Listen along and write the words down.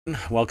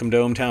Welcome to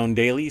ohmTown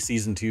Daily,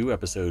 Season 2,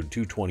 Episode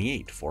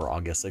 228 for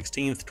August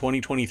 16th,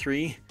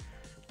 2023.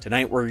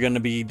 Tonight we're going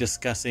to be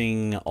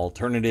discussing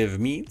alternative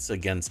meats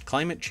against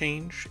climate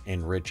change,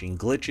 enriching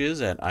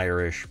glitches at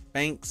Irish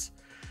banks,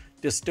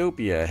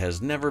 dystopia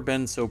has never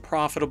been so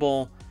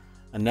profitable,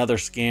 another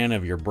scan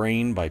of your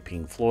brain by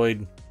Pink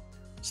Floyd,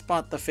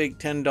 spot the fake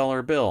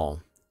 $10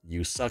 bill,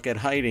 you suck at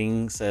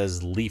hiding,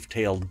 says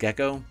leaf-tailed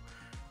gecko,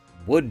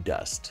 wood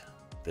dust,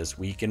 this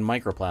week in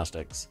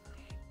microplastics.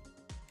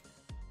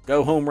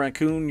 Go home,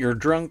 raccoon, you're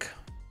drunk.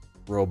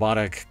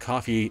 Robotic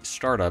coffee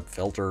startup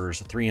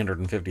filters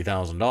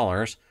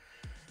 $350,000.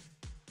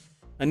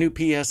 A new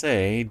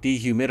PSA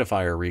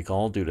dehumidifier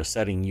recall due to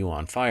setting you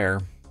on fire.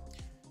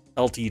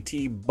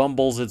 LTT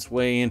bumbles its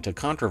way into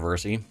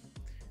controversy.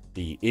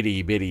 The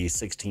itty bitty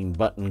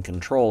 16-button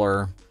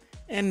controller,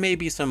 and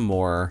maybe some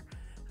more,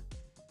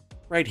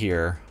 right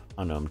here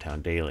on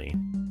ohmTown Daily.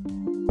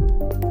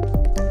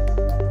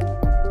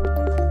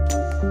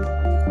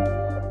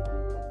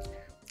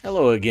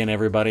 Hello again,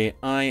 everybody.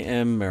 I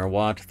am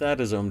Merwatt.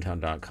 That is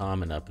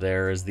ohmtown.com, and up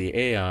there is the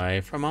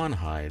AI from on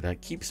high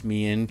that keeps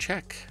me in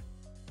check.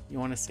 You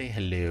want to say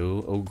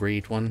hello, oh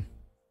great one?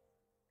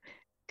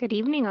 Good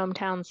evening,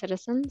 hometown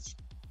citizens.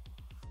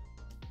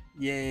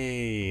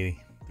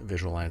 Yay! The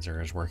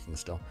visualizer is working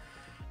still.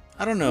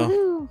 I don't know.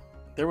 Woohoo!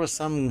 There was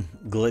some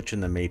glitch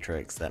in the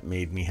Matrix that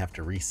made me have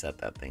to reset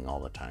that thing all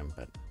the time,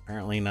 but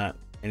apparently not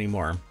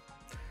anymore.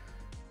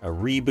 A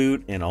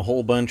reboot and a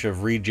whole bunch of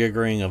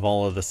rejiggering of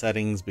all of the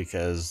settings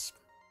because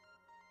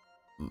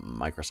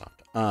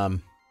Microsoft.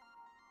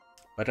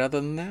 But other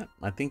than that,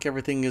 I think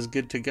everything is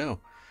good to go.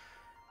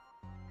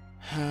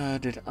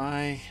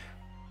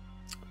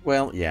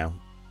 Well, yeah.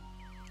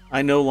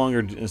 I no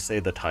longer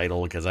say the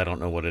title because I don't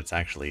know what it's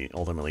actually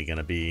ultimately going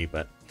to be,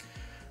 but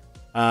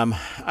I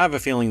have a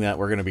feeling that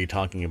we're going to be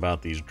talking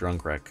about these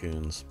drunk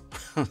raccoons.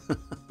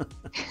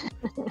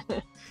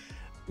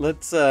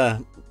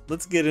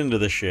 Let's get into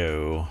the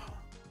show.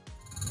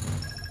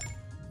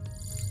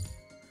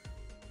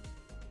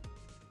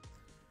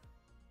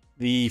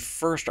 The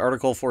first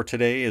article for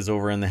today is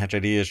over in the Hatch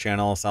Ideas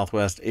channel.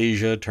 Southwest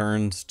Asia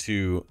turns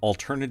to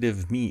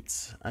alternative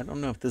meats. I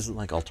don't know if this is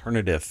like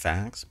alternative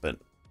facts, but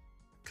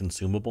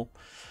consumable.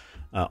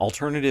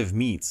 Alternative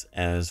meats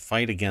as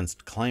fight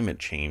against climate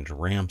change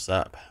ramps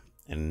up.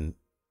 And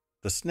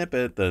the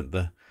snippet,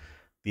 the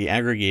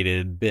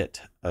aggregated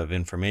bit of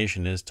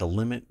information is to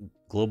limit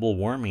global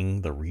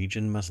warming, the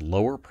region must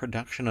lower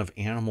production of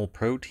animal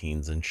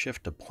proteins and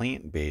shift to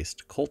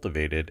plant-based,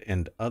 cultivated,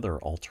 and other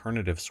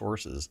alternative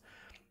sources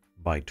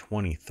by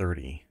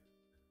 2030.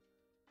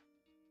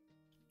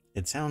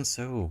 It sounds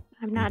so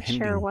I'm not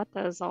impending. sure what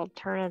those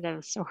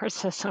alternative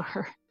sources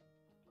are.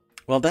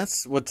 Well,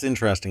 that's what's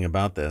interesting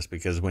about this,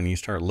 because when you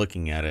start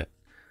looking at it,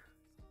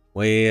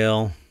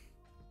 well,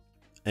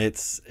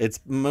 it's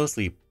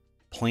mostly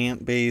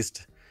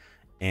plant-based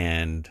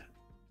and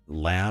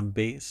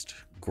lab-based,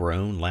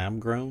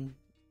 lab-grown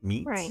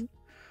meats, Right.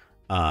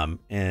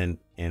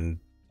 and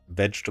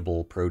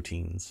vegetable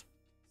proteins.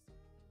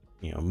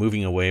 You know,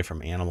 moving away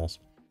from animals,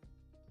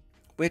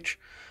 which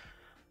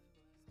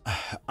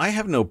I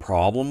have no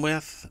problem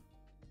with,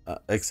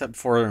 except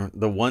for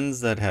the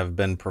ones that have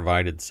been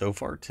provided so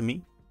far to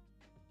me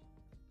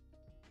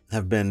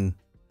have been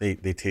they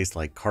taste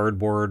like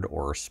cardboard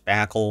or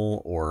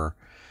spackle or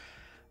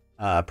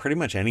pretty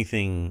much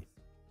anything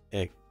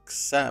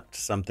except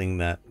something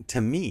that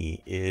to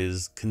me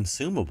is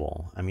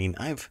consumable. I mean,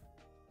 I've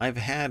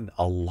had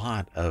a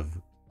lot of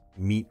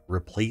meat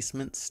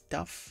replacement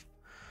stuff.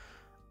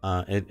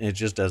 It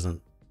just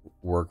doesn't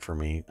work for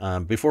me.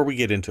 Before we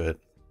get into it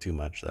too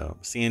much, though,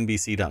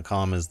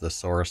 CNBC.com is the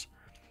source.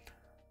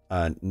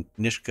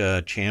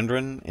 Nishka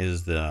Chandran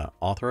is the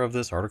author of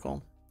this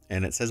article,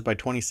 and it says by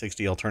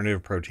 2060,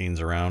 alternative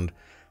proteins around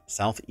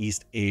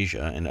Southeast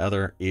Asia and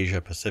other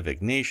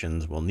Asia-Pacific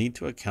nations will need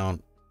to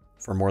account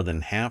for more than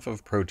half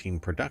of protein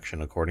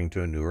production, according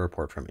to a new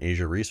report from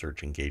Asia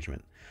Research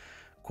Engagement.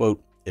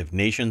 Quote, if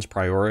nations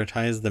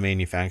prioritize the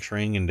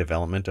manufacturing and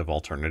development of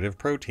alternative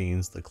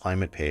proteins, the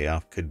climate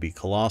payoff could be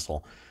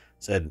colossal,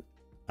 said,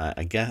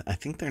 I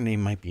think their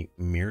name might be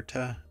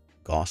Mirta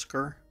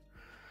Gosker,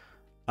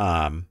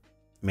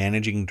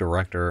 managing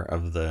director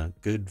of the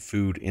Good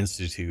Food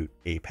Institute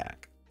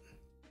APAC.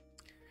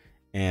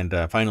 And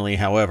finally,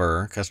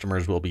 however,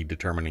 customers will be a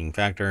determining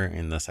factor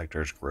in the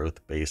sector's growth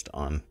based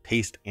on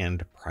taste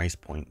and price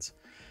points.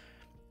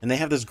 And they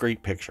have this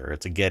great picture.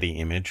 It's a Getty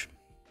image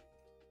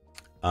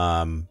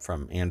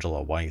from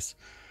Angela Weiss.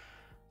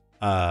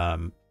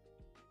 And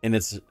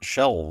it's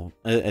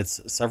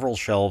several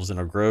shelves in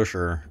a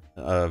grocer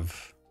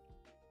of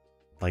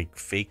like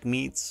fake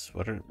meats.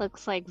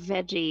 Looks like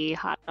veggie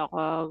hot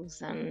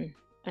dogs and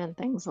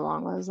things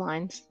along those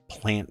lines.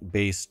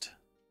 Plant-based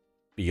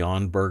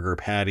Beyond Burger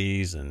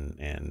patties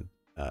and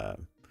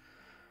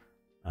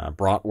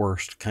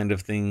bratwurst kind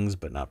of things,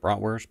 but not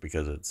bratwurst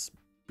because it's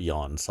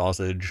Beyond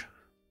sausage,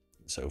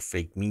 so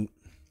fake meat.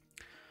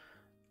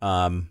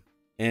 And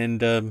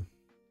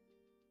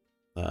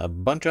a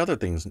bunch of other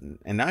things.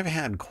 And I've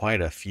had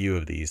quite a few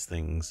of these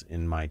things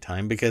in my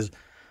time because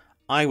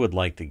I would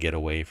like to get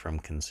away from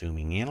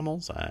consuming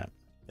animals.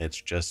 It's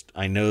just,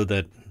 I know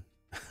that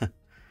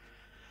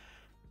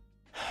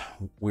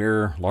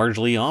we're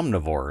largely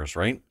omnivores,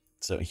 right?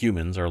 So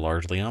humans are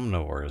largely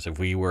omnivores. If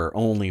we were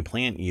only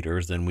plant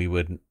eaters, then we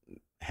would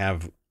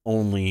have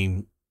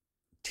only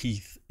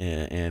teeth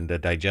and a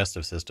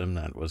digestive system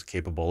that was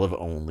capable of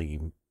only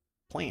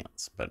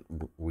plants. But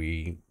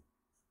we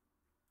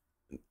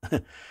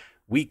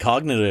we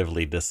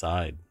cognitively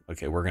decide,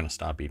 okay, we're going to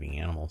stop eating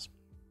animals.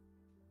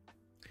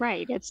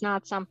 Right. It's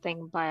not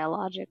something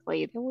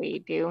biologically that we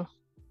do.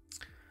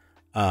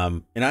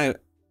 And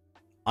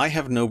I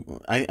have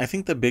no, I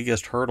think the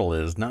biggest hurdle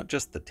is not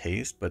just the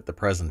taste, but the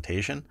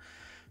presentation.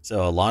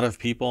 So a lot of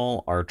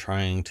people are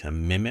trying to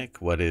mimic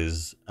what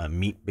is a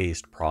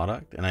meat-based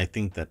product. And I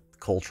think that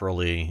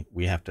culturally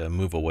we have to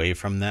move away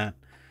from that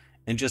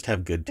and just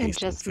have good And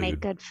tasting just make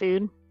food. good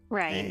food.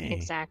 Right. Hey,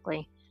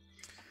 Exactly.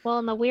 Well,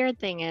 and the weird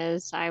thing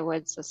is, I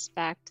would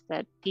suspect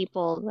that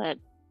people that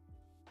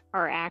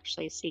are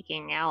actually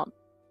seeking out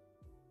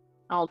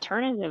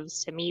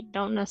alternatives to meat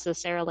don't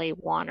necessarily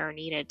want or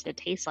need it to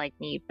taste like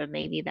meat, but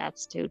maybe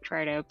that's to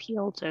try to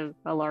appeal to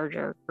a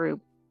larger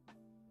group.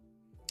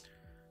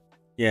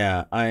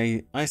 yeah,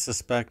 I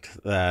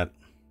suspect that,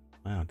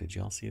 wow, did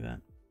y'all see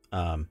that?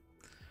 Um,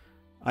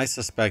 I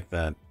suspect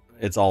that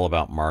it's all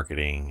about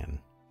marketing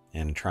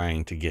and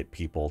trying to get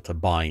people to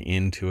buy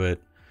into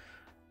it.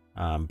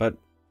 But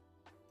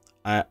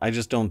I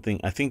just don't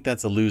think, I think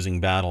that's a losing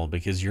battle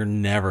because you're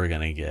never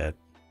going to get,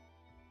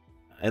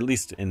 at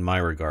least in my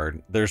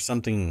regard, there's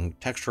something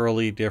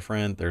texturally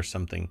different. There's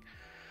something,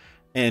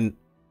 and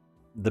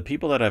the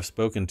people that I've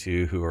spoken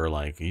to who are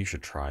like, you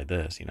should try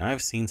this. You know,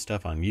 I've seen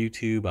stuff on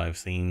YouTube. I've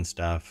seen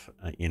stuff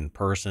in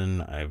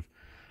person. I've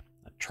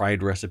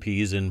tried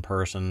recipes in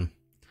person.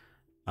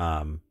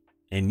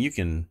 And you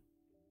can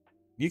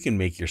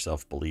make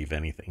yourself believe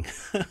anything.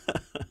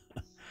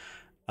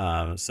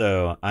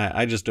 So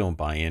I just don't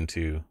buy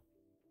into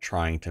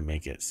trying to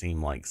make it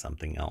seem like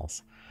something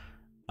else.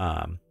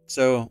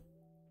 So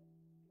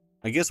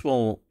I guess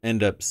we'll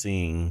end up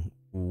seeing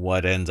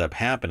what ends up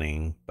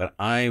happening, but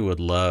I would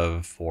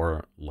love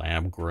for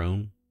lab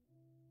grown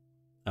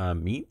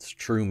meats,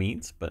 true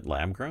meats, but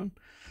lab grown.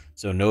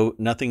 So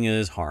nothing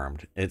is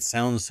harmed. It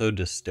sounds so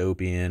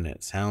dystopian.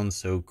 It sounds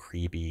so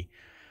creepy.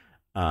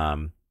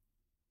 Um,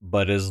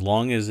 but as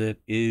long as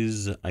it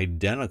is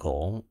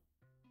identical,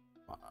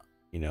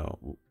 you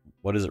know,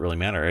 what does it really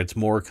matter? It's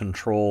more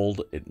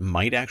controlled. It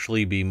might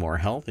actually be more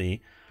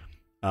healthy.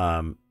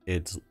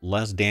 It's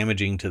less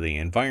damaging to the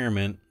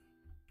environment.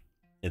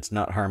 It's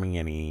not harming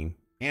any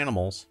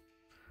animals.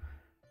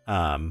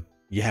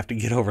 You have to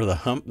get over the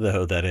hump,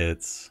 though, that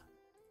it's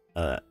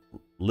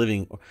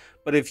living.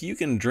 But if you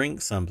can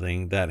drink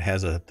something that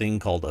has a thing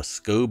called a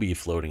SCOBY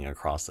floating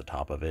across the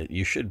top of it,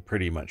 you should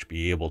pretty much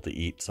be able to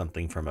eat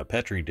something from a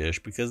Petri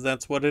dish because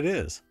that's what it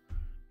is.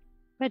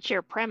 But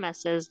your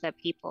premise is that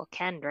people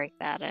can drink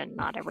that and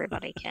not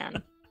everybody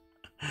can.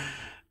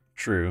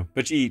 True.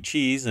 But you eat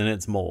cheese and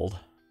it's mold,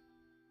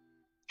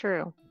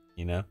 True.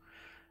 you know?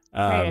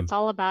 Right. Um, It's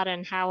all about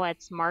in how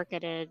it's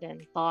marketed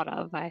and thought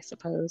of, I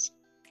suppose.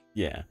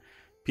 yeah.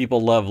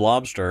 People love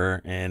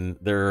lobster and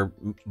they're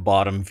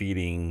bottom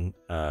feeding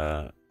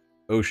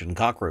ocean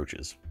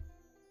cockroaches.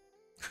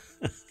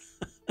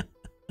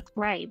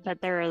 Right. But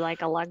they're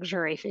like a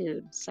luxury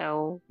food.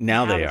 So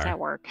Now how they does are. that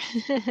work?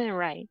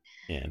 Right.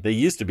 Yeah, they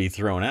used to be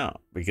thrown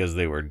out because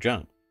they were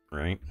junk,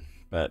 right?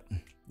 But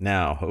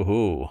now,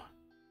 oh,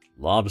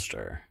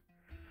 lobster.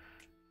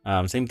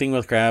 Same thing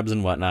with crabs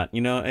and whatnot.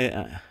 You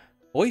know,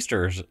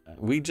 oysters.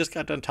 We just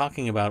got done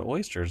talking about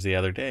oysters the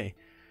other day.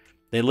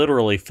 They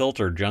literally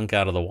filter junk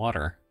out of the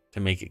water to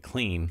make it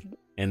clean,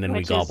 and then we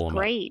Which is gobble them up.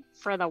 great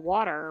for the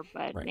water,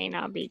 but Right. may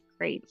not be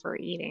great for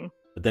eating.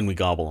 But then we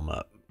gobble them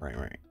up. Right,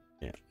 right.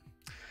 Yeah.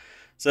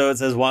 So it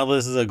says, while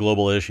this is a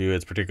global issue,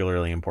 it's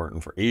particularly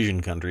important for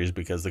Asian countries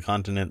because the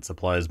continent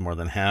supplies more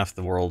than half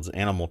the world's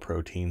animal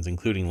proteins,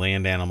 including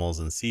land animals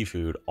and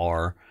seafood,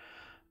 are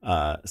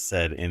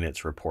said in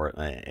its report,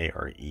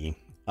 ARE.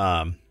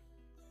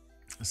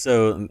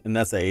 So, and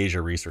that's the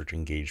Asia Research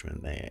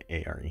Engagement, the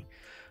ARE.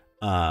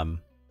 Um,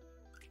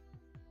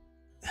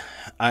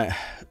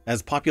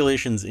 as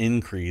populations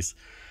increase,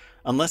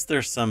 unless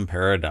there's some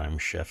paradigm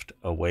shift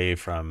away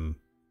from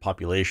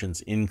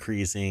populations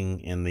increasing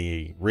in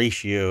the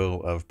ratio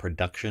of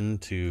production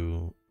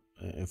to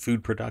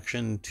food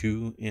production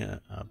to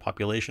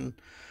population,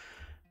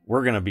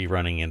 we're going to be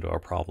running into a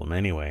problem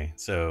anyway.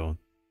 So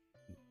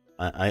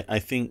I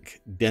think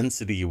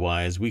density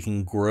wise, we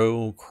can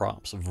grow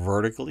crops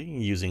vertically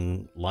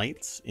using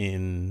lights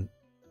in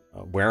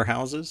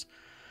warehouses.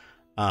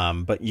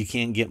 But you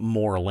can't get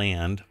more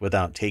land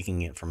without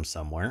taking it from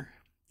somewhere.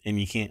 And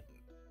you can't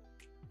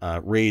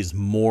raise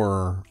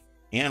more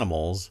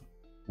animals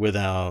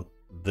without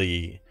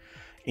a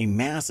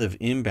massive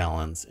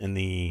imbalance in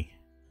the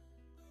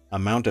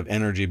amount of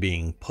energy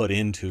being put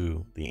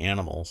into the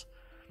animals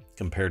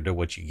compared to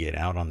what you get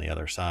out on the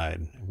other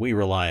side. We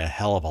rely a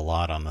hell of a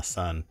lot on the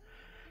sun,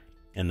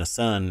 and the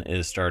sun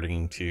is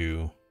starting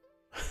to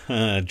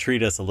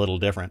treat us a little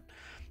different,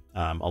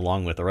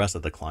 along with the rest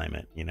of the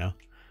climate,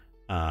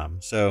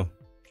 So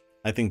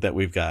I think that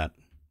we've got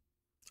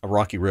a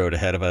rocky road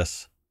ahead of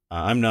us.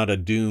 I'm not a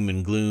doom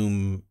and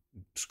gloom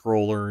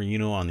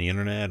scroller, on the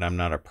internet. I'm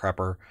not a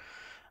prepper.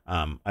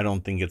 I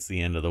don't think it's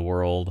the end of the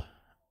world.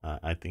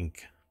 I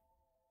think,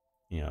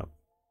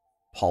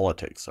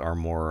 politics are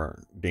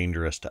more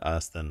dangerous to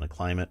us than the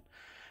climate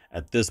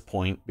at this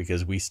point,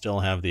 because we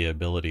still have the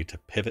ability to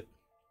pivot,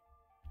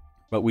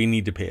 but we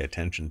need to pay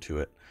attention to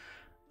it.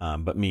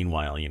 But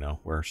meanwhile,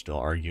 we're still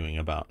arguing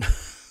about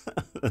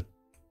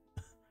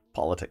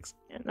politics.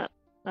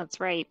 That's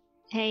right.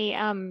 Hey,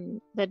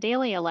 the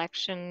daily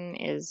election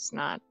is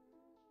not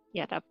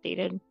yet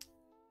updated.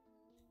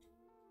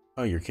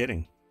 Oh, you're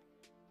kidding.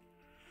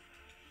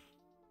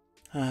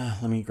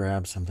 Let me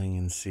grab something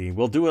and see.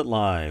 We'll do it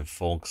live,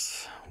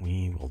 folks.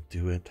 We will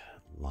do it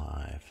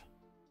live.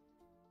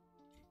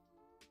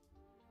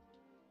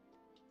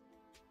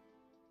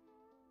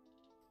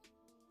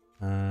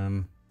 Let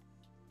me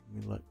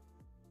look.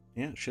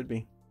 Yeah, it should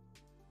be.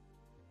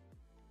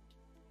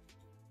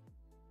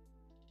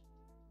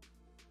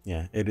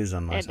 Yeah, it is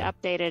on my side.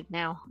 It updated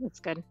now. It's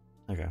good.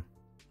 Okay.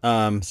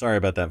 Sorry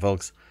about that,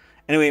 folks.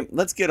 Anyway,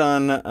 let's get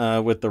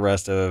on with the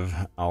rest of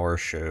our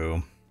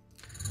show.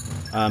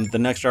 The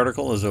next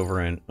article is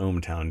over in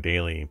ohmTown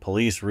Daily.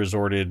 Police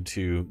resorted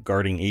to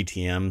guarding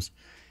ATMs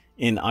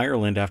in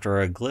Ireland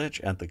after a glitch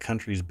at the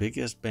country's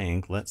biggest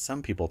bank let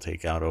some people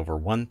take out over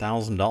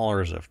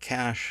 $1,000 of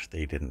cash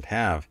they didn't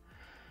have.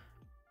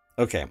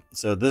 Okay,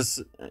 so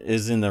this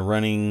is in the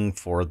running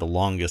for the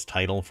longest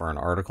title for an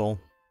article.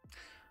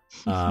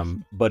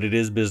 But it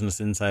is Business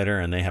Insider,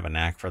 and they have a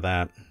knack for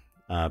that.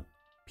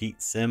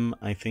 Pete Sim,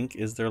 I think,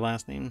 is their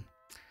last name.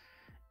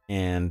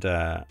 And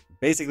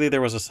basically,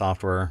 there was a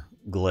software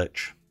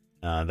glitch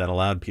that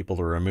allowed people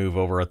to remove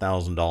over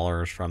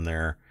 $1,000 from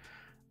their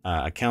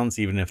accounts,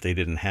 even if they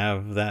didn't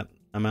have that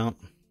amount.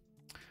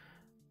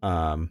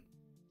 But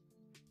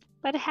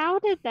how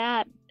did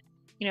that,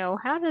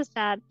 how does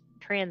that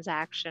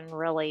transaction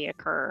really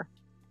occur?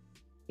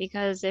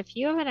 Because if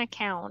you have an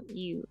account,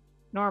 you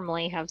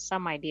normally have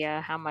some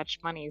idea how much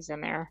money's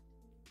in there.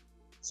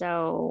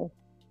 So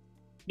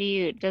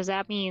does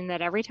that mean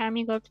that every time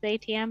you go up to the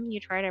ATM,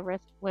 you try to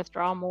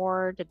withdraw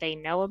more? Did they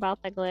know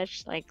about the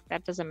glitch? Like,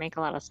 that doesn't make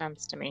a lot of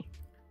sense to me.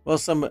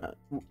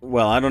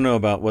 Well, I don't know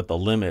about what the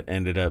limit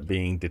ended up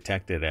being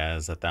detected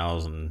as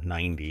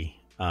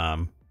 1,090.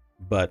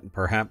 But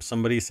perhaps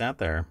somebody sat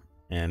there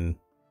and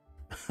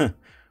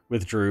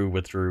withdrew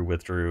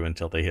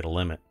until they hit a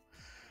limit.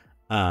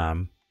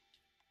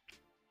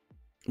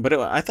 But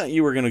I thought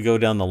you were going to go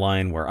down the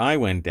line where I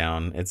went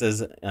down. It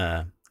says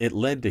it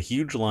led to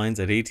huge lines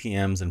at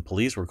ATMs, and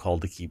police were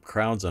called to keep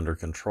crowds under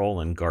control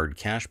and guard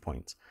cash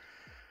points.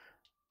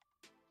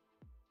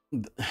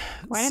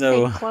 Why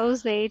didn't they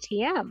close the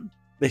ATM?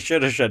 They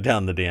should have shut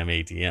down the damn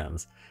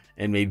ATMs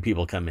and made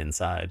people come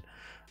inside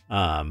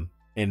and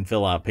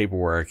fill out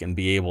paperwork and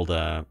be able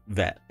to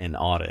vet and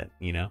audit,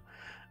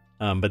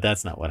 But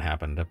that's not what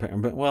happened.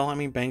 But, well, I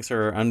mean, banks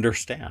are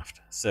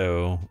understaffed.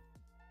 So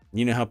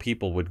you know how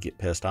people would get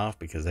pissed off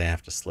because they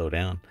have to slow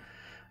down.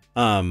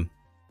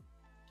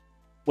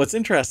 What's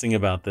interesting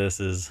about this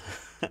is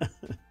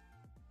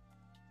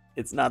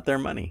it's not their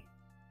money.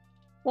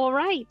 Well,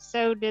 right.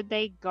 So did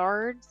they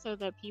guard so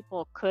that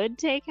people could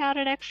take out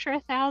an extra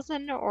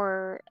 1,000,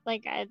 or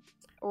like,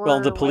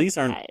 well, the police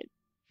aren't.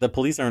 The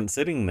police aren't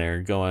sitting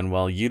there going,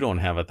 "Well, you don't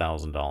have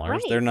 $1,000."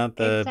 Right, they're not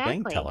the exactly.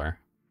 bank teller.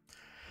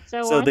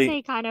 So aren't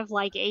they kind of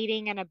like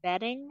aiding and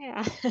abetting?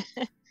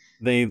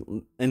 They,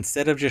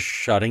 instead of just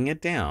shutting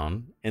it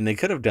down, and they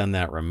could have done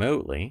that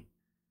remotely,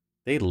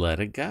 they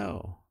let it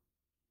go.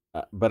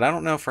 But I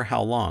don't know for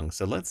how long.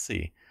 So let's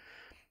see.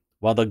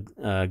 While the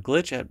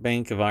glitch at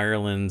Bank of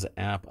Ireland's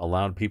app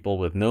allowed people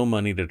with no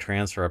money to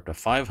transfer up to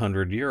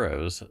 500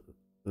 euros,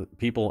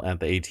 people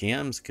at the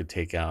ATMs could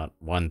take out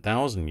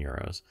 1,000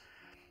 euros.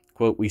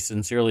 Quote, "We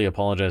sincerely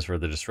apologize for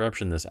the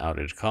disruption this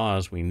outage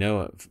caused. We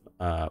know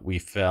we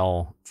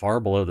fell far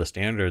below the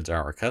standards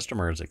our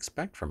customers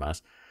expect from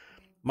us."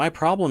 My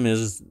problem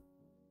is,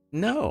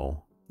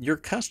 no, your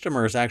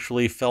customers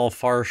actually fell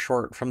far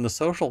short from the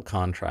social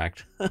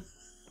contract.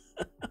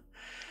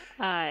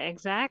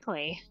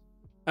 Exactly.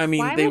 I mean,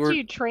 why would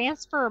you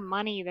transfer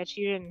money that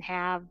you didn't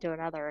have to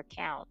another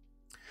account?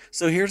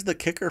 So here's the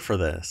kicker for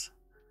this.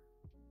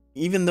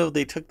 Even though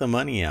they took the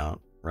money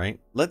out, right?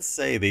 Let's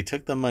say they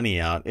took the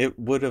money out, it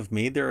would have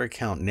made their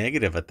account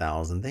negative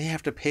 1,000. They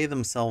have to pay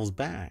themselves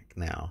back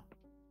now.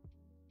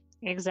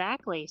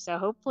 Exactly. So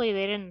hopefully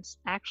they didn't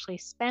actually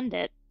spend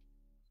it.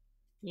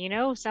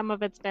 Some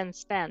of it's been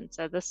spent.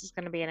 So this is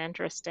going to be an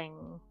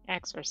interesting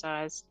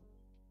exercise.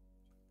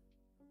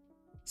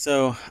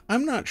 So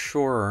I'm not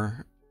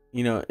sure,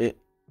 it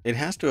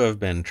has to have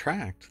been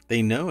tracked.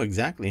 They know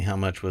exactly how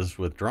much was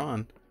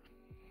withdrawn.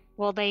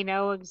 Well, they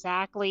know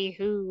exactly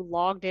who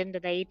logged into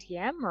the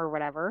ATM or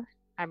whatever.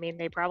 I mean,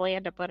 they probably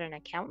had to put an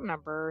account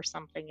number or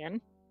something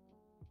in.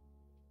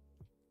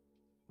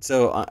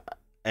 So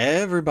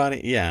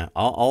everybody, yeah,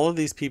 all of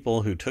these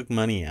people who took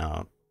money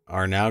out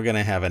are now going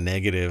to have a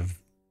negative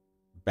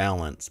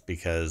balance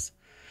because,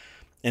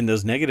 and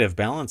those negative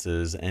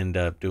balances end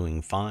up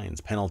doing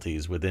fines,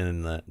 penalties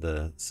within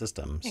the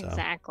system. So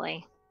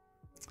Exactly.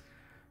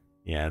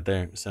 yeah,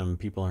 some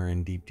people are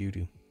in deep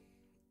doo-doo.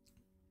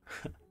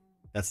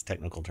 That's a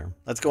technical term.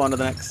 Let's go on to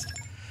the next.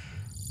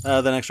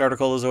 The next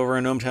article is over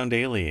in ohmTown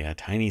Daily. A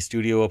tiny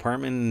studio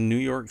apartment in New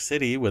York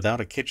City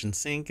without a kitchen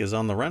sink is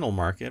on the rental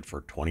market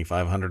for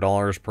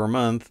 $2,500 per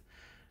month.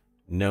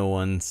 No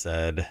one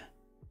said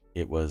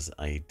it was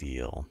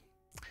ideal.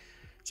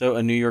 So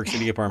a New York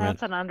City apartment.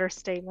 That's an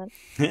understatement.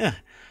 Yeah.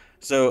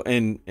 So,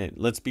 and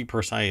let's be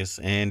precise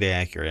and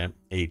accurate.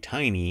 A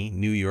tiny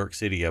New York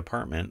City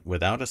apartment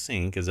without a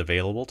sink is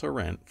available to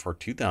rent for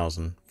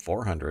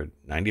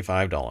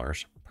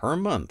 $2,495 per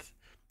month.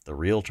 The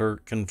realtor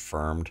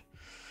confirmed.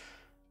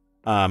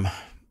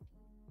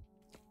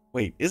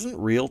 Wait, isn't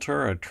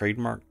realtor a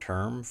trademark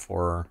term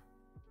for?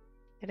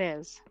 It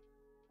is.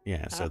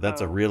 Yeah, so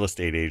that's a real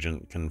estate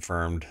agent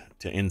confirmed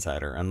to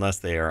Insider, unless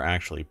they are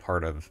actually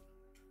part of.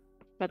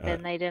 But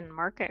then they didn't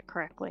mark it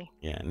correctly.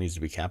 Yeah, it needs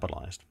to be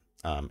capitalized.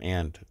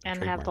 And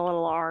have the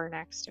little R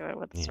next to it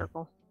with the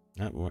circle.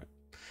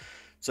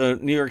 So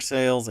New York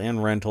Sales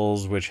and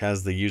Rentals, which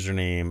has the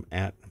username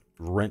at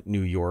Rent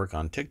New York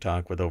on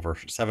TikTok with over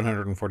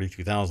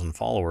 742,000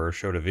 followers,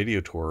 showed a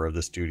video tour of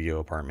the studio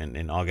apartment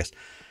in August.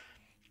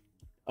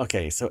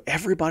 Okay, so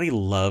everybody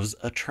loves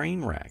a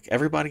train wreck.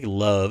 Everybody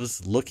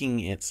loves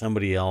looking at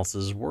somebody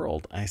else's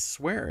world. I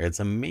swear, it's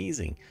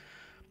amazing.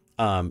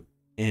 And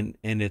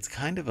it's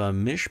kind of a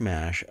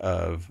mishmash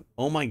of,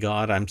 oh my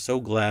God, I'm so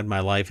glad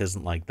my life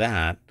isn't like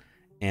that.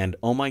 And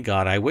oh my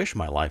God, I wish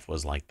my life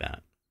was like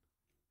that.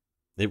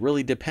 It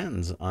really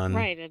depends on.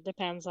 Right, it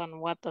depends on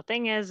what the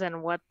thing is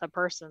and what the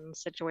person's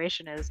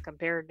situation is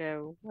compared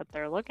to what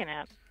they're looking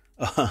at.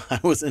 I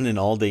was in an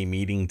all-day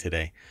meeting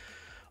today.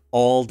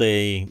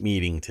 All-day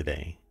meeting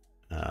today.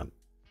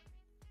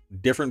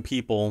 Different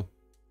people,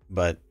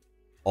 but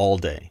all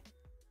day,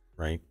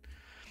 right?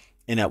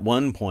 And at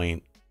one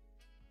point,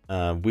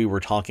 we were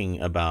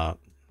talking about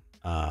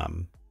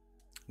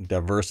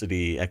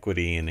diversity,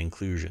 equity, and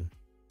inclusion.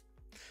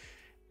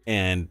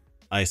 And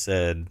I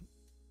said,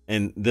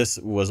 and this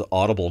was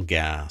audible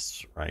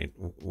gasps, right?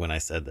 When I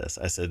said this,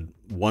 I said,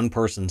 one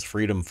person's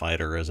freedom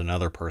fighter is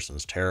another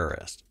person's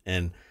terrorist.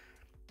 And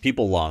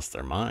people lost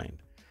their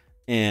mind.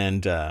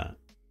 And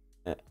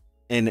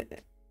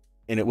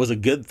it was a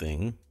good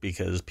thing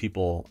because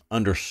people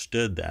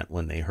understood that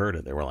when they heard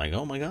it. They were like,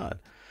 oh my God.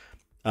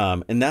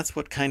 And that's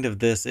what kind of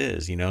this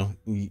is, you know,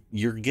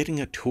 you're getting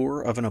a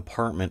tour of an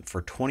apartment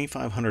for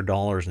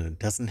 $2,500 and it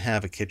doesn't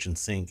have a kitchen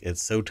sink.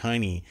 It's so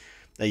tiny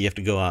that you have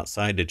to go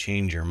outside to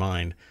change your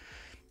mind.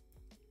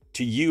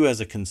 To you as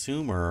a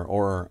consumer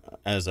or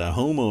as a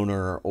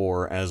homeowner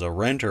or as a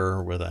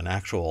renter with an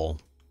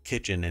actual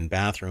kitchen and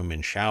bathroom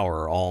and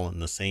shower all in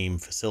the same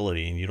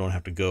facility, and you don't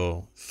have to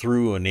go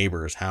through a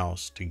neighbor's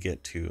house to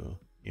get to,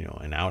 you know,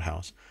 an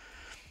outhouse.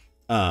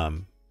 A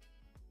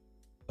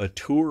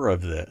tour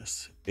of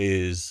this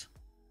is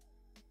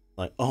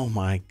like, oh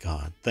my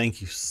God,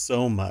 thank you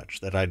so much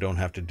that I don't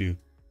have to do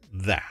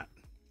that.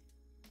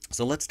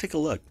 So let's take a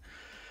look,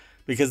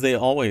 because they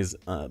always,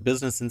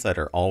 Business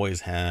Insider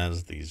always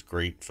has these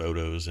great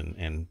photos,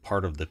 and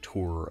part of the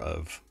tour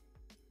of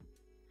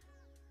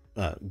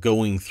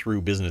going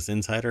through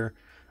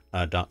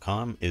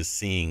businessinsider.com is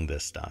seeing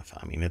this stuff.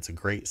 I mean, it's a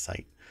great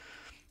site.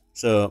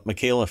 So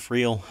Michaela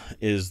Friel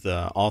is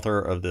the author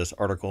of this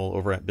article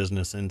over at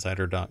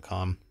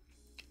businessinsider.com.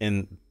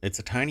 And it's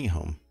a tiny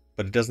home,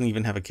 but it doesn't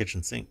even have a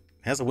kitchen sink.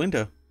 It has a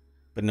window,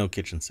 but no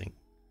kitchen sink.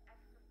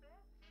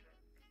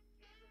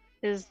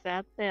 Is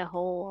that the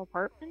whole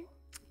apartment?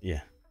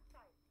 Yeah.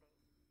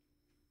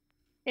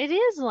 It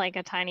is like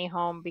a tiny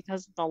home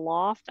because of the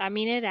loft. I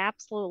mean, it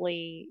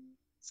absolutely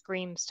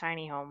screams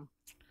tiny home.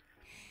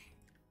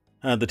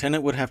 The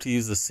tenant would have to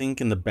use the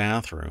sink in the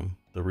bathroom,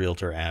 the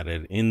realtor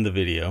added in the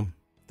video.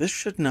 This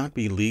should not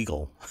be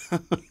legal.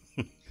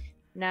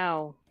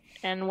 No.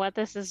 And what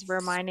this is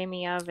reminding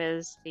me of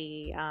is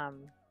the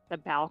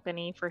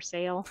balcony for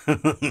sale.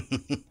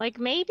 Like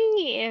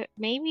maybe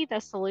the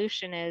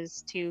solution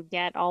is to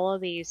get all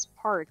of these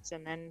parts,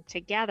 and then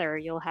together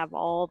you'll have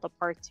all the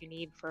parts you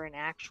need for an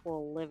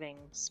actual living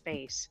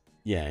space.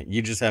 Yeah,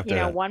 you just have to.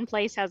 You know, one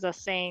place has a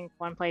sink,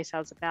 one place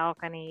has a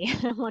balcony,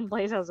 one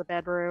place has a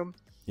bedroom.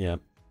 Yeah.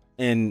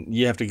 And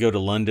you have to go to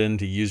London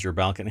to use your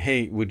balcony.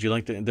 Hey, would you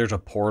like to? There's a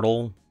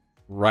portal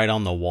right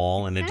on the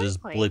wall, and it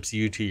just blips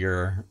you to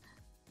your.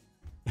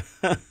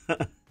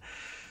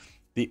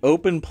 The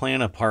open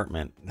plan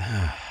apartment.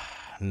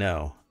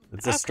 No,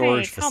 it's a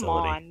storage facility. Come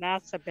on,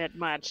 that's a bit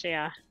much,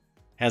 yeah.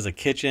 Has a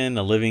kitchen,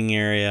 a living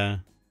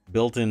area,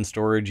 built-in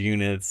storage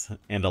units,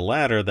 and a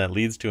ladder that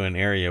leads to an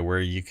area where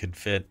you could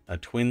fit a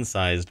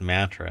twin-sized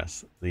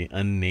mattress, the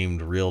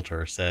unnamed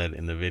realtor said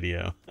in the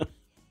video.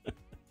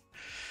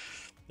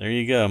 There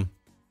you go.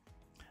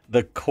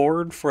 The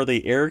cord for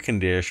the air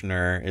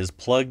conditioner is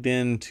plugged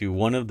into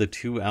one of the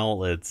two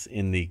outlets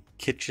in the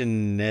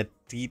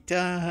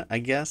kitchenetita, I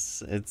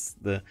guess. It's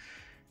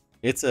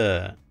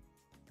a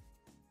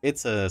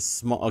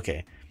small,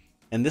 okay.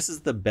 And this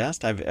is the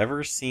best I've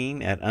ever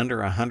seen at under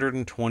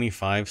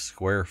 125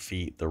 square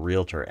feet, the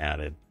realtor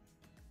added.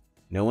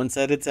 No one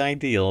said it's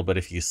ideal, but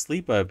if you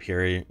sleep up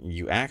here,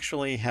 you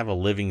actually have a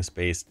living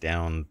space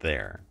down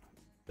there,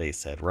 they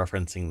said,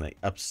 referencing the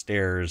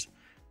upstairs.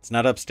 It's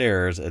not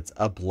upstairs, it's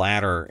up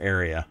ladder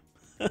area.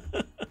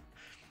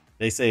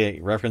 They say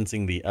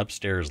referencing the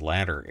upstairs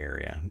ladder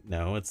area.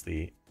 No, it's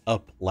the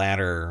up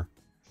ladder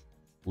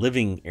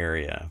living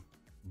area.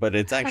 But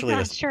it's actually I'm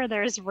not sure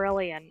there's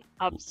really an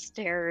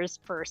upstairs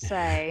per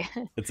se.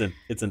 it's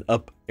an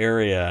up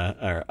area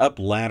or up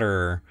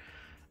ladder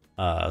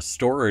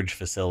storage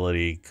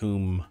facility,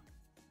 cum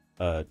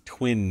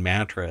twin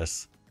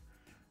mattress.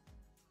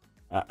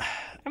 I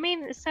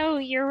mean, so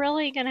you're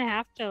really gonna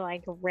have to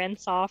like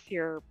rinse off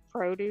your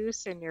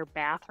produce in your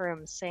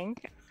bathroom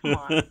sink? Come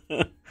on.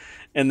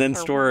 And then Or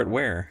store it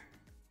where?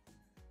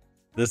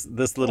 This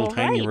little well,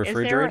 tiny right.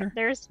 refrigerator?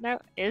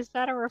 Is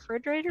that a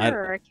refrigerator I,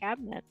 or a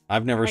cabinet?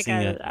 I've never Like seen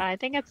it. I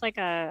think it's like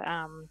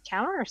a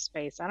counter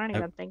space. I don't I,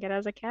 even think it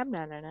has a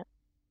cabinet in it.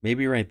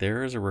 maybe right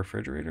there is a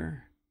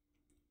refrigerator.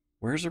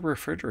 Where's a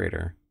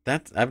refrigerator?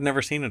 I've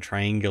never seen a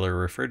triangular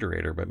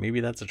refrigerator, but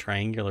maybe that's a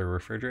triangular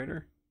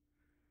refrigerator.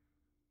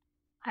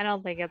 I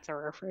don't think it's a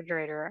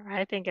refrigerator.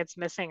 I think it's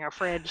missing a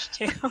fridge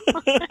too.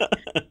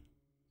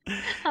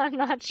 I'm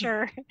not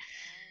sure.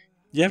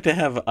 You have to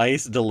have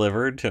ice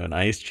delivered to an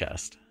ice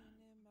chest.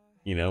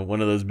 You know,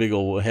 one of those big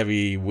old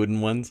heavy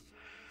wooden ones.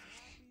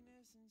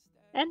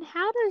 And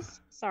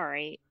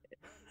sorry,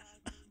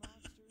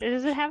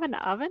 does it have an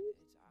oven?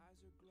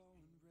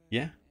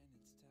 Yeah,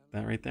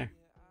 that right there.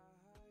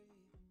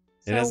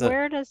 It So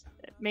has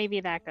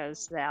maybe that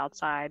goes to the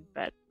outside,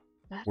 but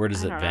where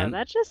does I it don't know. vent?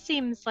 That just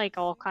seems like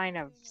all kind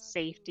of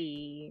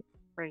safety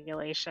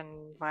regulation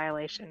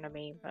violation to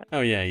me, but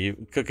Oh yeah,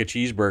 you cook a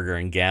cheeseburger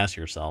and gas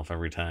yourself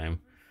every time.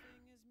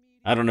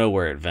 I don't know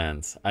where it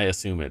vents. I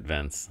assume it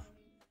vents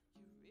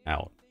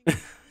out.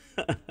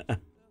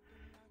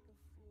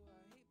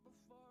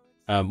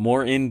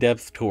 More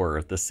in-depth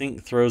tour. The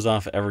sink throws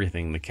off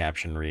everything, the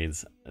caption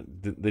reads.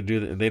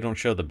 They don't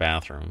show the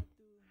bathroom.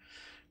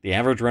 The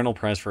average rental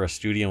price for a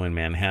studio in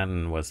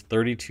Manhattan was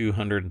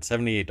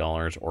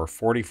 $3,278 or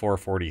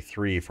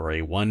 $44.43 for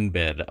a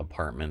one-bed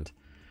apartment.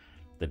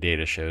 The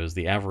data shows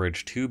the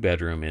average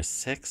two-bedroom is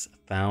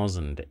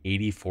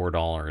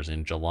 $6,084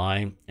 in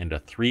July, and a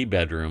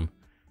three-bedroom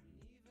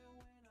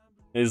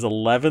is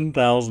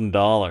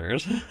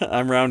 $11,000.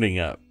 I'm rounding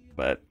up,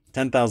 but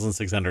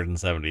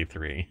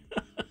 $10,673.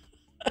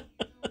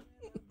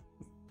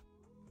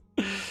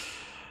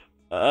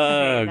 okay,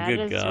 Oh, that good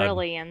is God.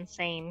 really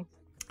insane.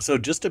 So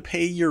just to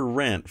pay your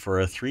rent for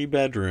a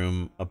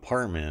three-bedroom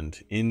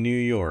apartment in New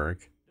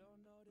York,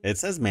 it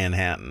says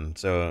Manhattan,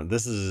 so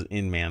this is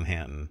in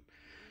Manhattan,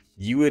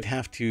 you would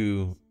have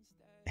to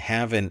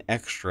have an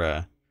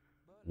extra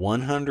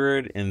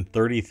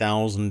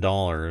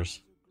 $130,000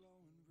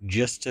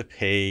 just to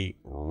pay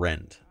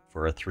rent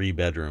for a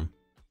three-bedroom.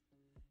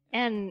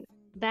 And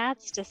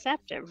that's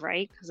deceptive,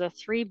 right? Because a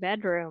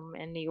three-bedroom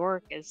in New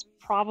York is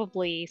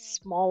probably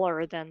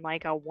smaller than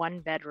like a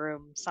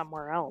one-bedroom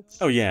somewhere else.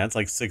 Oh yeah, it's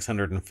like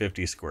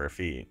 650 square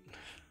feet.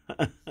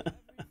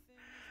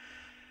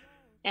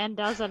 And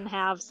doesn't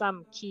have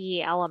some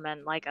key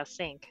element like a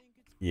sink.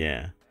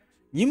 Yeah.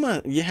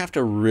 You have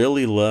to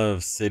really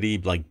love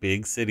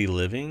big city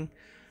living,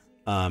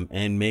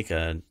 and make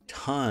a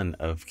ton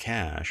of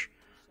cash.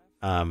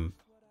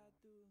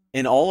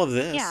 In all of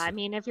this. Yeah, I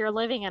mean, if you're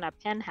living in a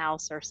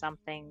penthouse or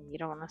something, you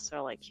don't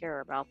necessarily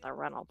care about the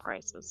rental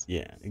prices.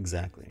 Yeah,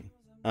 exactly.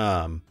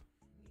 I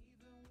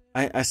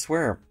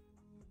swear,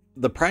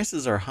 the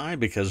prices are high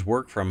because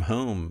work from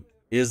home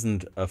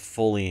isn't a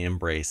fully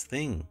embraced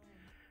thing.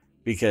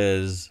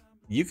 Because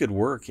you could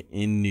work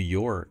in New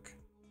York,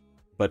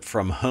 but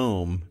from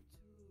home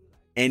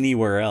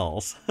anywhere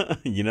else,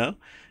 you know,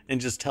 and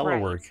just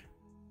telework.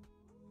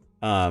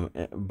 Right.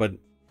 But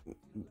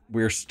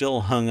we're still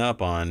hung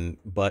up on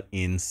but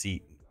in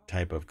seat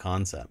type of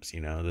concepts, you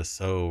know, this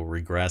so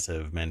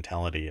regressive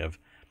mentality of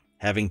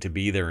having to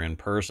be there in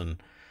person,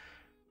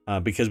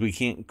 because we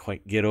can't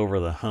quite get over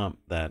the hump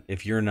that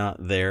if you're not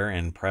there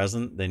and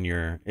present, then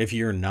if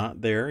you're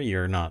not there,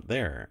 you're not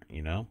there,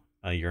 you know,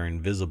 you're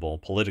invisible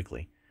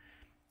politically.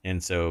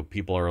 And so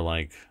people are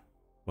like,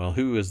 well,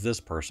 who is this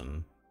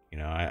person? You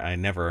know, I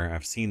never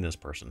have seen this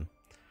person.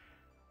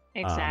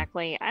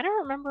 Exactly. I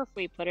don't remember if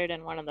we put it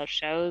in one of the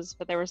shows,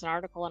 but there was an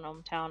article in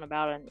Hometown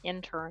about an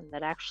intern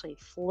that actually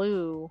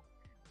flew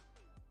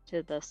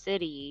to the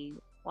city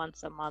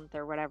once a month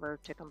or whatever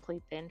to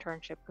complete the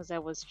internship because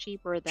it was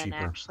cheaper than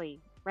actually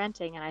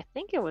renting. And I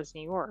think it was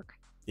New York.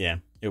 Yeah,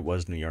 it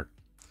was New York.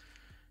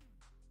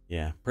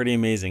 Yeah, pretty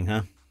amazing,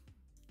 huh?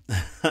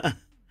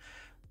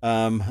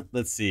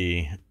 Let's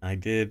see. I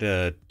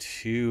did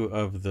 2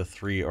 of the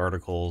 3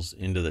 articles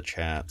into the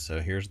chat,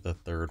 so here's the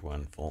third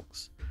one,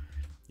 folks.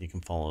 You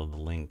can follow the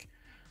link.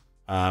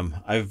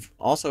 I've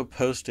also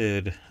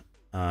posted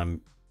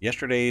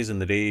yesterday's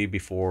and the day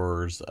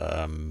before's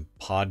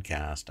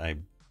podcast.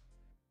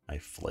 I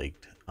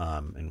flaked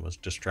and was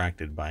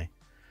distracted by.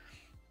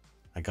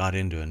 I got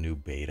into a new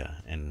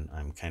beta and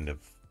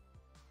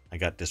I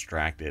got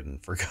distracted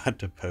and forgot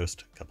to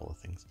post a couple of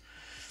things.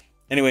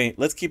 Anyway,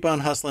 let's keep on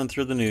hustling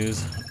through the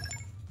news.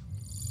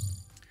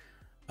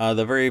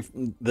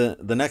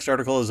 The next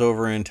article is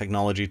over in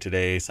Technology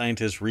Today.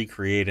 Scientists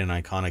recreate an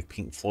iconic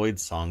Pink Floyd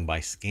song by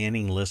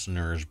scanning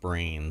listeners'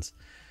 brains.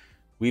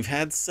 We've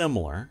had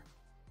similar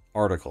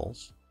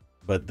articles,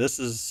 but this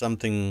is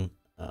something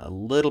a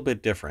little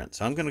bit different.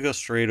 So I'm going to go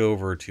straight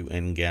over to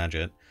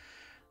Engadget.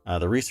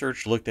 The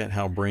research looked at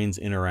how brains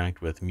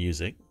interact with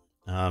music.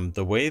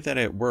 The way that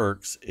it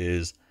works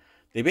is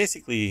they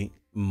basically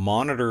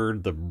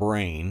monitored the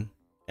brain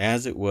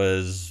as it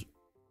was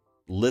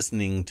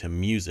listening to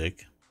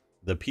music.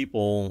 The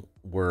people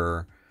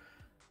were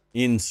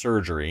in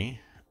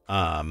surgery.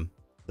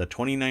 The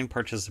 29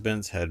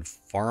 participants had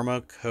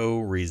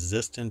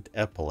pharmaco-resistant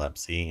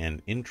epilepsy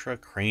and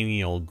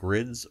intracranial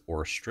grids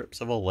or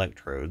strips of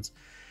electrodes,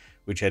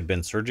 which had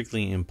been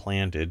surgically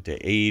implanted to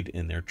aid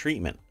in their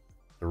treatment.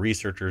 The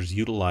researchers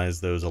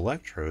utilized those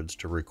electrodes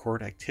to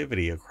record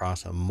activity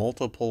across a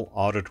multiple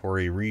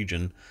auditory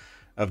region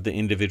of the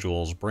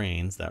individual's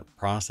brains that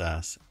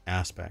process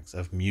aspects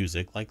of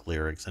music like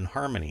lyrics and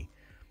harmony.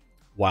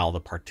 While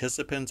the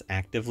participants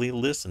actively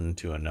listened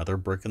to Another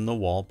Brick in the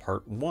Wall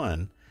Part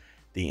 1,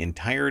 the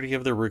entirety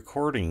of the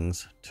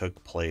recordings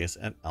took place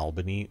at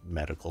Albany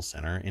Medical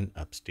Center in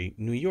upstate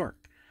New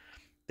York.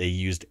 They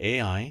used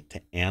AI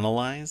to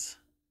analyze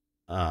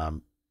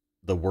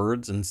the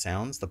words and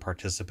sounds the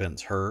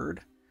participants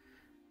heard,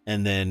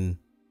 and then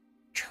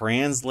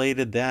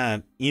translated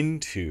that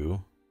into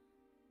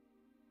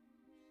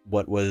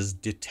what was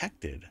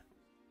detected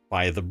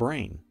by the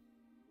brain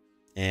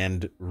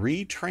and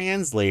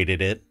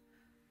retranslated it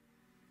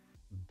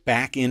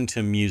back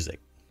into music.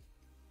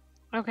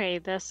 Okay,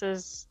 this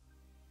is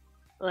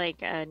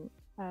like a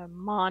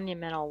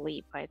monumental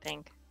leap, I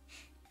think.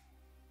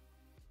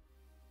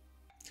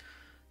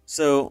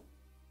 So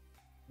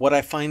what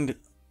I find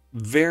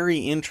very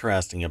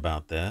interesting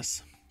about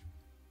this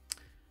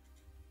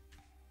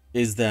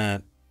is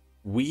that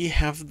we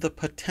have the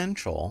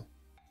potential.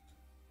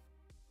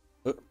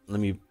 Let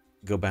me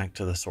go back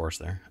to the source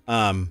there.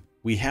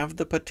 We have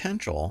the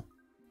potential.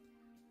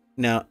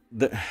 Now,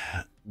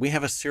 we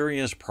have a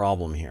serious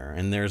problem here,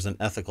 and there's an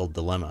ethical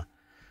dilemma.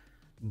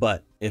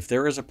 But if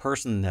there is a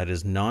person that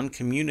is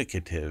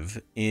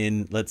non-communicative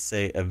in, let's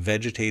say, a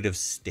vegetative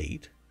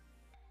state,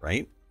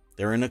 right?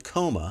 They're in a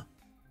coma.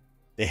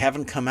 They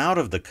haven't come out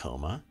of the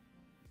coma.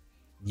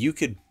 You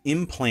could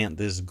implant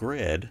this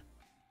grid,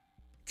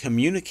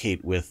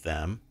 communicate with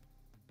them,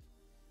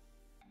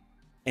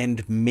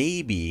 and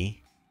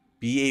maybe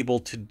be able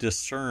to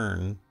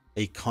discern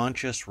a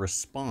conscious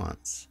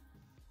response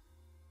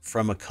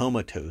from a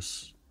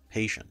comatose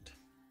patient.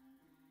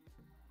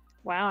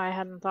 Wow, I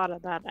hadn't thought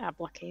of that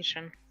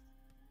application.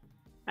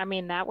 I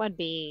mean, that would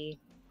be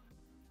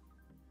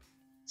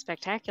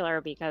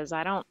spectacular because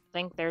I don't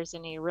think there's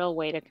any real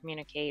way to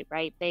communicate,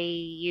 right? They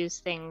use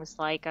things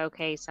like,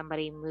 okay,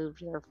 somebody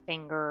moved their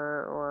finger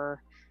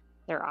or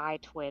their eye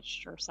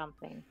twitched or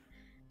something.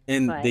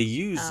 And But, they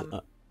use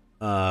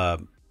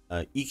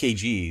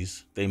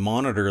EKGs. They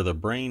monitor the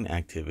brain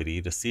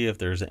activity to see if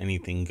there's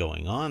anything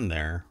going on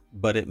there,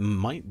 but it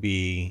might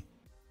be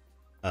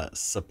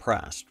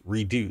suppressed,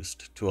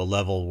 reduced to a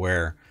level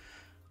where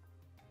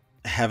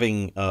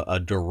having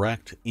a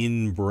direct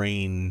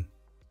in-brain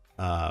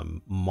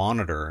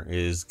monitor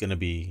is going to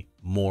be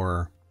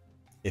more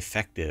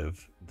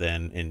effective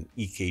than an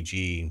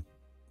EKG,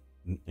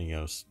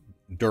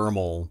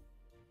 dermal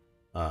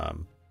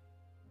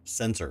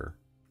sensor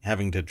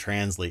having to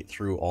translate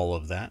through all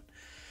of that.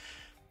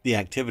 The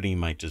activity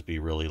might just be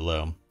really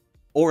low.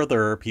 Or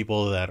there are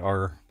people that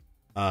are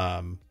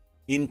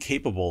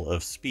incapable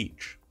of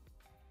speech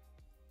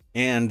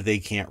and they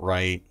can't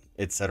write,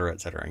 etc.,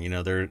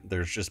 etc.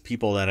 There's just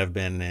people that have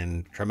been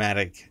in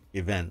traumatic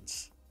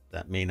events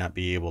that may not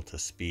be able to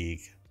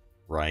speak,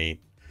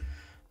 write,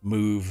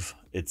 move,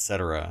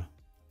 etc.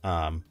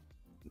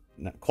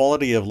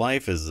 Quality of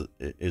life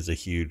is a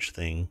huge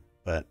thing,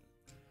 but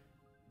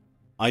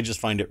I just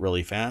find it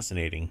really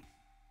fascinating.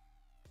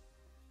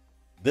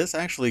 This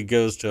actually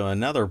goes to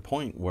another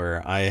point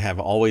where I have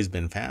always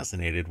been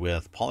fascinated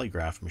with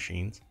polygraph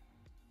machines.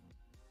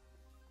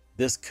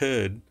 This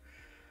could,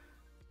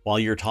 while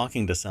you're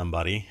talking to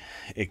somebody,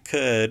 it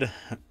could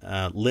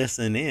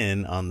listen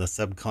in on the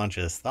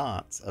subconscious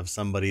thoughts of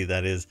somebody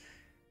that is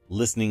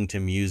listening to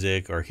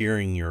music or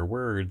hearing your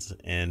words,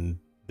 and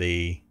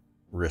they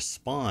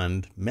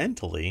respond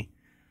mentally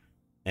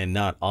and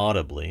not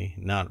audibly,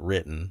 not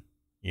written,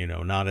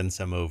 not in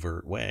some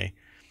overt way,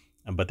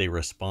 but they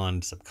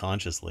respond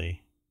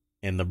subconsciously,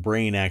 and the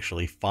brain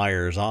actually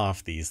fires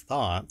off these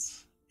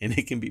thoughts, and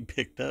it can be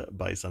picked up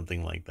by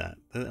something like that.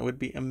 That would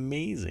be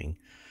amazing.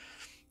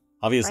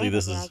 Obviously, right,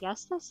 this I is...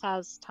 guess this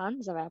has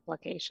tons of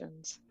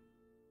applications.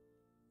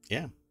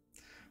 Yeah.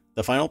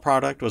 The final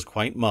product was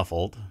quite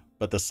muffled,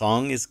 but the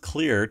song is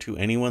clear to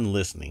anyone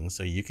listening,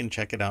 so you can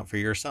check it out for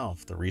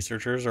yourself. The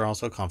researchers are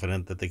also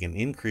confident that they can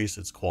increase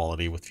its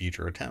quality with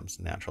future attempts.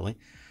 Naturally,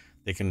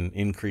 they can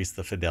increase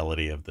the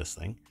fidelity of this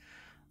thing.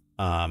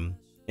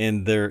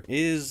 And there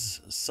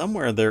is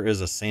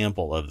a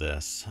sample of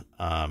this,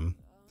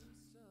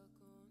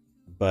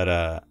 but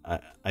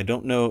I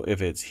don't know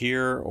if it's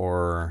here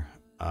or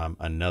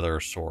another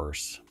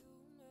source.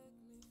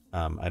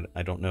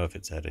 I don't know if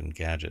it's at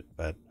Engadget,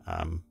 but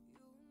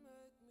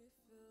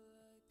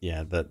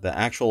yeah, the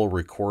actual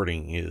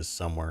recording is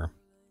somewhere.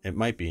 It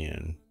might be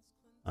in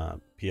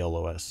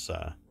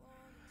PLOS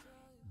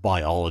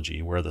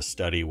biology where the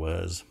study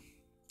was.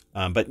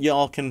 But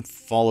y'all can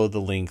follow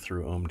the link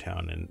through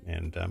ohmTown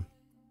and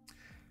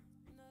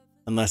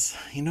unless,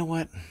 you know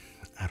what?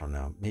 I don't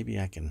know. Maybe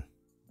I'll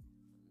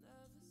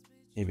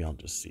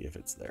just see if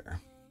it's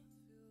there.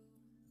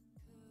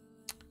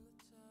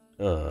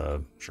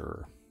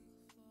 Sure.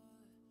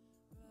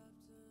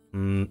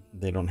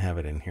 They don't have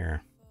it in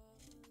here.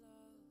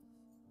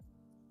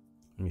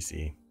 Let me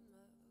see.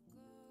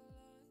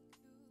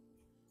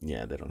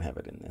 Yeah, they don't have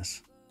it in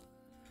this.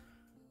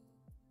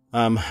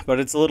 But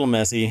it's a little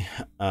messy.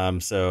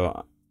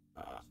 So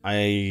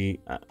I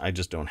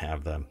just don't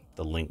have the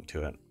link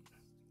to it.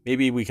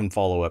 Maybe we can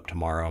follow up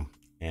tomorrow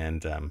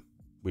and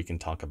we can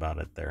talk about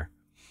it there.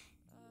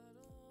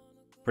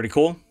 Pretty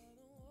cool.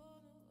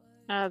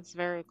 That's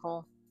very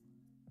cool.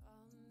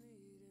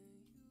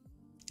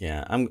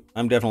 Yeah,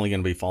 I'm definitely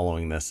going to be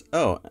following this.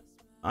 Oh,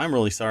 I'm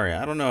really sorry.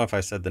 I don't know if I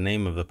said the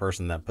name of the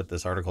person that put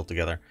this article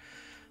together.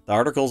 The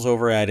article's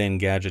over at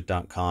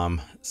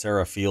Engadget.com.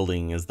 Sarah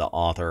Fielding is the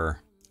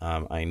author.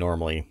 I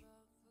normally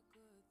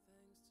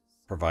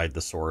provide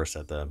the source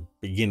at the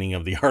beginning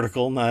of the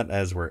article, not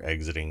as we're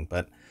exiting,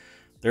 but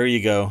there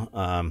you go.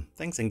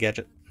 Thanks,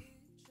 Engadget.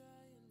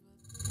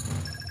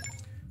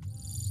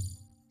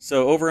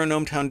 So over on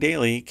ohmTown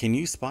Daily, can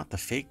you spot the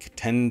fake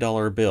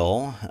 $10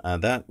 bill?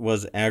 That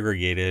was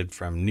aggregated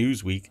from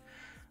Newsweek.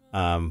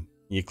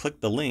 You click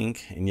the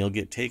link and you'll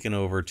get taken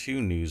over to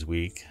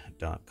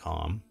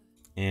newsweek.com.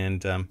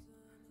 And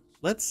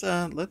let's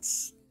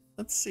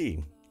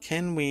see.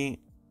 Can we?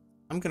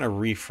 I'm gonna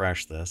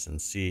refresh this and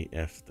see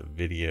if the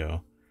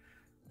video.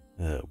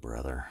 Oh,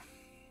 brother.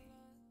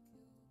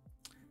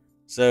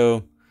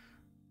 So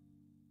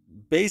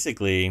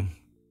basically,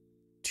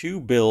 2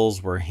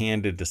 bills were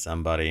handed to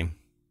somebody.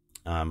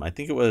 I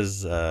think it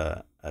was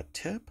a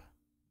tip.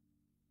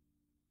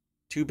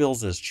 2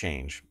 bills as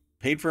change.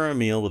 Paid for a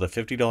meal with a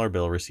 $50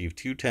 bill, received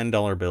 2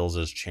 $10 bills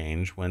as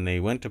change. When they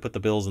went to put the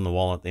bills in the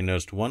wallet, they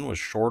noticed one was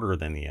shorter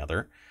than the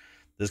other.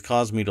 This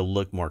caused me to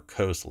look more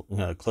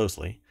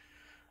closely.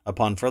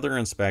 Upon further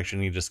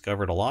inspection, he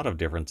discovered a lot of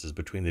differences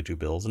between the 2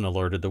 bills and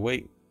alerted the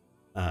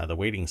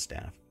waiting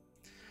staff.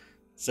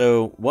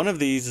 So one of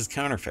these is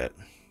counterfeit.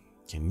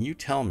 Can you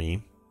tell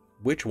me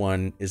which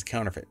one is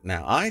counterfeit?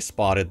 Now, I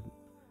spotted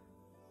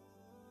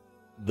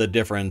the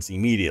difference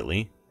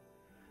immediately.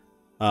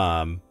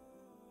 And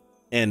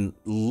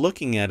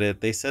looking at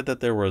it, they said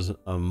that there was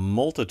a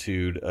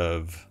multitude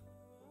of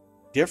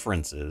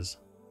differences,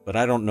 but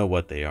I don't know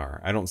what they are.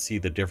 I don't see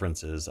the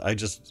differences.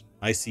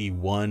 I see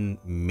one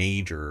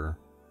major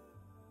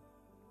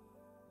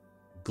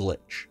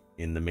glitch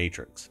in the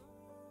matrix.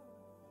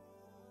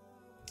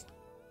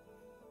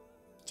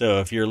 So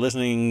if you're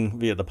listening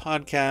via the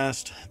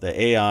podcast, the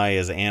AI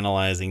is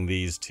analyzing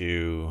these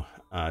 2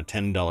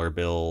 $10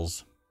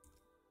 bills.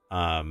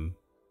 And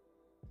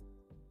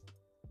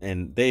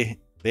they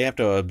have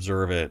to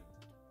observe it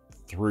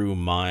through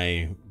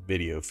my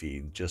video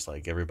feed, just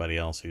like everybody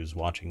else who's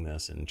watching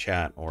this in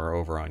chat or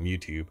over on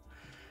YouTube.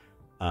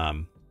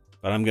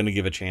 But I'm going to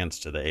give a chance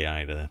to the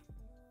AI to...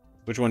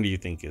 Which one do you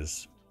think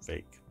is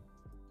fake?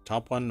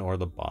 Top one or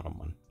the bottom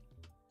one?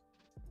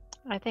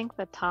 I think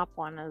the top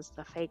one is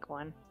the fake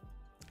one.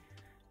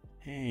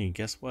 Hey,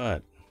 guess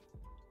what?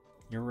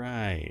 You're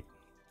right.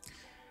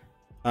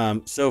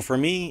 So for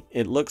me,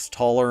 it looks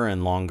taller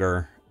and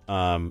longer.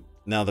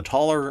 Now, the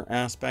taller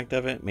aspect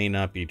of it may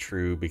not be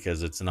true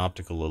because it's an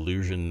optical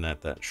illusion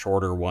that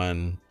shorter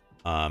one,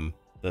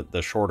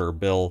 the shorter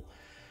bill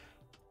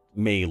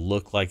may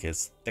look like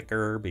it's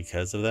thicker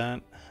because of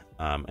that.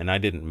 And I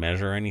didn't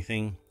measure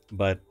anything,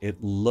 but it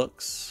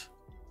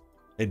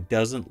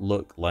doesn't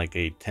look like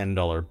a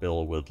 $10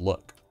 bill would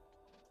look.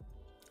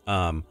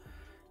 And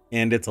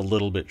it's a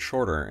little bit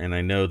shorter. And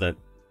I know that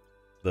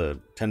the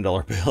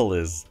 $10 bill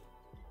is,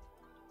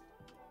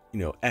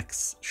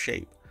 X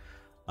shape.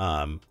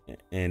 And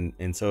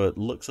so it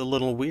looks a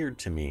little weird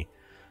to me.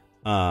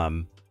 I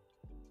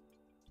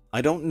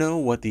don't know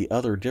what the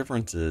other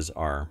differences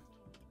are,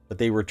 but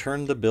they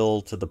returned the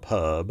bill to the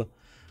pub,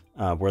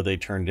 where they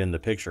turned in the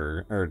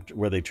picture, or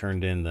where they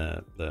turned in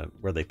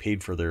where they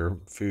paid for their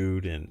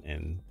food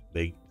and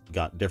they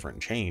got different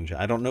change.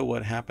 I don't know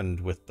what happened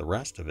with the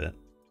rest of it.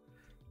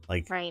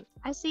 Right.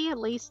 I see at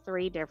least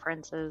 3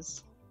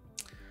 differences.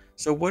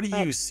 So what do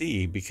you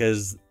see?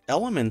 Because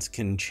elements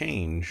can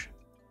change.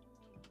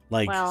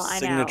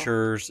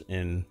 Signatures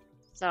and...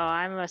 So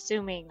I'm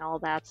assuming all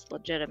that's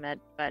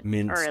legitimate, but or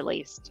Mints, at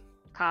least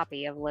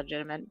copy of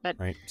legitimate. But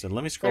right? So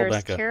let me scroll there's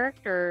back up.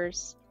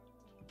 characters.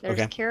 There's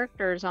Okay.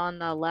 characters on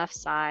the left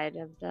side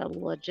of the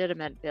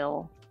legitimate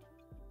bill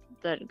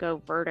that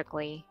go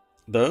vertically.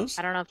 Those?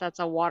 I don't know if that's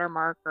a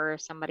watermark or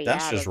if somebody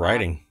That's just added that.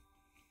 writing.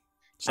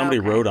 Somebody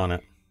Okay. wrote on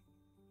it.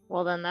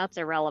 Well, then that's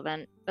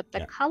irrelevant. But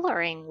the Yeah.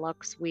 coloring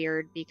looks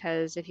weird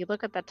because if you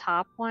look at the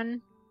top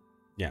one,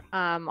 Yeah.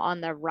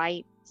 on the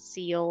right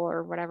seal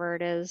or whatever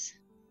it is,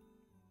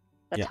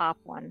 the Yeah. top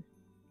one,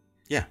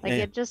 Yeah. like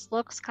Yeah. it just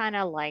looks kind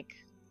of like,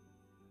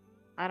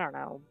 I don't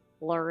know,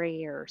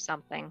 blurry or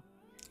something.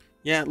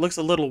 Yeah, it looks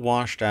a little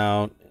washed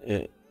out.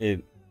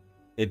 It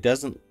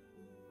doesn't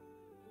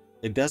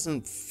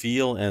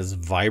feel as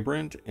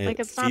vibrant. Like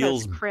It it's not as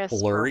feels crisp or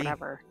blurry.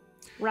 whatever.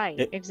 Right,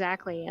 It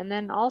exactly. And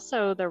then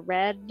also the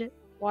red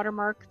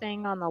watermark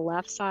thing on the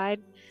left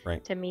side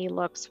right. to me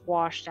looks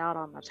washed out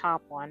on the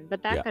top one,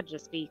 but that Yeah. could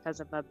just be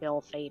because of a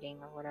bill fading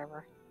or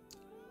whatever.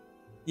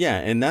 Yeah,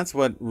 and that's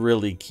what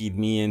really keyed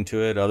me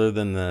into it, other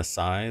than the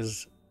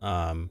size,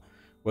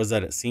 was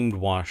that it seemed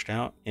washed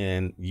out,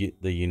 and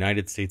the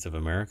United States of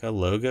America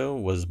logo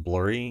was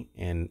blurry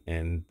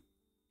and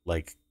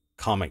like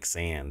Comic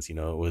Sans. You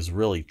know, it was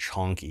really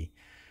chonky,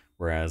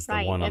 whereas the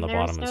Right, one on and the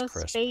there's bottom is no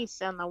crisp.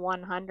 space on the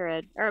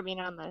 100, or I mean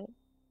on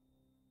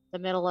the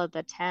middle of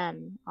the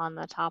 10 on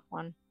the top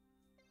one.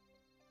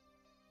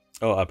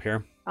 Oh, up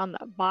here. On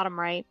the bottom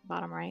right,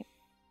 right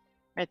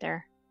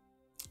there.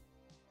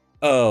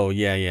 Oh,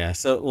 yeah, yeah.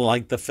 So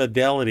like the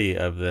fidelity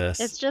of this,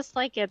 It's just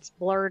like it's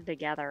blurred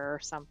together or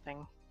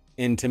something.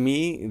 and to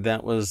me,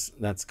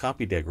 that's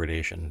copy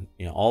degradation.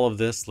 You know, all of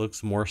this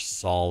looks more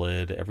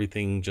solid.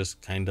 Everything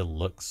just kind of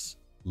looks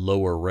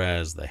lower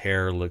res. The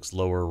hair looks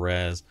lower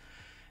res.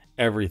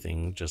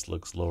 Everything just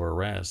looks lower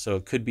res. So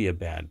it could be a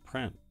bad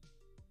print,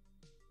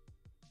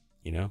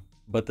 you know?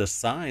 But the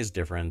size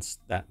difference,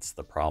 that's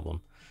the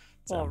problem.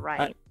 Well, So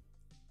right.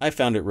 I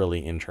found it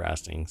really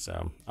interesting,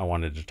 so I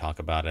wanted to talk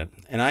about it.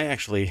 And I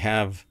actually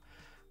have,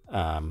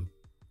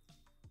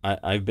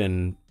 I've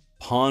been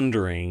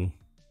pondering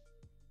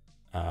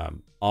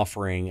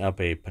offering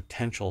up a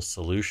potential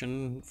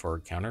solution for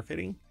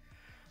counterfeiting,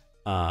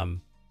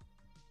 um,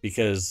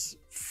 because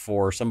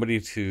for somebody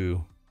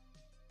to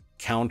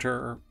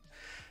counter,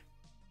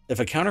 if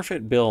a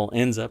counterfeit bill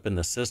ends up in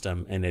the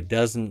system and it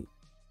doesn't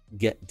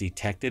get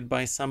detected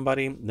by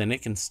somebody, then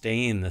it can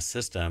stay in the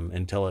system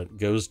until it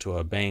goes to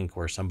a bank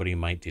where somebody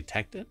might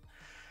detect it.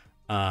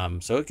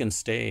 So it can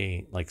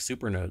stay, like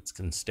supernotes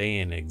can stay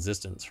in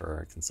existence for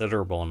a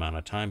considerable amount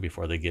of time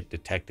before they get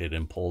detected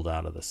and pulled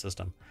out of the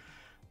system.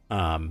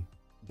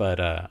 But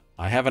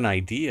I have an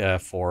idea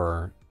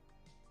for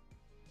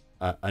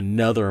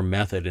another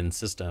method and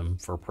system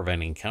for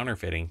preventing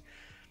counterfeiting.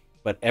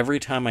 But every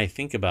time I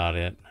think about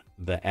it,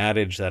 the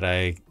adage that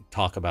I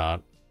talk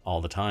about all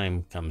the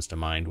time comes to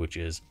mind, which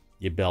is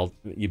you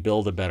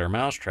build a better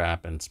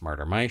mousetrap and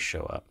smarter mice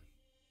show up.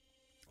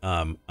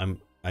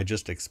 I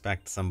just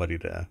expect somebody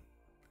to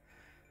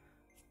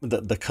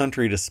the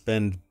country to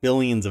spend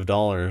billions of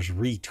dollars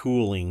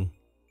retooling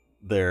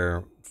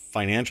their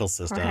financial Right,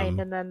 system,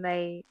 and then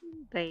they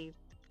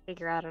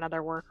figure out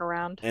another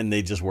workaround. and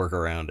they just work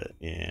around it.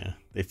 Yeah,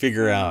 they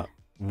figure out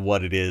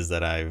what it is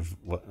that I've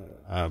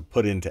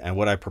put into, and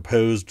what I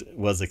proposed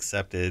was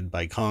accepted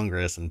by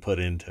Congress and put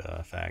into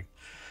effect.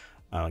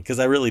 Because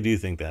I really do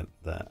think that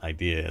the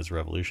idea is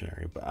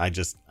revolutionary, but I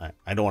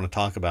don't want to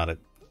talk about it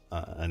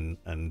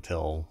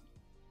until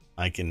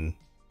I can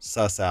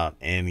suss out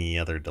any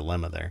other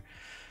dilemma there.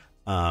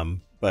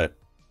 But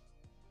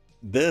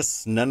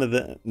this, none of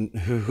the,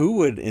 who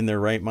would in their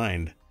right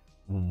mind,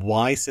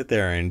 why sit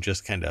there and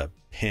just kind of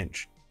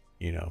pinch,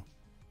 5%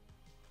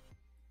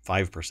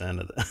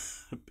 of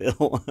the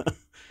bill?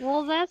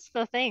 Well, that's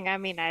the thing. I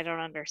mean, I don't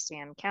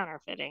understand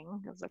counterfeiting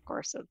because, of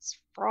course, it's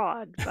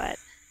fraud. But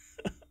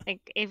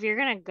like, if you're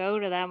gonna go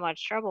to that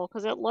much trouble,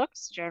 because it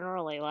looks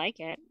generally like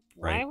it,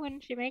 why Right,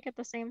 wouldn't you make it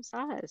the same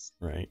size?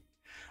 right.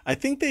 I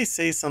think they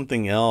say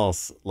something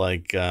else,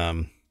 like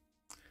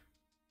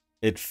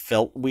it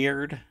felt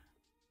weird,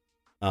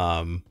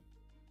 um,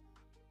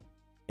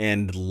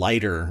 and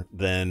lighter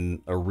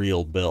than a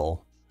real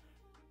bill.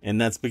 And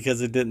that's because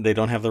they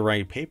don't have the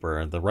right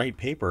paper. The right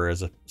paper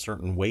is a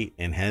certain weight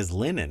and has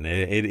linen.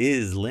 It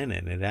is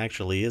linen. It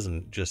actually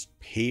isn't just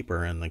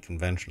paper in the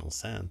conventional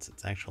sense.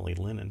 It's actually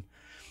linen.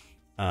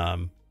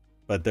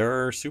 But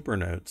there are super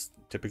notes,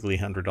 typically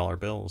 $100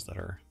 bills that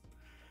are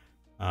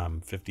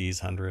 50s,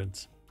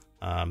 hundreds,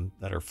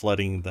 that are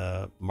flooding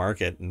the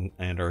market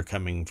and are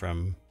coming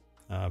from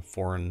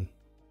foreign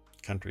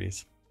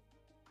countries.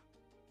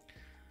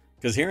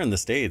 Because here in the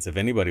States, if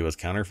anybody was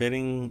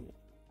counterfeiting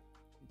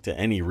to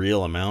any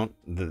real amount,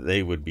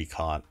 they would be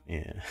caught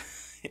in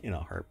a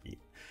heartbeat.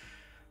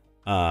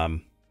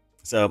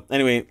 So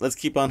anyway, let's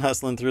keep on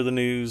hustling through the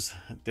news.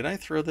 Did I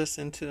throw this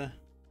into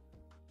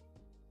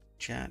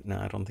chat? No,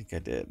 I don't think I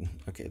did.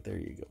 Okay, there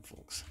you go,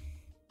 folks.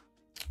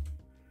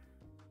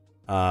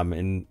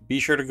 And be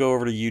sure to go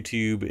over to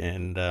YouTube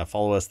and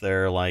follow us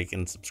there, like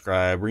and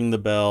subscribe, ring the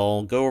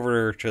bell, go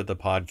over to the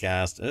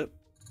podcast. I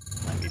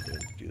need to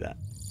do that.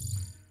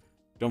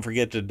 Don't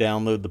forget to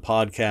download the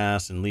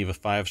podcast and leave a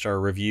 5-star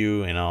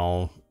review, and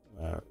I'll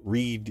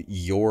read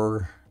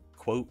your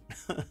quote.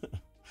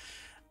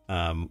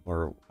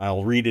 Or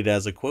I'll read it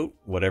as a quote,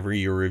 whatever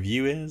your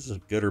review is,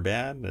 good or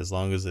bad, as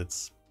long as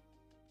it's,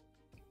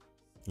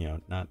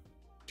 not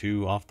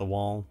too off the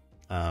wall,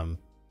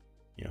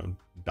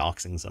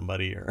 doxing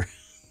somebody or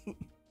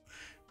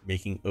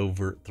making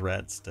overt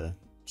threats to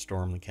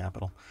storm the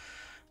Capitol.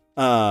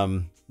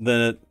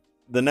 The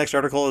next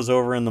article is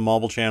over in the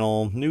Marble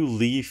channel. New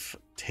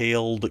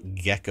leaf-tailed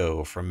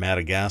gecko from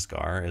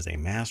Madagascar is a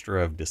master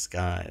of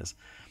disguise.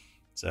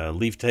 So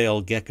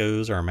leaf-tailed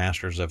geckos are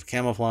masters of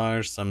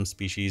camouflage. Some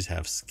species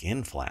have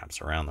skin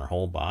flaps around their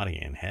whole body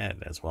and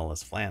head, as well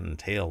as flattened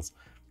tails.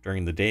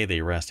 During the day,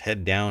 they rest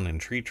head down in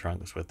tree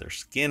trunks with their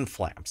skin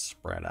flaps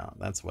spread out.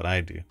 That's what I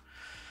do.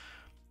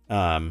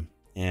 And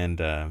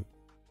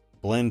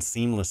blend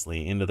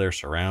seamlessly into their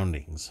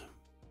surroundings,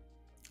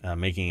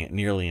 making it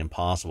nearly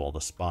impossible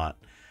to spot.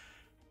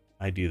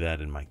 I do that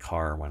in my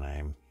car when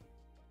I'm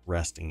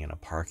resting in a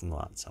parking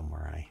lot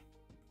somewhere.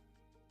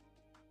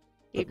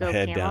 You go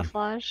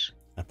camouflage?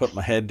 I put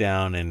my head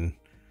down and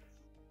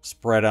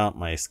spread out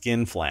my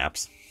skin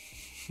flaps.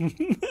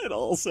 It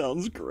all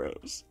sounds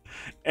gross.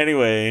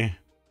 Anyway,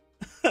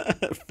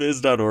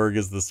 phys.org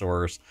is the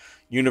source.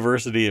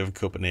 University of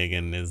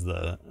Copenhagen is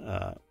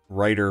the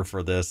writer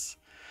for this.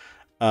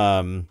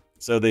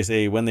 So they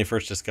say, when they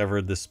first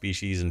discovered this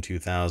species in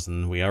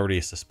 2000, we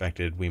already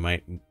suspected we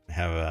might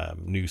have a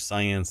new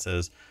science,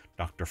 says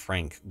Dr.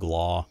 Frank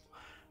Glaw,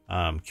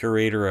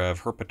 curator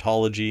of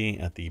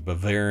herpetology at the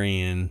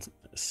Bavarian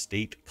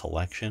State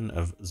Collection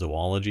of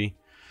Zoology,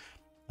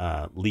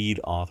 lead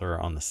author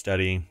on the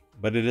study.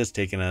 But it has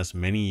taken us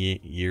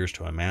many years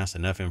to amass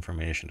enough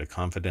information to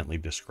confidently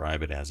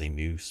describe it as a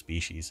new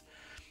species.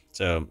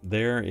 So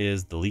there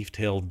is the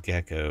leaf-tailed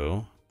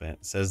gecko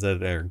that says that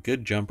they're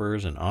good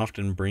jumpers and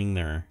often bring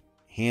their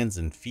hands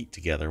and feet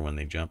together when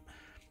they jump.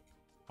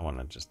 I want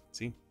to just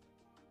see.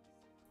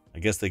 I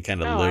guess they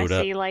kind of load up.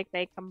 I see, like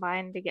they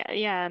combine together.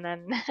 Yeah, and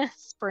then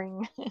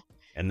spring.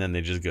 And then they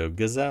just go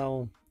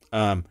gazelle.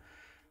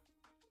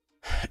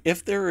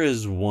 If there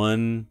is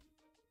one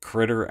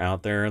critter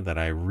out there that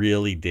I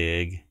really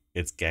dig,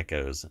 it's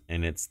geckos.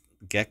 And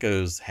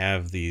geckos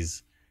have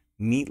these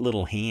neat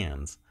little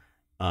hands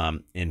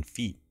and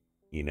feet,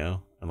 and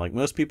like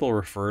most people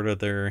refer to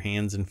their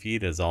hands and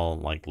feet as all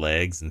like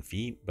legs and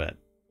feet, but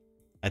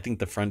I think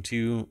the front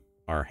two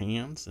are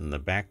hands and the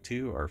back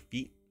two are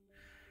feet.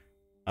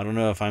 I don't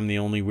know if I'm the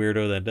only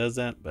weirdo that does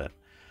that, but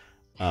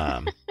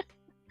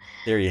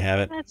there you have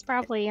it. That's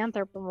probably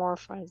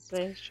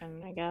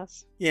anthropomorphization, I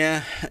guess.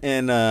 Yeah,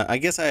 and I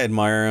guess I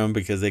admire them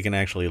because they can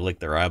actually lick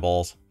their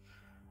eyeballs.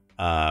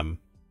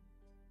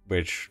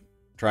 Which,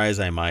 try as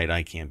I might,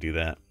 I can't do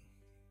that.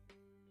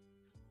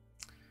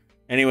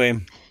 Anyway,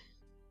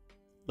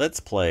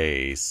 let's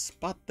play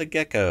Spot the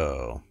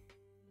Gecko.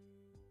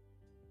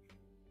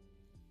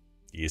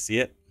 Do you see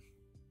it?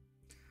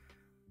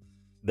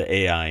 The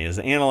AI is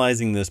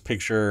analyzing this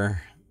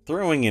picture,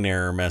 throwing an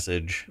error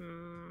message.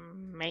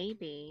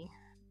 Maybe.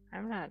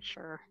 I'm not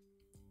sure.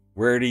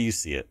 Where do you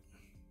see it?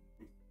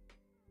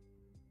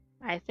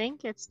 I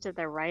think it's to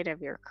the right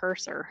of your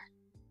cursor.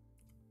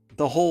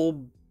 The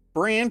whole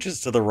branch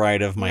is to the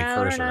right of my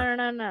cursor.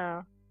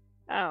 No.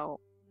 Oh,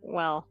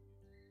 well.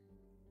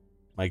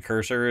 My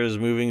cursor is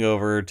moving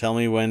over. Tell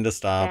me when to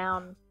stop.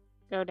 Down.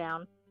 Go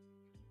down.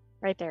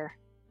 Right there.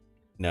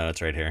 No,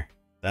 it's right here.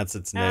 That's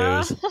its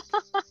nose.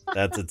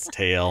 That's its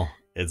tail.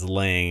 It's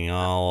laying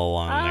all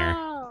along there.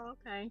 Oh,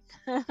 okay.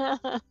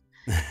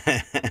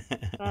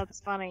 That's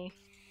funny.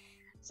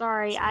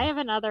 Sorry, I have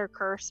another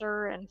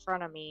cursor in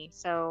front of me,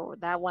 so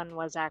that one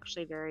was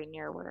actually very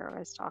near where I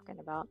was talking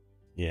about.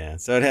 Yeah,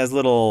 so it has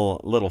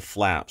little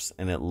flaps,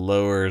 and it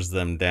lowers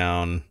them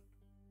down,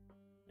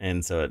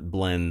 and so it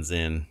blends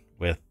in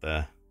with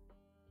the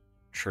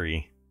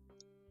tree.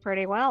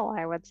 Pretty well,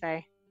 I would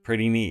say.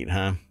 Pretty neat,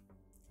 huh?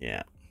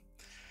 Yeah.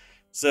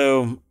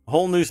 So,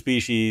 whole new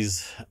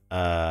species.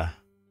 I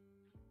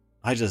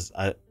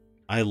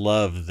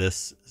love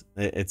this.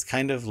 It's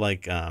kind of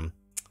like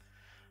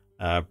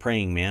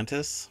praying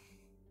mantis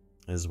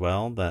as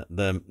well.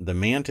 The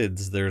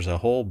mantids, there's a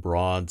whole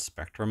broad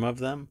spectrum of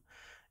them,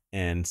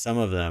 and some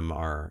of them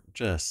are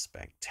just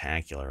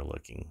spectacular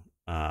looking.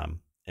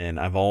 And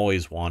I've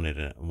always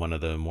wanted one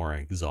of the more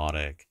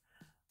exotic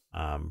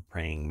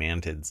praying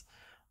mantids,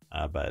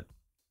 but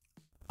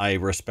I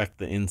respect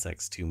the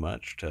insects too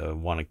much to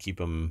want to keep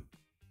them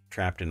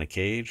trapped in a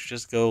cage.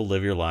 Just go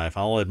live your life.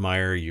 I'll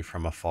admire you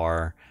from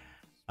afar.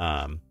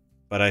 But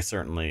I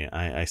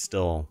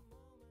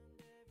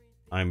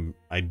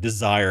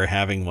desire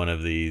having one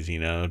of these,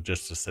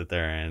 just to sit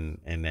there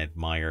and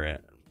admire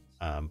it.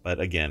 But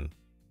again,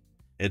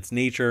 it's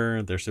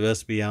nature. They're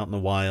supposed to be out in the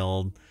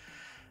wild.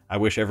 I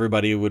wish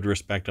everybody would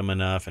respect them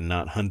enough and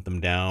not hunt them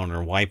down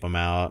or wipe them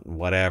out and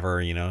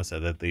whatever,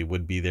 so that they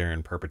would be there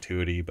in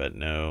perpetuity. But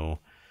no,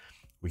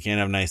 we can't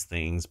have nice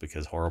things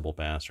because horrible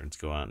bastards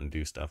go out and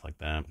do stuff like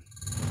that.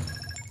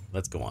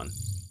 Let's go on.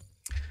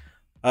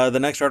 The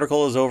next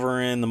article is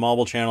over in the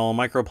Mobile channel.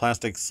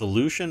 Microplastic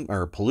solution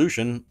or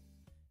pollution.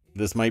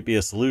 This might be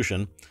a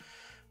solution.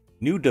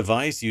 New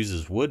device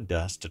uses wood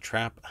dust to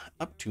trap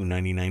up to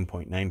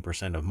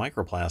 99.9% of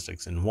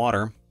microplastics in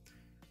water.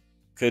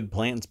 Could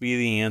plants be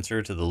the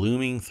answer to the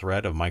looming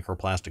threat of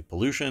microplastic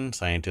pollution?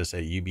 Scientists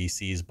at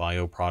UBC's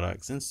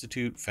Bioproducts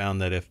Institute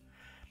found that if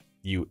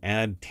you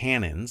add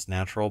tannins,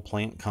 natural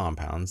plant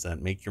compounds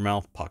that make your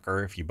mouth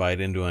pucker if you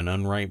bite into an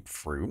unripe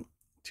fruit,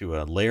 to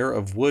a layer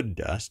of wood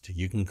dust,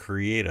 you can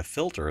create a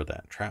filter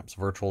that traps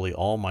virtually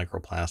all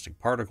microplastic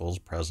particles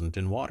present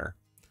in water.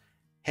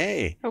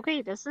 Hey!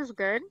 Okay, this is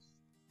good.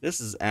 This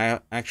is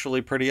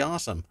actually pretty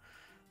awesome.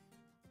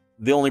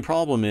 The only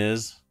problem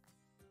is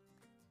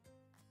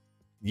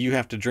you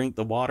have to drink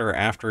the water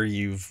after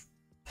you've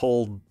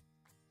pulled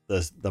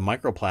the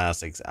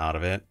microplastics out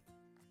of it.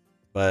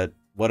 But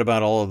what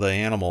about all of the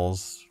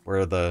animals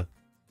where the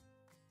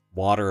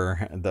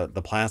water,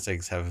 the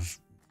plastics have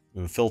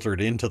filtered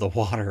into the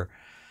water?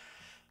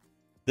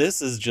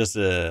 This is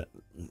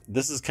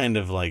kind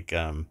of like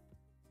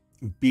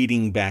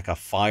beating back a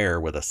fire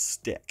with a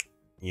stick.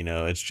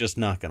 It's just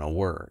not going to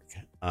work.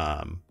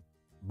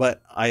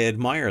 But I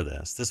admire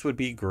this. This would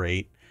be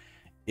great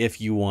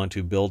if you want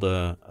to build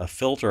a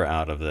filter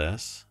out of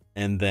this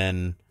and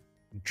then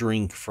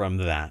drink from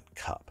that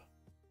cup.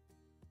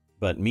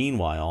 But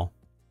meanwhile,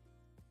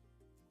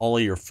 all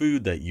of your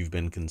food that you've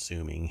been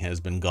consuming has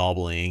been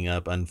gobbling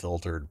up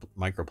unfiltered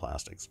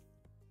microplastics.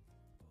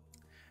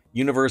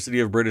 University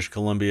of British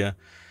Columbia.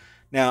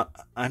 Now,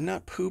 I'm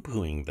not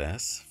poo-pooing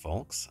this,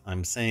 folks.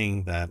 I'm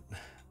saying that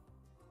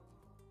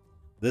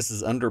this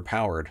is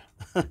underpowered.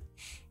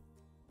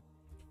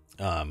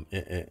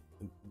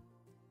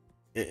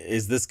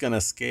 Is this going to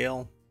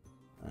scale?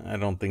 I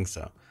don't think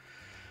so.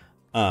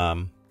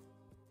 And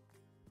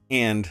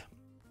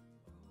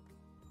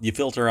you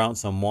filter out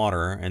some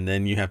water and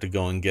then you have to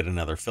go and get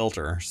another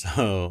filter.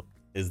 So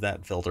is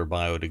that filter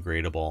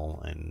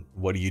biodegradable? And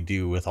what do you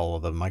do with all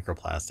of the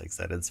microplastics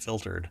that it's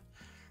filtered?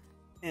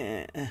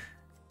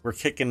 We're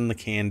kicking the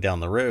can down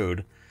the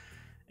road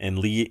and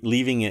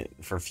leaving it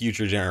for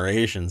future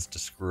generations to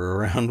screw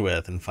around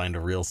with and find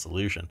a real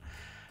solution.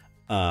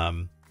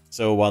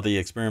 So while the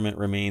experiment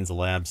remains a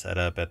lab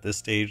setup at this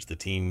stage, the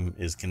team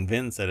is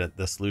convinced that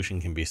the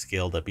solution can be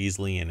scaled up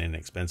easily and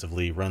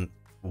inexpensively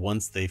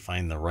once they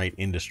find the right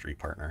industry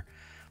partner.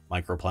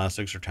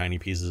 Microplastics are tiny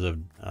pieces of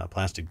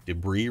plastic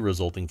debris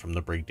resulting from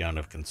the breakdown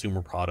of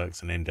consumer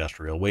products and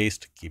industrial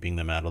waste. Keeping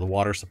them out of the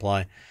water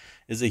supply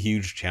is a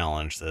huge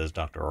challenge, says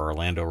Dr.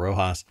 Orlando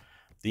Rojas,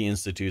 the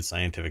Institute's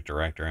scientific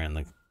director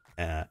and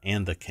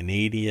the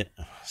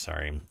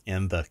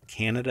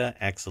Canada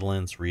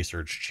Excellence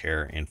Research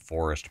Chair in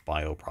Forest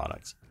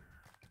Bioproducts.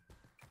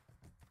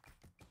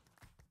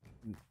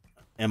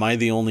 Am I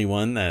the only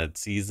one that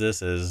sees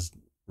this as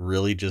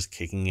really just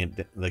kicking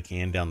the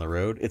can down the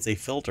road? It's a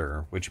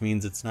filter, which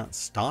means it's not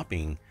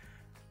stopping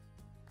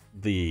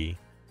the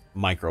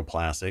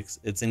microplastics.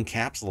 It's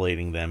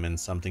encapsulating them in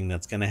something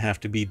that's going to have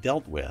to be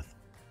dealt with.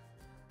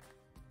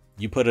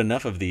 You put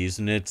enough of these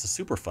and it's a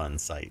super fun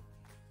site.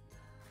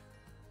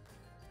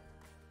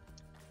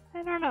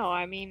 I don't know.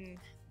 I mean,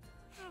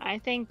 I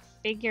think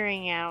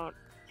figuring out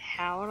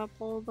how to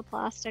pull the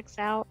plastics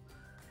out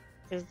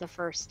is the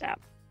first step.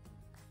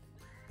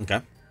 Okay.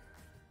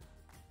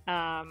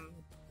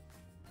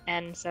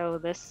 And so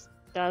this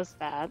does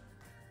that.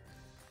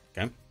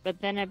 Okay. But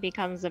then it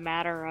becomes a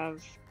matter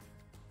of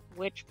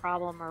which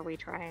problem are we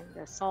trying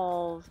to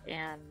solve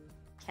and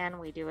can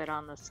we do it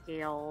on the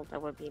scale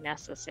that would be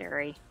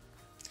necessary?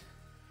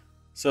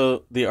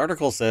 So the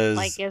article says...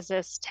 Like, is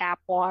this tap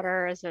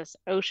water? Is this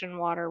ocean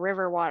water,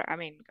 river water? I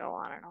mean, go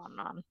on and on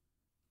and on.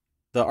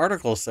 The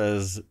article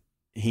says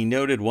he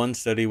noted one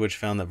study which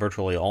found that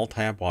virtually all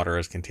tap water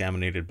is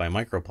contaminated by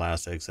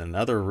microplastics, and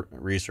other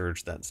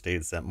research that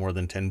states that more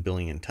than 10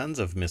 billion tons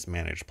of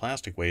mismanaged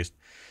plastic waste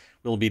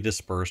will be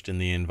dispersed in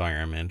the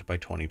environment by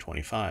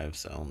 2025.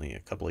 So only a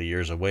couple of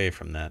years away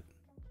from that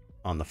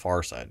on the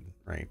far side,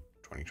 right?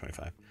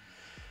 2025.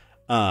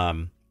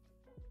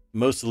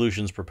 Most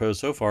solutions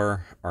proposed so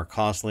far are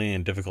costly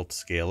and difficult to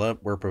scale up.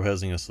 We're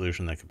proposing a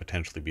solution that could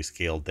potentially be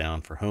scaled down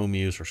for home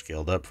use or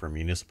scaled up for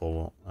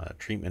municipal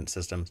treatment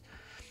systems.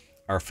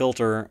 Our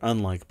filter,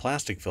 unlike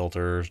plastic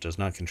filters, does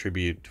not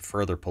contribute to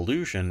further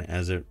pollution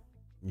as it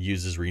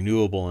uses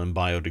renewable and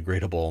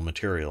biodegradable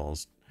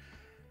materials.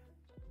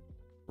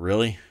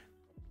 Really?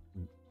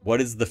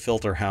 What is the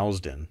filter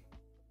housed in?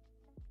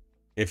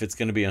 If it's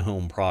going to be a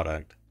home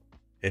product,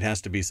 it has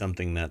to be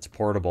something that's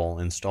portable,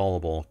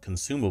 installable,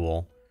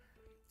 consumable.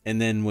 And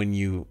then when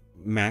you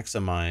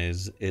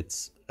maximize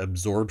its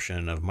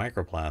absorption of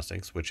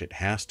microplastics, which it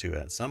has to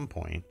at some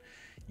point,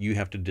 you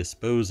have to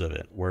dispose of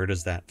it. Where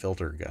does that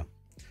filter go?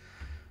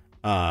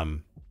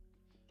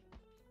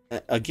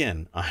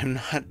 Again, I'm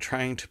not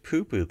trying to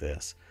poo-poo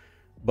this,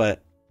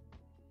 but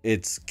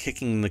it's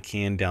kicking the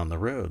can down the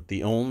road.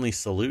 The only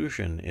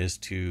solution is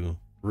to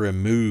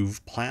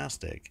remove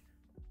plastic.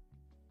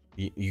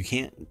 You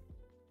can't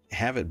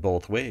have it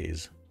both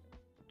ways.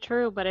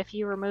 True, but if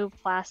you remove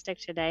plastic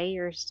today,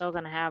 you're still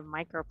going to have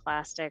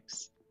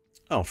microplastics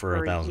Oh, for a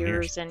for thousand years,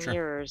 years and sure.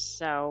 years.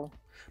 So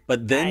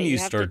But then you you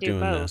have to start do doing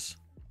both. this.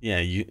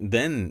 Yeah,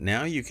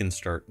 now you can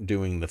start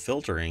doing the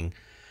filtering,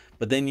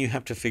 but then you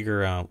have to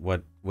figure out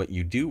what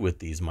you do with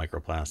these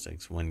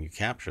microplastics when you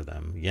capture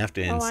them. You have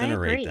to Oh, I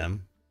incinerate agree.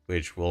 them,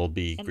 which will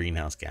be And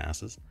greenhouse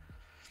gases.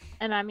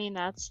 and I mean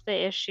that's the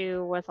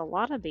issue with a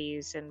lot of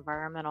these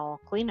environmental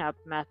cleanup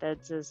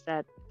methods is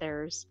that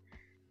there's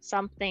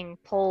something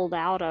pulled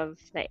out of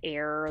the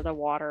air, the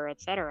water,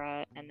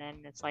 etc., and then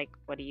it's like,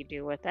 what do you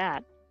do with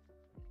that?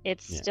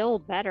 It's Yeah. still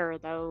better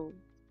though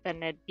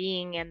than it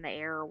being in the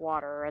air,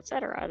 water,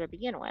 etc. to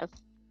begin with,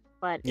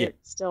 but Yeah.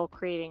 it's still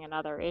creating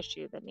another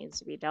issue that needs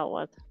to be dealt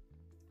with.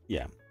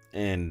 Yeah.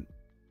 And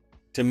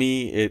to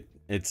me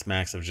it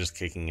smacks of just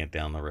kicking it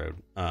down the road.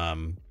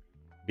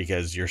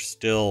 Because you're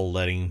still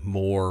letting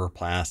more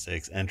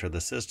plastics enter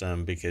the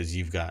system because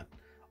you've got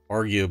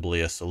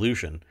arguably a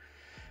solution.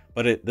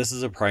 But this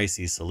is a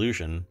pricey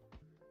solution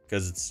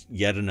because it's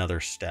yet another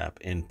step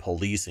in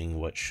policing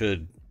what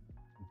should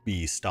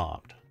be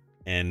stopped.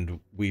 And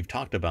we've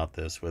talked about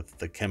this with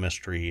the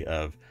chemistry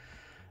of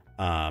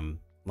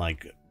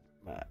like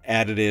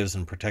additives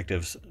and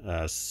protective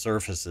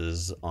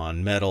surfaces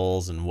on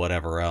metals and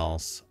whatever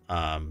else,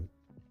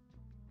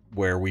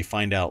 where we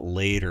find out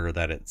later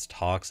that it's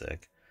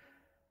toxic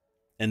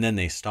and then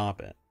they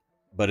stop it.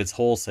 But it's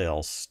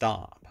wholesale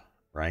stop,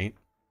 right?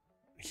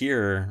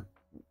 Here,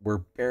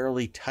 we're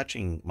barely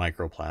touching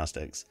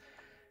microplastics,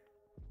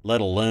 let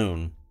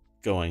alone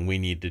going, we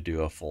need to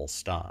do a full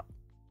stop.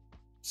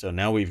 So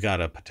now we've got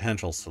a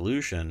potential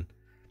solution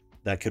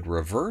that could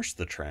reverse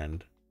the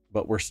trend,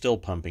 but we're still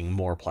pumping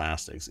more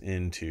plastics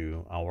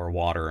into our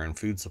water and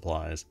food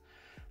supplies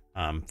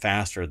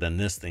faster than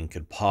this thing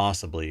could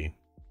possibly.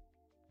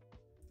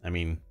 I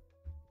mean,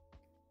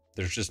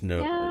 there's just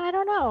no. Yeah, I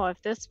don't know.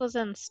 If this was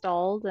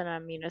installed in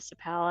a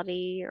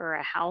municipality or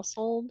a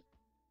household,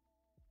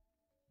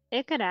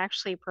 it could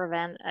actually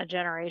prevent a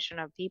generation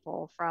of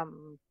people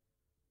from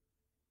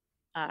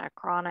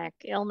chronic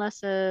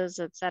illnesses,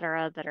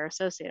 etc., that are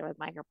associated with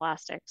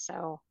microplastics.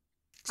 So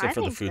Except I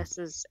for the think food. this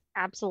is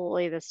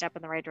absolutely the step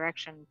in the right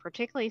direction,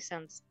 particularly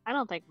since I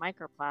don't think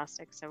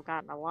microplastics have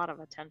gotten a lot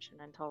of attention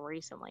until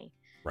recently.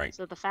 Right.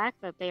 So the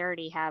fact that they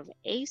already have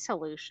a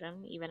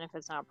solution, even if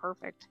it's not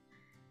perfect,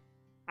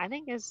 I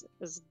think is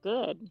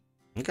good.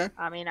 Okay.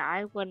 I mean,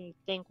 I wouldn't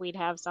think we'd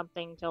have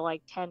something till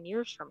like 10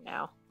 years from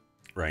now.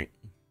 Right.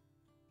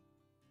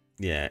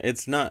 Yeah,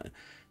 it's not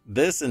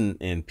this and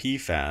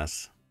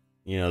PFAS.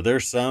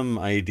 There's some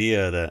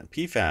idea that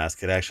PFAS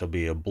could actually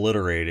be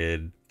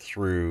obliterated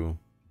through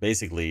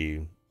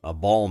basically a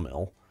ball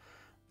mill.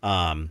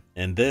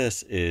 And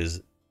this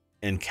is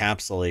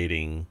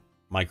encapsulating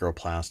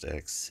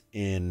microplastics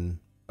in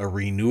a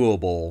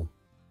renewable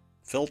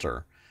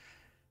filter.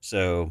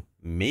 So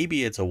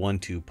maybe it's a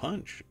 1-2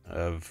 punch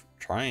of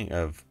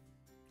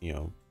you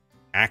know,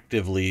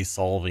 actively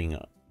solving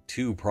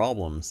two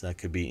problems that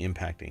could be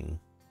impacting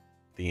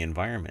the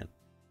environment.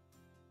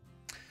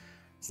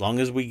 As long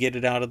as we get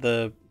it out of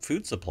the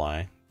food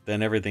supply,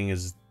 then everything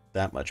is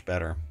that much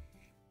better.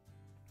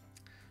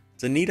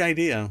 It's a neat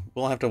idea.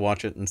 We'll have to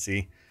watch it and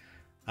see.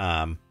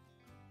 Um,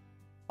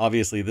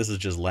 Obviously, this is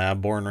just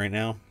lab born right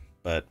now,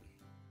 but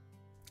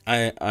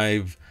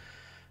I've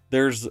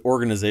there's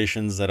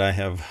organizations that I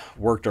have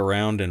worked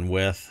around and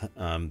with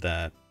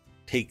that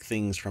take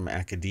things from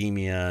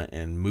academia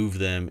and move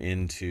them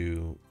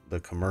into the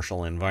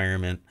commercial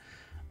environment,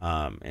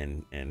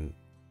 and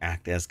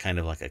act as kind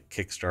of like a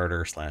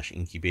Kickstarter /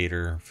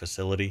 incubator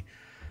facility.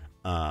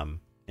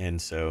 And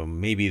so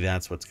maybe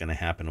that's what's going to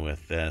happen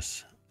with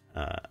this.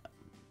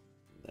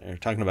 They're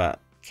talking about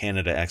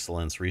Canada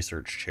Excellence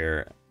Research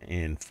Chair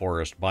in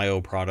Forest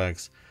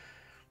Bioproducts,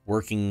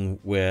 working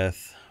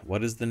with,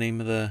 what is the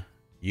name of the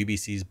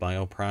UBC's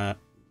Bioproducts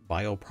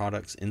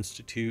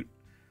Institute?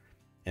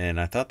 And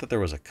I thought that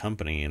there was a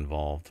company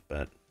involved,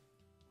 but It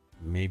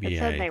maybe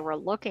said they were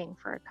looking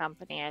for a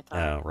company, I thought.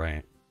 oh,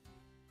 right.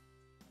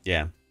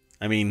 Yeah.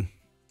 I mean,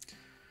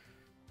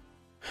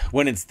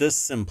 when it's this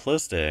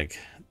simplistic,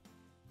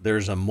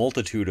 there's a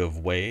multitude of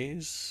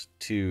ways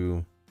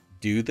to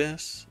do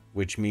this,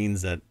 which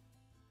means that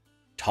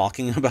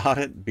talking about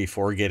it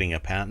before getting a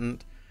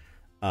patent,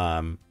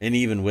 and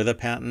even with a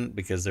patent,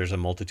 because there's a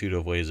multitude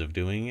of ways of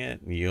doing it,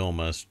 you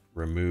almost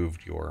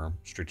removed your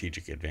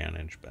strategic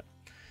advantage. But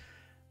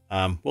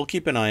we'll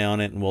keep an eye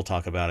on it and we'll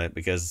talk about it,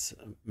 because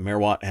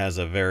Merwatt has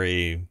a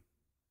very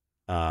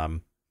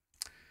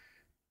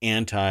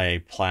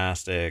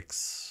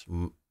anti-plastics,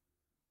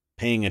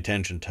 paying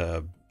attention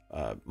to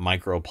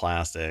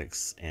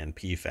microplastics and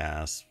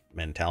PFAS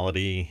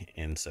mentality.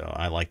 And so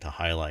I like to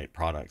highlight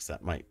products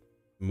that might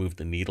move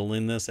the needle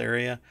in this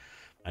area.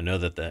 I know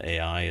that the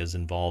AI is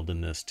involved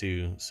in this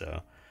too.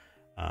 So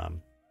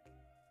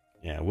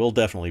Yeah, we'll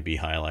definitely be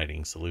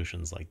highlighting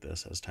solutions like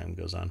this as time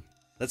goes on.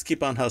 Let's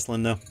keep on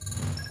hustling, though.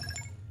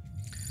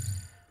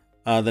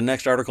 The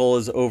next article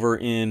is over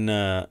in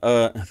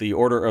the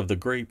Order of the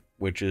Grape,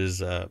 which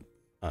is a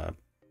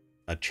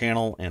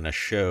channel and a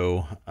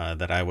show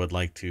that I would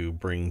like to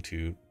bring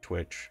to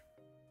Twitch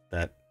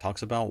that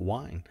talks about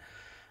wine.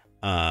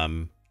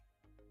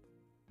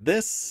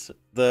 This,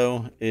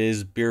 though,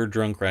 is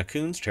beer-drunk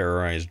raccoons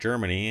terrorize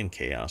Germany and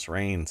chaos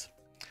reigns.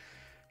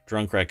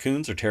 Drunk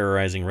raccoons are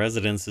terrorizing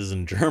residences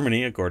in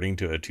Germany, according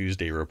to a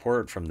Tuesday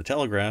report from The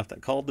Telegraph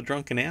that called the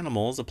drunken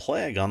animals a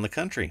plague on the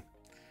country.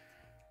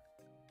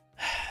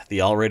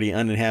 The already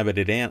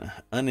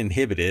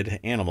uninhibited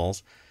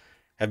animals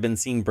have been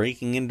seen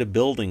breaking into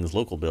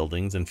local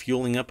buildings, and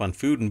fueling up on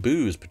food and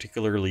booze,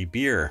 particularly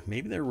beer.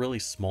 Maybe they're really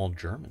small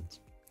Germans.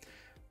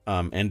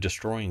 And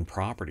destroying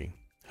property.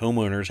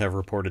 Homeowners have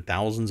reported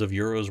thousands of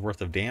euros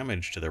worth of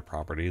damage to their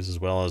properties, as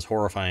well as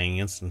horrifying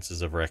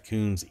instances of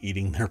raccoons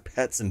eating their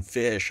pets and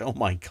fish. Oh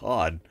my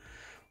God.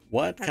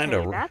 What kind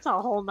of... That's a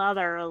whole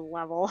nother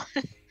level.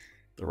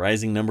 The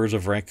rising numbers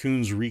of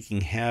raccoons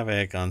wreaking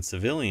havoc on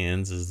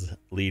civilians is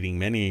leading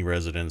many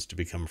residents to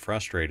become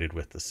frustrated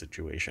with the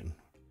situation.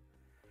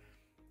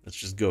 Let's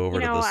just go over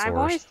to the source. I've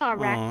always thought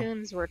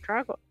raccoons were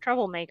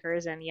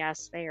troublemakers, and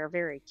yes, they are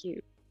very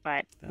cute.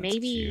 But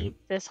maybe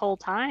this whole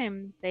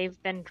time they've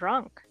been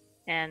drunk,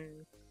 and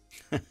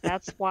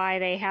that's why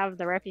they have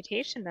the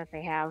reputation that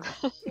they have.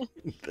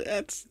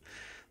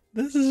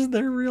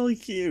 They're really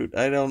cute.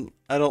 I don't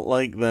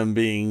like them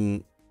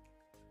being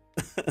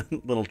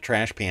little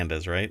trash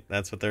pandas, right?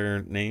 That's what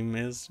their name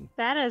is.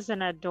 That is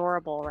an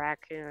adorable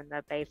raccoon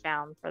that they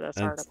found for this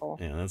article.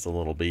 Yeah, that's a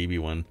little baby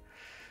one.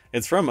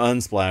 It's from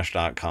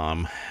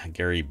unsplash.com.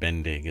 Gary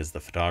Bendig is the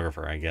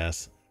photographer, I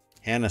guess.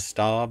 Hannah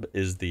Staub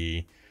is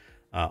the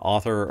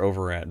author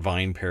over at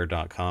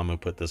vinepair.com who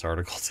put this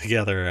article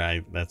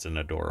together. That's an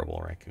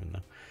adorable raccoon,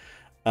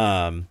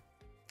 though.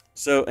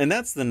 And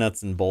that's the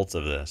nuts and bolts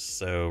of this.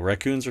 So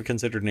raccoons are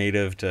considered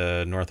native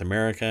to North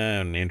America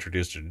and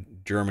introduced to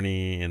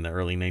Germany in the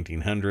early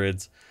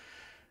 1900s.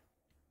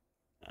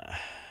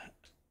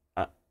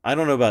 I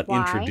don't know about why?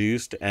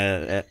 Introduced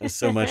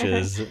so much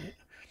as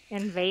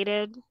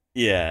invaded.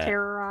 Yeah.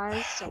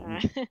 Terrorized.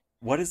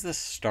 What is this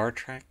Star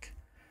Trek?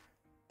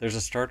 There's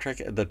a Star Trek,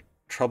 The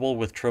Trouble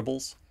with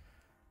Tribbles.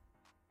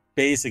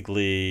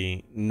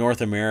 Basically,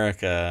 North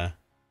America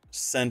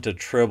sent a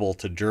tribble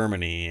to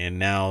Germany, and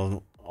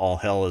now all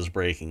hell is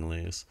breaking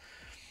loose.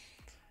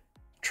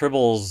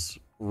 Tribbles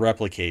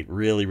replicate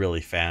really,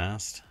 really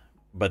fast,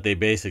 but they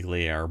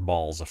basically are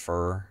balls of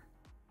fur.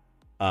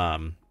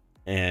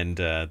 And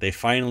they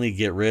finally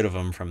get rid of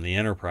them from the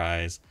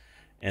Enterprise.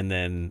 And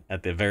then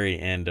at the very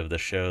end of the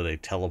show, they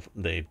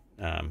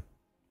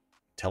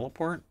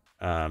teleport.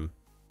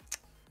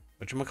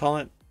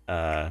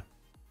 Whatchamacallit?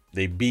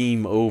 They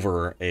beam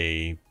over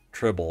a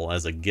tribble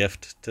as a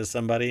gift to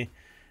somebody,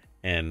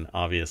 and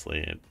obviously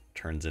it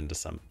turns into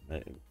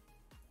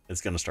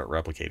it's going to start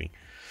replicating.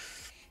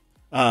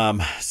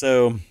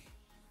 So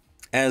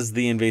as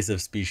the invasive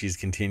species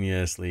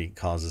continuously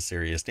causes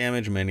serious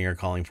damage, many are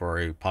calling for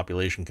a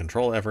population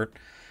control effort,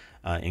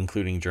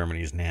 including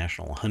Germany's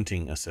National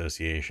Hunting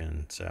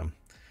Association. So,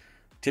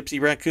 tipsy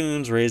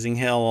raccoons raising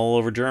hell all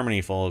over Germany,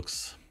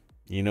 folks.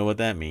 You know what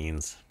that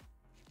means.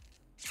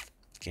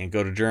 Can't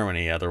go to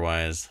Germany,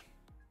 otherwise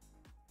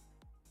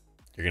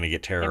you're going to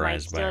get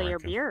terrorized by a raccoon. They might steal your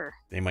beer.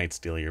 They might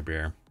steal your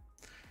beer.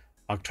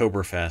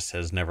 Oktoberfest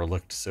has never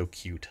looked so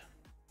cute.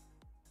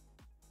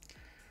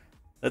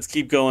 Let's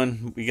keep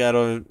going. We got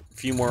a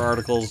few more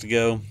articles to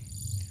go.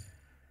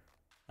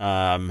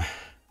 The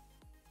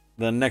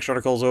next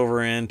article is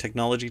over in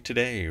Technology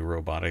Today.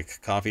 Robotic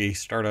coffee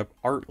startup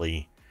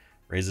Artly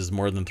raises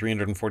more than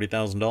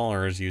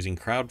 $340,000 using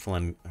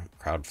crowdfunding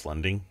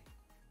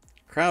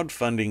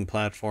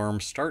platform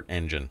Start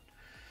Engine.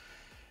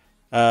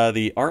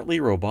 The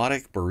Artly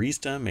robotic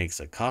barista makes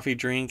a coffee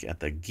drink at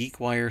the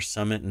GeekWire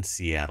Summit in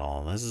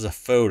Seattle. This is a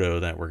photo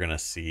that we're going to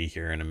see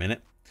here in a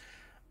minute.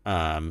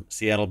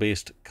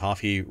 Seattle-based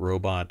coffee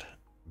robot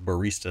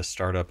barista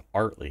startup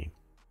Artly,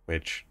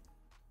 which,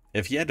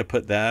 if you had to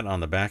put that on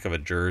the back of a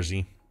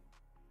jersey,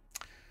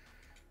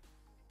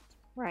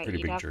 right,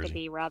 you'd have to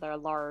be rather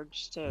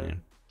large to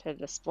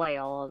display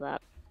all of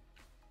that.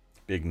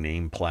 Big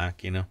name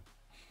plaque, you know.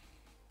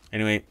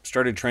 Anyway,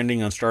 started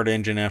trending on Start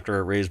Engine after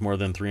it raised more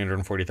than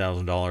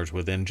 $340,000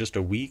 within just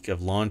a week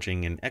of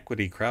launching an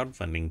equity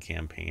crowdfunding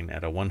campaign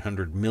at a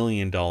 $100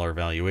 million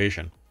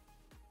valuation.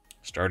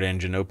 Start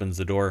Engine opens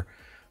the door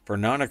for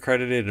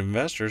non-accredited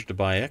investors to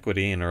buy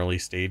equity in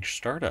early-stage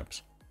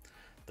startups.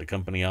 The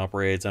company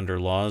operates under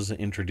laws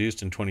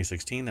introduced in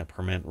 2016 that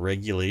permit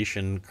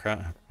regulation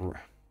crowdfunding,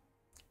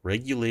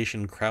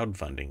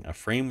 a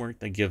framework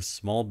that gives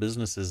small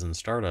businesses and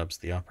startups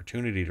the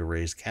opportunity to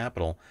raise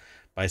capital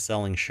by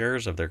selling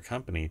shares of their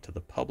company to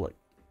the public.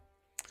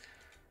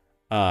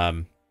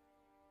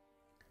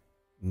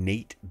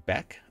 Nate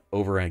Beck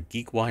over at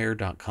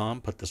GeekWire.com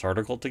put this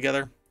article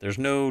together. There's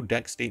no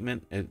deck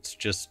statement. It's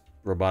just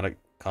robotic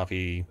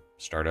coffee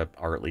Startup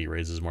Artly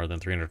raises more than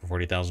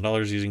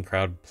 $340,000 using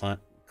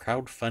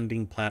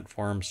crowdfunding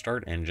platform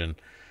Start Engine.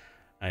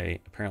 I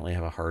apparently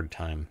have a hard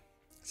time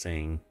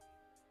saying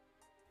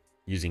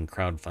using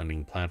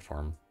crowdfunding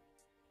platform.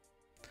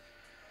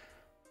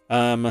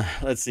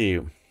 Let's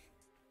see.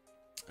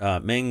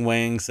 Meng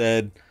Wang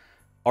said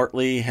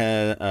Artly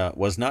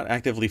was not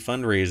actively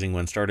fundraising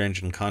when Start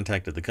Engine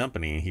contacted the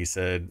company. He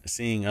said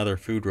seeing other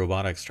food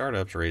robotics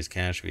startups raise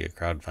cash via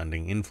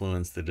crowdfunding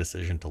influenced the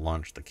decision to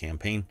launch the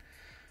campaign.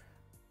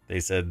 They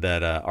said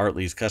that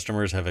Artly's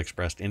customers have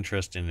expressed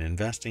interest in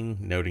investing,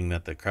 noting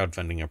that the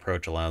crowdfunding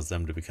approach allows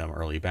them to become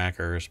early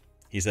backers.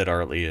 He said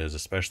Artly is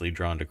especially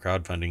drawn to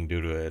crowdfunding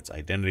due to its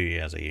identity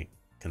as a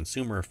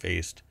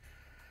consumer-focused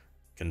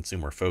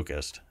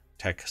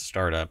tech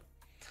startup.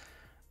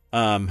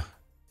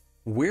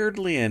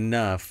 Weirdly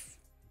enough,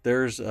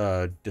 there's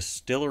a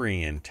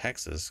distillery in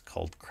Texas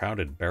called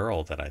Crowded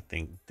Barrel that I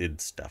think did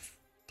stuff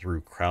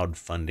through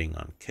crowdfunding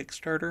on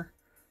Kickstarter.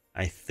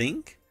 I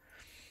think.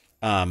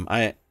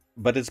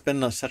 But it's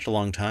been such a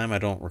long time, I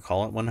don't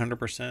recall it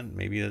 100%.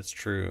 Maybe that's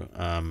true.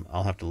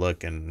 I'll have to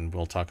look, and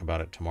we'll talk about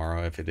it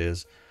tomorrow if it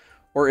is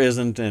or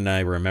isn't, and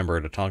I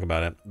remember to talk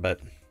about it. But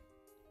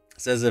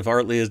it says if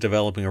Artly is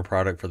developing a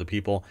product for the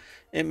people,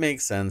 it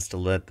makes sense to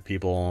let the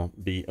people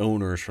be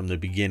owners from the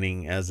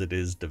beginning as it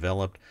is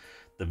developed.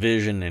 The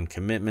vision and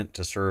commitment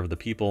to serve the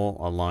people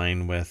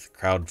align with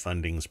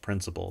crowdfunding's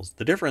principles.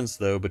 The difference,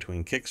 though,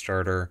 between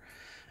Kickstarter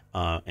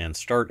and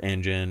Start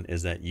Engine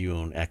is that you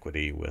own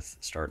equity with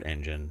Start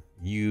Engine.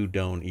 You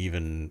don't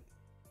even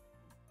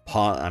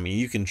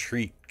you can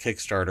treat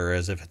Kickstarter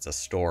as if it's a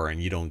store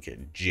and you don't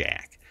get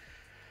jack.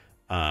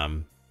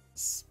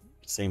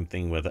 Same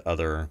thing with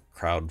other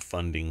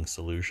crowdfunding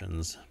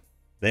solutions.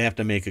 They have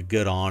to make a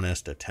good,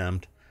 honest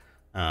attempt.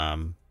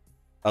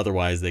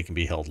 Otherwise, they can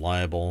be held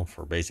liable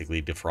for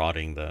basically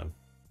defrauding the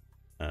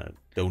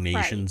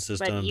donation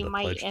system. But you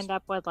might end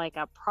up with like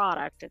a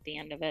product at the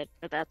end of it,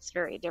 but that's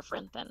very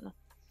different than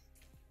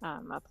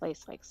a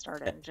place like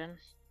Start Engine.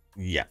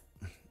 Yeah,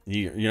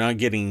 you're not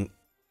getting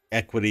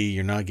equity,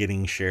 you're not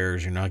getting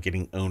shares, you're not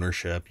getting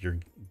ownership. You're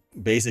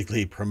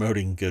basically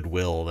promoting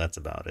goodwill. That's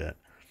about it.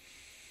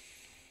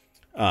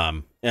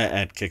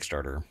 At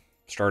Kickstarter,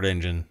 Start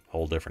Engine,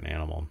 whole different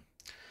animal.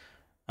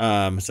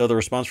 So the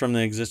response from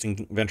the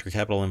existing venture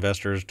capital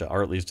investors to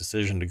Artly's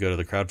decision to go to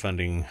the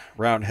crowdfunding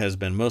route has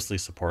been mostly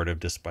supportive,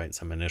 despite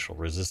some initial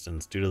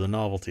resistance due to the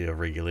novelty of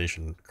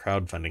regulation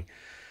crowdfunding.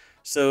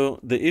 So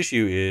the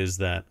issue is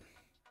that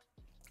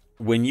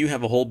when you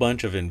have a whole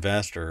bunch of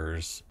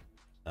investors,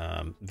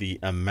 the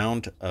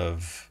amount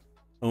of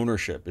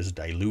ownership is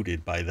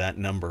diluted by that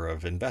number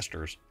of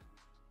investors.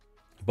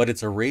 But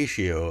it's a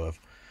ratio of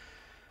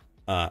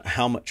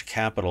how much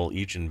capital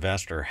each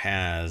investor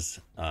has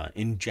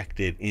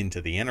injected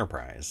into the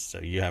enterprise. So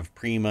you have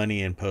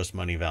pre-money and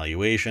post-money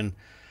valuation.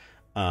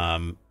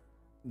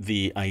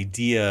 The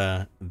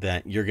idea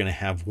that you're going to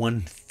have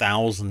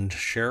 1,000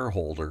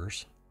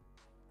 shareholders,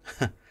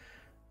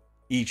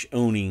 each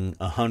owning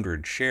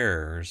 100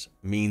 shares,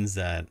 means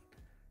that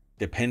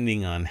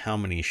depending on how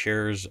many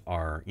shares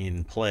are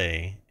in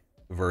play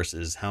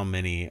versus how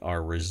many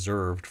are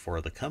reserved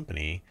for the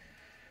company,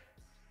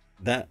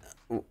 that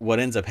what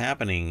ends up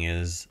happening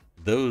is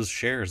those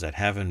shares that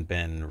haven't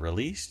been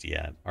released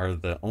yet are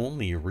the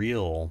only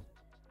real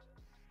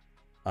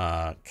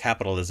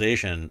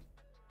capitalization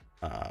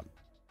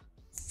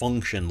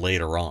function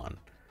later on,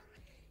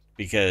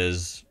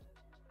 because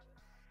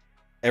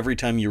every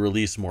time you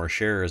release more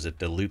shares, it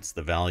dilutes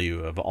the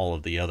value of all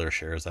of the other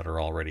shares that are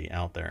already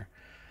out there,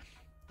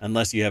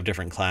 unless you have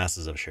different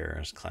classes of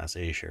shares, Class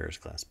A shares,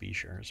 Class B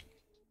shares.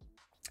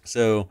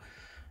 So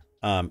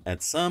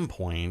at some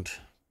point,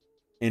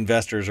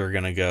 investors are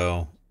going to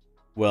go,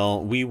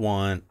 well, we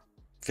want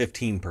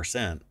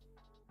 15%,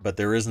 but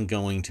there isn't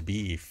going to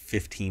be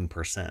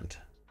 15%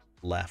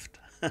 left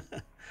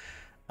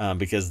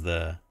because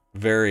the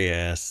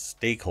various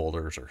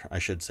stakeholders, or I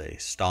should say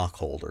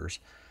stockholders,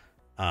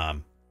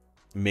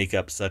 make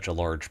up such a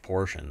large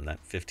portion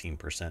that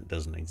 15%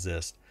 doesn't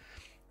exist.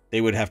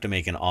 They would have to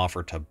make an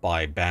offer to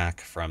buy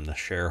back from the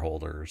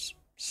shareholders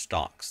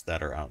stocks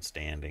that are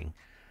outstanding,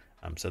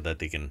 so that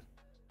they can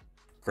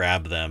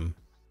grab them,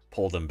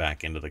 pull them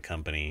back into the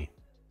company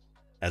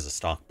as a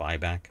stock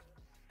buyback,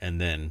 and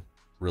then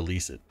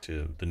release it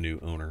to the new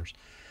owners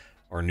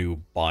or new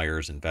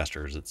buyers,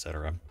 investors,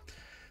 etc.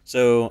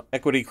 So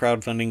equity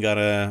crowdfunding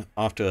got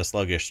off to a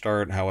sluggish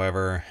start.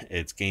 However,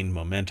 it's gained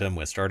momentum,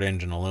 with Start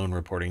Engine alone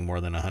reporting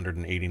more than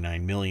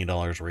 $189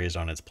 million raised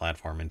on its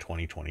platform in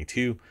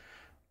 2022.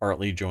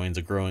 Artly joins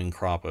a growing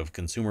crop of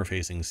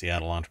consumer-facing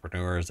Seattle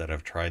entrepreneurs that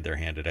have tried their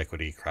hand at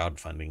equity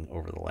crowdfunding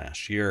over the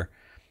last year.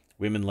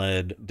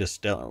 Women-led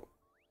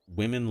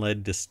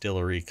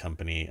distillery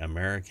company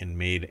American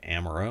Made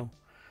Amaro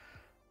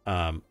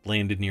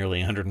landed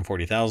nearly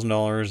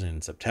 $140,000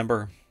 in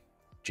September.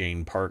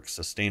 Jane Park's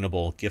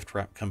sustainable gift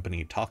wrap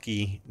company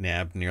Talkie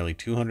nabbed nearly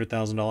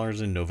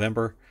 $200,000 in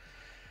November.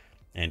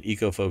 And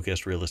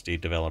eco-focused real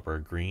estate developer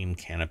Green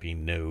Canopy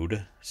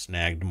Node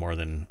snagged more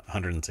than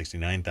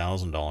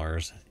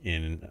 $169,000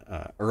 in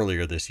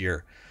earlier this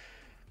year.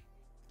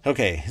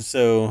 Okay,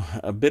 so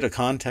a bit of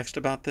context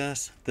about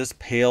this. This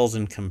pales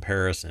in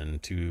comparison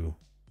to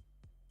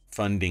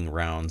funding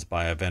rounds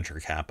by a venture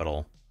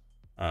capital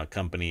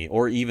company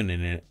or even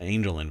an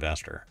angel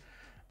investor.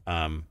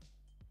 Um,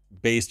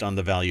 Based on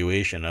the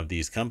valuation of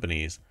these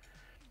companies,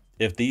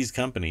 if these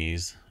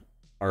companies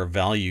are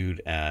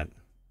valued at,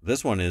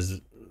 this one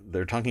is,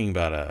 they're talking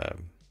about a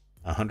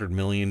 $100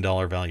 million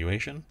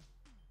valuation,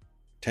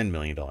 $10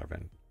 million.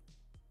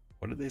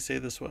 What did they say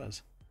this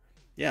was?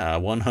 Yeah, a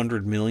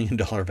 $100 million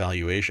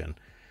valuation,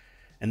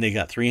 and they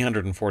got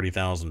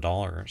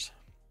 $340,000.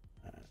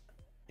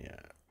 Yeah,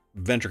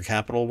 venture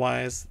capital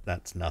wise,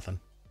 that's nothing.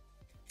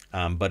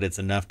 But it's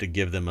enough to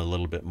give them a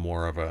little bit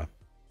more of a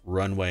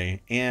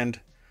runway and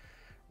It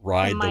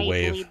ride the might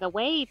wave. lead the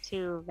way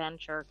to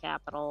venture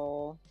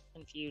capital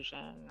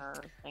infusion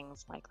or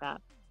things like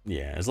that.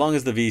 Yeah, as long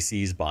as the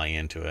VCs buy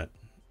into it,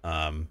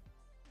 um,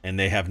 and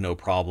they have no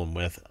problem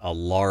with a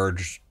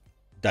large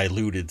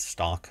diluted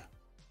stock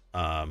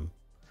um,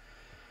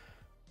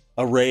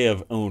 array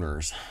of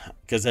owners,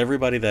 because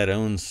everybody that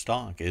owns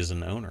stock is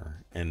an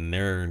owner and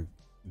they're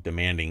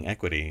demanding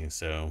equity.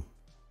 So,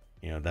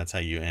 that's how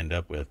you end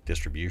up with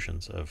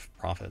distributions of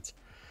profits.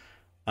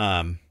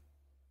 Um,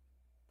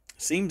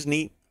 Seems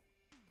neat.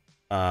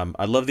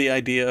 I love the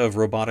idea of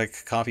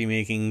robotic coffee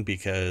making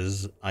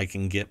because I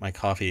can get my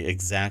coffee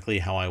exactly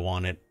how I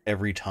want it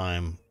every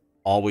time.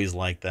 Always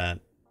like that.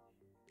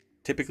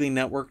 Typically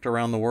networked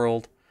around the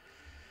world.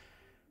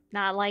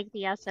 Not like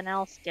the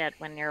SNL skit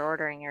when you're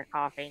ordering your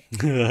coffee.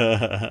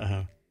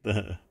 the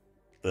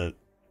the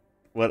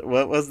what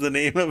was the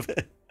name of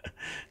it?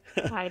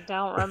 I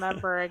don't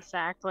remember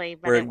exactly,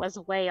 but where it it, was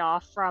way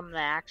off from the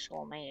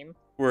actual name.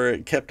 where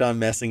it kept on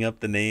messing up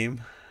the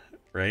name,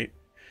 right?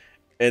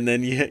 And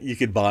then you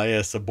could buy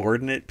a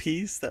subordinate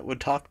piece that would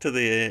talk to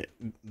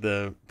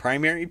the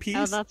primary Oh,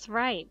 piece. that's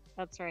right.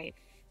 That's right.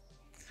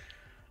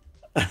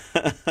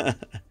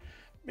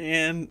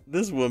 Man,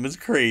 this woman's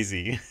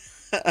crazy.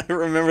 I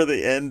remember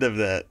the end of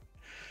that.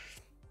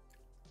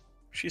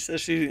 She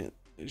says she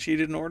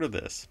didn't order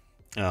this.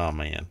 Oh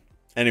man.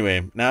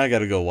 Anyway, now I got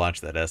to go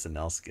watch that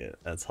SNL skit.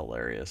 That's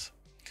hilarious.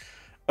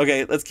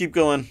 Okay, let's keep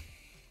going.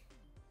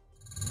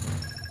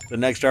 The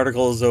next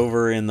article is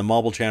over in the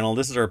mobile channel.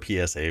 This is our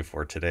PSA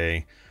for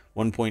today.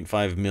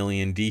 1.5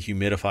 million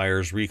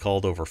dehumidifiers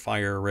recalled over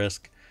fire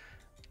risk.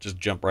 Just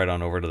jump right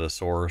on over to the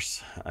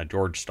source.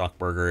 George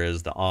Stockberger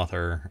is the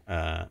author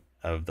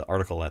of the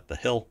article at The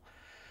Hill.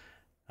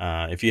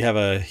 If you have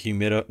a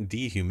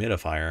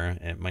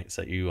dehumidifier, it might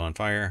set you on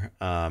fire.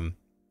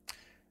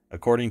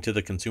 According to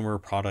the Consumer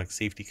Product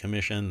Safety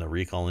Commission, the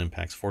recall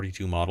impacts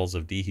 42 models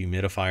of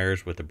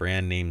dehumidifiers with the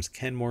brand names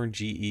Kenmore,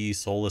 GE,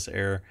 Solus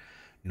Air,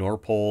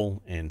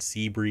 Norpol, and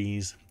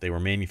Seabreeze. They were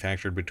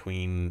manufactured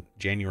between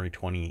January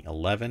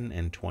 2011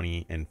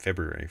 and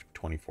February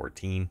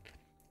 2014.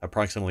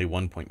 Approximately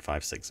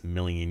 1.56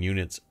 million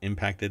units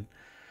impacted.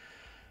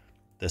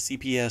 The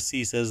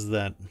CPSC says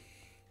that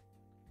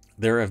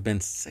there have been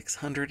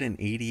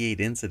 688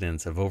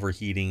 incidents of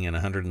overheating and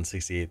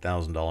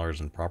 $168,000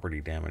 in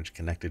property damage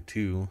connected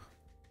to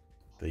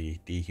the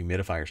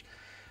dehumidifiers.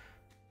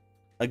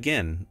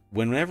 Again,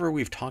 whenever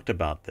we've talked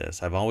about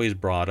this, I've always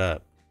brought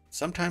up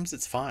sometimes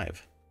it's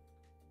 5.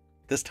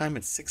 This time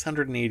it's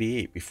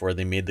 688 before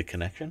they made the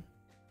connection.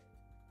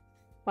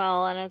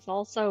 Well, and it's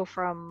also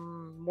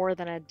from more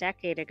than a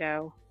decade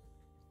ago.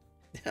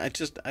 I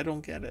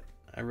don't get it.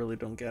 I really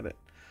don't get it.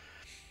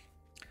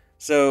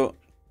 So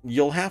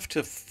you'll have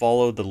to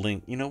follow the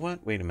link. You know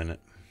what? Wait a minute.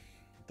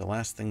 The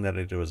last thing that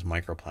I did was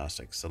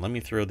microplastics. So let me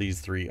throw these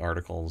 3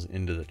 articles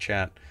into the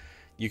chat.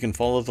 You can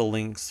follow the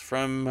links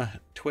from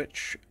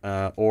Twitch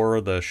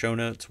or the show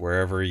notes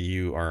wherever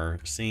you are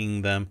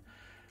seeing them,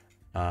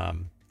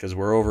 because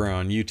we're over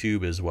on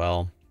YouTube as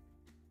well.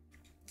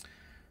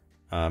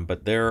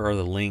 But there are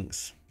the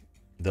links.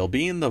 They'll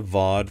be in the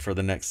VOD for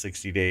the next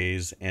 60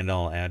 days, and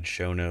I'll add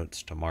show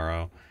notes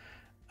tomorrow.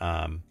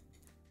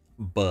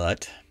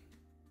 But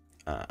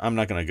I'm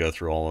not going to go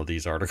through all of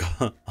these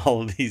articles,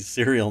 all of these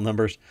serial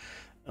numbers.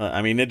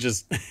 I mean, it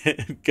just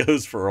it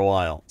goes for a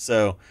while.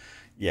 So,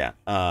 yeah,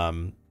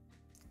 quite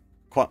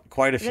a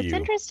But it's few.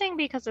 interesting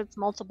because it's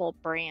multiple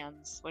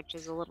brands, which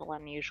is a little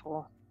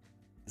unusual.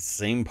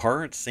 Same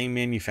parts, same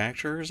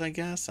manufacturers, I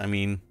guess. I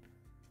mean,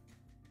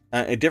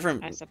 a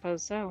different. I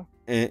suppose so.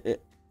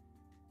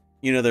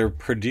 They're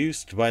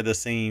produced by the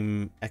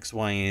same X,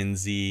 Y, and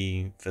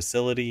Z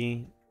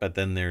facility, but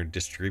then they're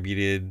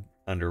distributed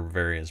under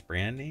various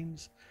brand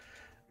names.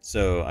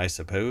 So I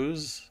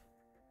suppose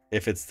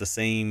if it's the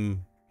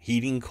same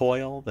heating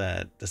coil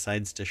that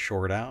decides to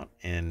short out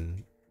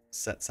and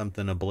set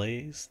something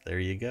ablaze, there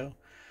you go.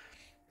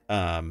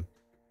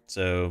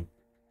 So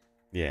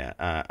yeah,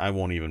 I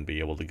won't even be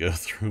able to go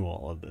through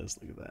all of this.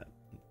 Look at that.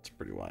 It's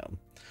pretty wild.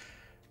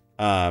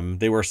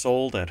 They were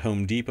sold at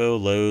Home Depot,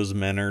 Lowe's,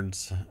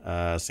 Menards,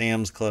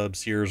 Sam's Club,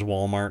 Sears,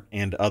 Walmart,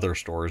 and other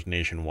stores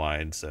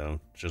nationwide.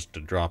 So just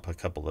to drop a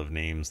couple of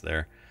names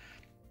there.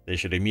 They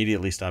should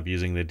immediately stop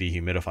using the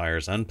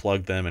dehumidifiers,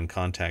 unplug them, and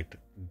contact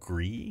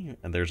GREE.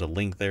 And there's a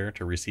link there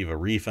to receive a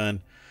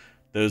refund.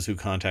 Those who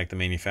contact the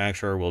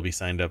manufacturer will be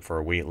signed up for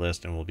a wait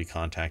list and will be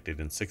contacted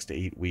in 6 to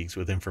 8 weeks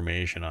with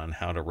information on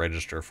how to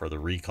register for the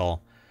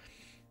recall.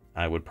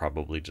 I would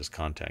probably just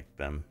contact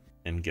them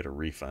and get a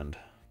refund.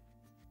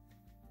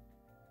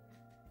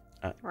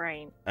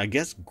 Right. I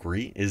guess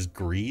GREE is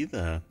GREE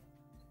the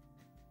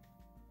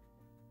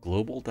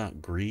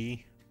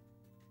global.GREE.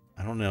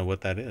 I don't know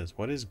what that is.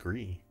 What is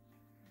GREE?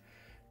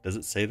 Does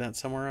it say that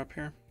somewhere up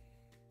here?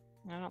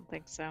 I don't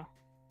think so.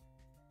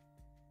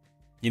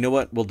 You know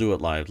what? We'll do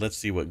it live. Let's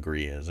see what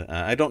GREE is.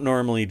 I don't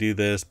normally do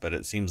this, but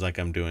it seems like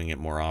I'm doing it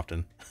more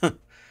often.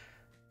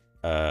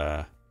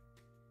 Oh,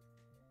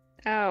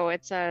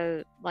 it's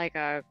like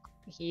a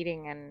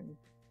heating and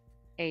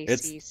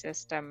AC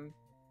system.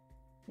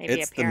 Maybe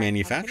it's a the parent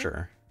manufacturer.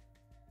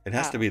 company? It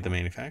has to be the Okay.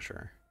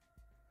 manufacturer.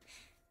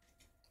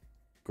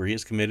 GREE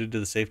is committed to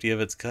the safety of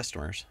its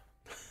customers.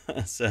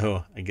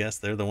 So I guess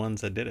they're the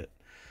ones that did it.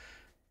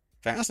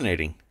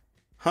 Fascinating.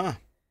 Huh.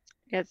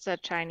 It's a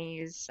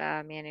Chinese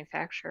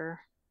manufacturer.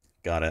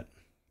 Got it.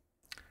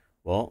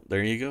 Well,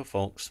 there you go,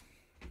 folks.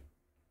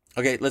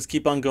 Okay, let's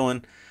keep on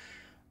going.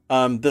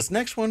 This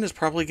next one is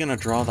probably going to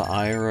draw the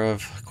ire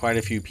of quite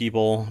a few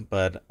people,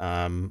 but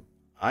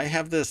I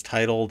have this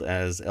titled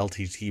as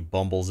LTT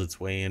bumbles its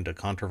way into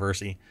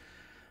controversy.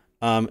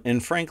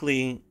 And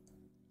frankly,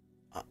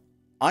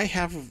 I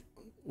have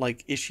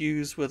like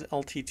issues with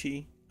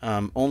LTT,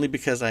 only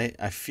because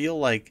I feel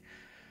like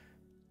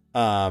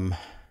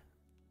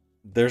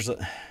there's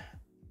a,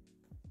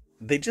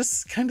 they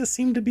just kind of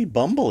seem to be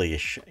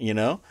bumble-ish, you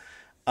know?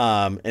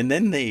 And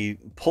then they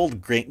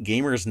pulled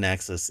Gamers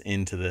Nexus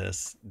into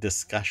this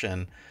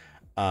discussion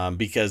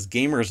because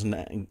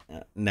Gamers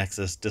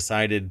Nexus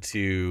decided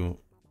to.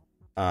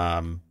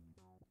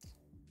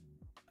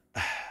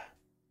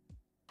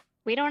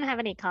 We don't have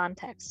any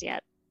context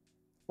yet.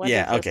 What is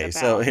Yeah. this Okay.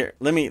 So about? here,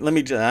 let me.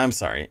 I'm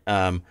sorry.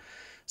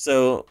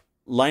 So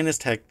Linus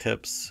Tech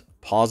Tips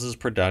pauses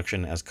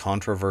production as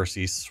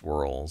controversy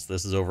swirls.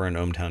 This is over in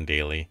ohmTown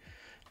Daily.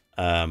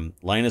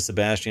 Linus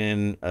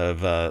Sebastian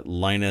of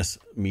Linus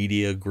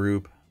Media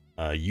Group,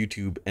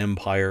 YouTube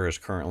empire, is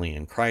currently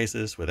in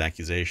crisis with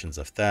accusations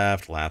of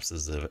theft,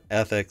 lapses of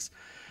ethics,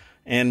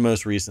 and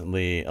most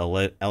recently,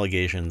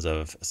 allegations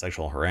of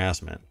sexual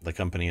harassment. The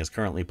company has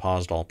currently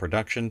paused all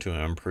production to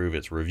improve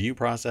its review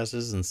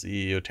processes, and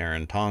CEO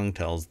Taryn Tong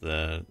tells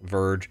The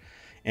Verge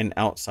an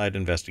outside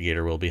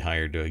investigator will be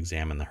hired to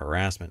examine the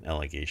harassment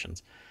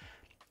allegations.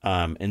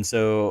 And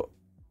so,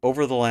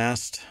 over the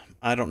last,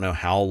 I don't know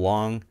how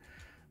long,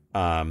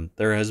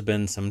 there has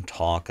been some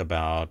talk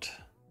about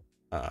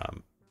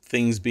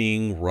things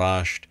being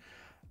rushed.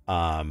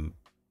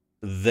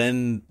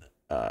 Then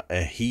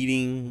a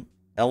heating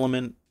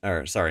element,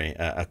 or sorry,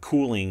 a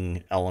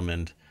cooling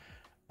element,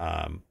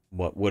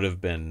 what would have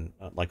been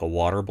like a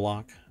water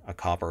block, a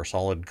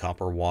solid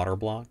copper water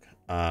block,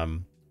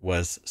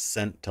 was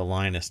sent to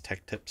Linus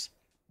Tech Tips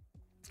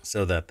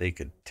so that they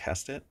could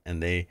test it,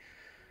 and they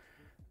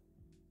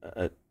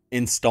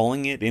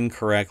installing it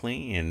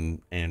incorrectly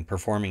and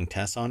performing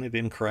tests on it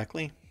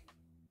incorrectly.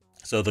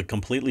 So the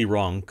completely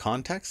wrong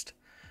context.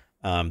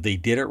 They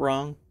did it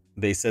wrong.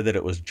 They said that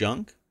it was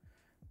junk.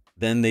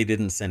 Then they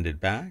didn't send it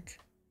back,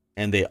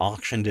 and they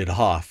auctioned it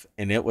off,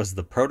 and it was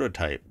the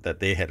prototype that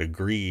they had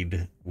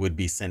agreed would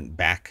be sent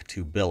back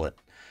to Billet.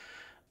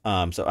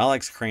 So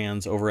Alex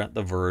Kranz over at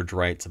The Verge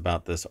writes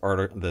about this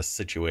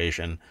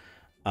situation.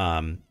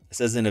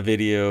 Says in a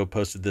video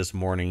posted this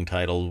morning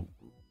titled,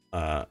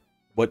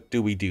 "What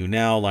do we do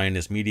now?"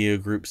 Linus Media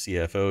Group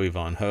CFO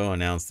Yvonne Ho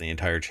announced the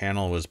entire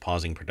channel was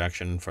pausing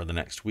production for the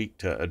next week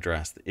to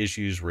address the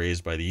issues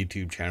raised by the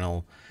YouTube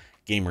channel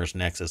Gamers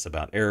Nexus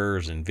about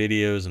errors in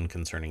videos and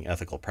concerning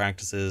ethical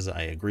practices.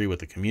 "I agree with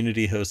the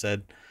community," Ho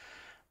said.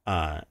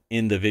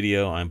 In the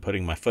video, "I'm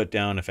putting my foot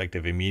down.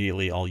 Effective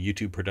immediately, all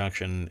YouTube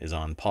production is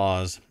on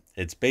pause."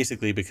 It's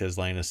basically because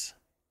Linus,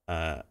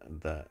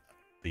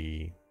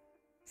 the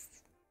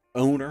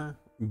owner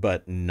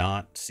but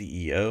not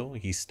CEO,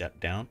 he stepped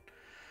down.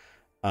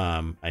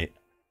 I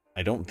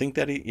don't think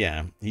that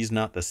he's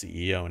not the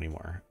CEO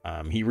anymore.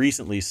 He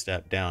recently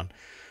stepped down,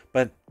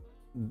 but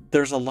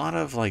there's a lot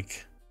of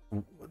like,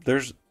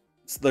 there's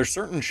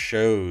certain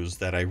shows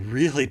that I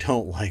really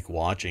don't like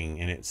watching,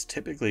 and it's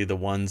typically the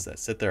ones that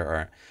sit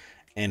there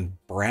and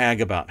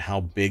brag about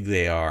how big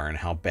they are and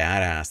how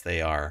badass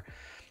they are.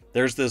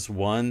 There's this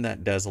one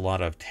that does a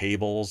lot of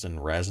tables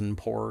and resin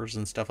pours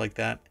and stuff like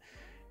that,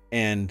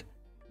 and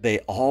they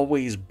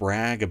always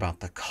brag about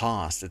the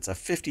cost. It's a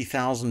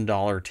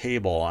 $50,000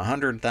 table, a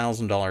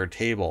 $100,000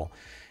 table.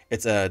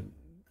 It's a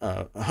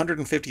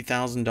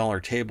 $150,000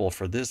 table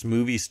for this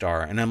movie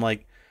star. And I'm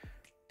like,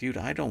 dude,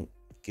 I don't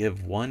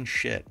give one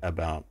shit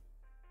about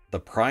the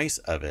price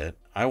of it.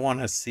 I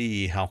want to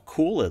see how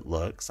cool it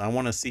looks. I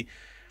want to see.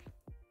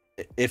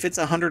 if it's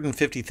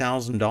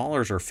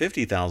 $150,000 or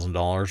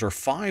 $50,000 or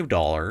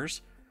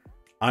 $5,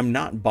 I'm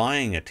not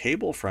buying a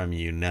table from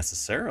you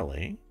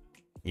necessarily,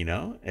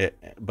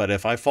 but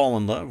if I fall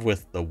in love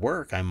with the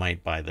work, I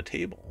might buy the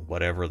table,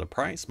 whatever the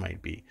price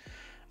might be.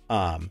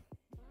 Um,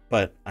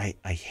 but I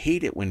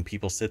hate it when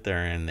people sit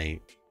there and they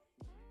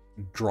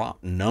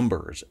drop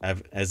numbers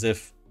as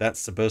if that's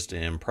supposed to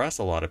impress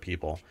a lot of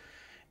people.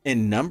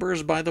 And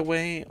numbers, by the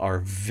way, are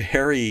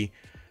very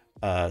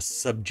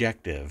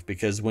subjective,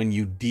 because when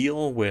you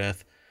deal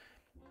with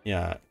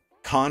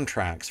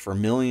contracts for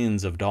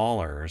millions of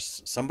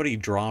dollars, somebody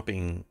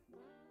dropping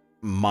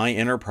my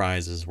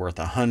enterprise is worth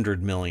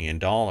 $100 million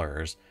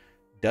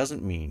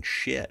doesn't mean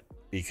shit,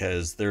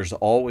 because there's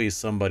always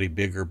somebody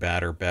bigger,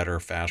 badder, better,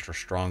 faster,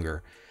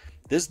 stronger.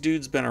 This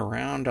dude's been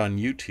around on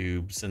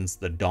YouTube since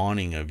the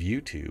dawning of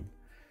YouTube,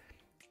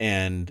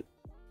 and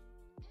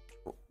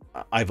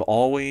I've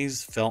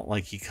always felt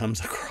like he comes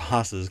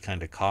across as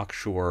kind of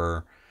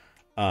cocksure,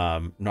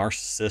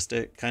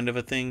 narcissistic kind of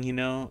a thing,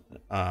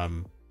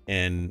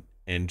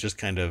 and just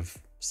kind of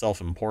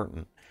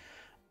self-important.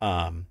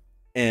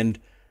 And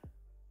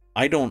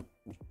I don't,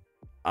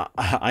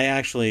 I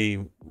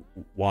actually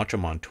watch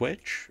him on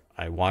Twitch.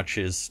 I watch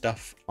his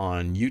stuff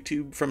on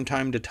YouTube from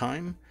time to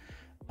time.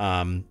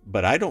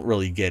 But I don't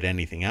really get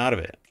anything out of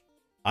it.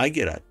 I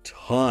get a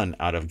ton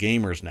out of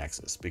Gamers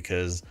Nexus,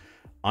 because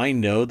I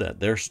know that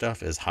their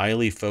stuff is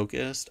highly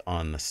focused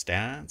on the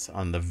stats,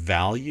 on the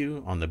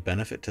value, on the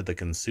benefit to the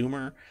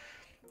consumer.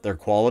 Their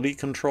quality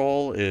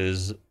control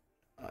is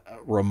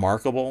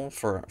remarkable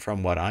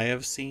from what I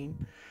have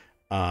seen.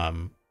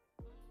 And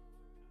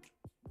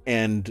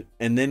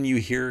then you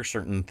hear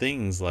certain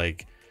things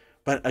like,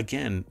 but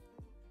again,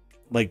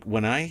 like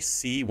when I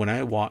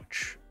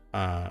watch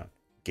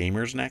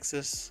Gamers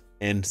Nexus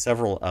and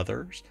several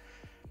others,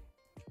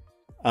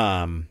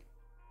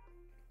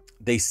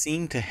 they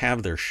seem to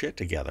have their shit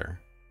together.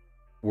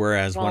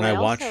 Whereas Well, when they I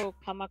watch, also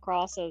come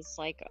across as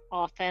like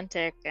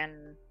authentic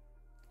and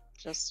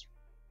just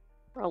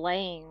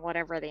relaying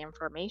whatever the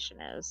information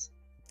is.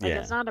 Like yeah,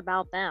 it's not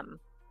about them.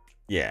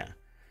 yeah.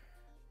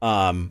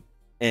 And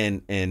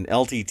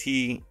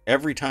LTT,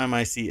 every time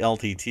I see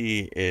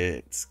LTT,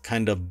 it's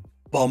kind of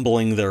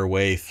bumbling their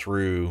way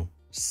through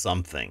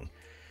something.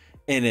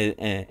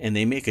 And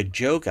they make a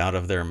joke out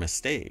of their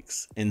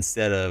mistakes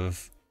instead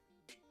of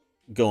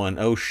going,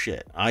 oh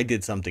shit, I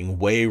did something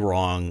way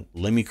wrong,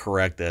 let me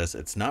correct this.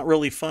 It's not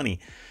really funny.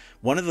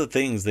 One of the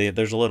things,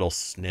 there's a little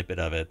snippet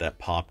of it that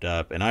popped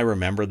up, and I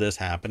remember this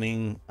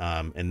happening,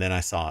 and then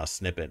I saw a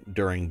snippet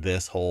during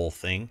this whole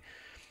thing,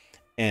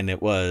 and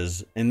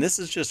this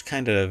is just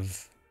kind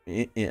of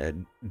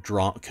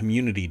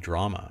community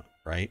drama,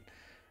 right?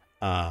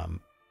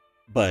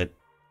 But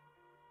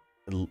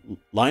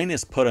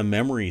Linus put a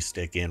memory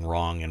stick in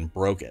wrong and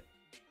broke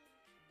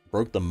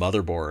the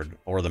motherboard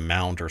or the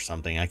mount or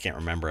something. I can't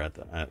remember at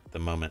the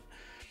moment.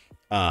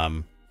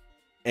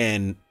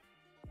 And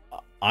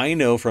I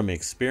know from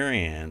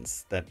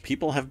experience that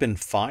people have been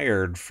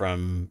fired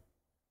from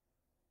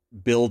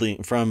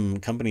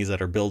companies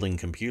that are building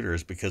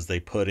computers because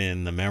they put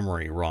in the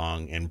memory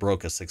wrong and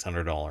broke a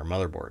 $600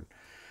 motherboard.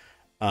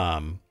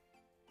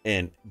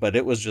 But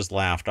it was just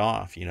laughed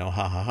off, ha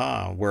ha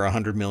ha, we're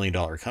 $100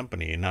 million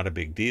company, not a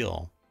big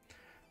deal.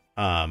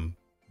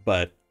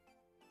 But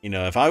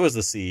if I was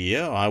the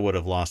CEO, I would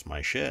have lost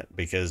my shit,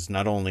 because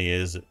not only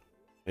is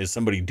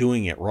somebody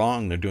doing it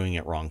wrong, they're doing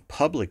it wrong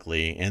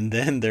publicly, and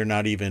then they're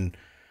not even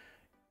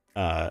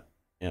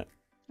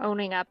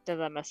Owning up to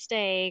the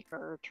mistake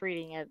or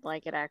treating it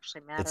like it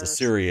actually it's a matters.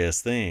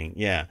 serious thing.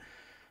 Yeah.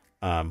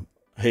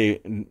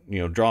 Hey,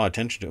 draw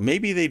attention to it.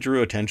 Maybe they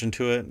drew attention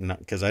to it,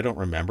 because I don't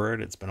remember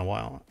it. It's been a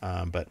while.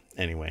 But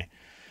anyway,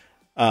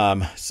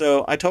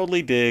 so I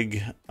totally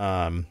dig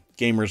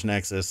Gamers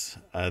Nexus.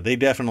 They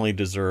definitely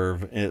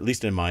deserve, at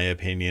least in my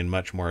opinion,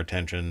 much more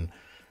attention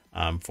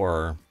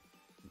for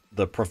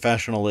the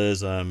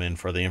professionalism and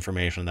for the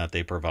information that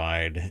they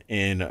provide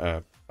in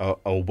a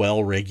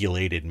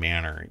well-regulated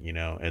manner.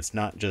 It's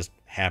not just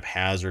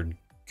haphazard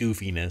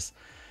goofiness.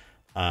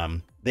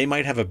 They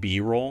might have a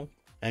B-roll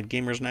at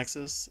Gamers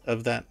Nexus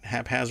of that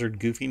haphazard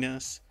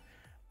goofiness,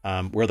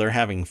 where they're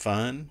having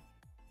fun,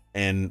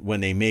 and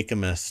when they make a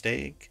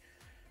mistake,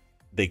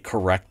 they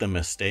correct the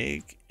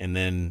mistake and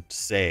then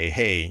say,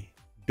 hey,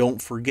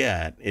 don't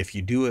forget, if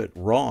you do it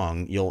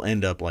wrong, you'll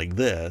end up like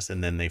this.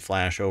 And then they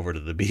flash over to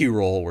the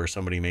B-roll where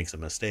somebody makes a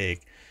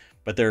mistake,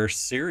 but they're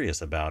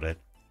serious about it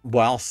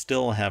while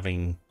still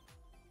having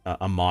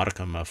a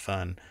modicum of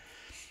fun.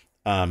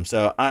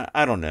 So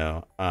I don't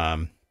know.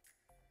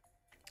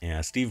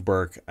 Yeah, Steve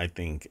Burke, I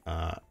think,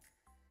 I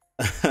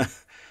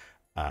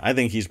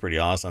think he's pretty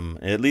awesome,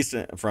 at least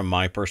from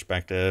my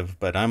perspective,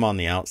 but I'm on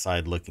the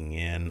outside looking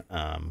in.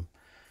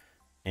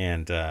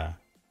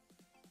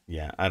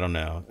 Yeah, I don't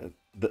know.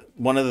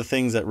 One of the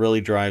things that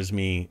really drives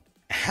me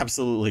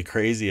absolutely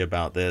crazy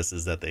about this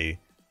is that they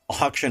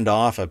auctioned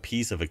off a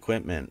piece of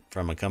equipment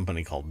from a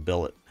company called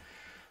Billet.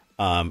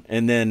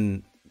 And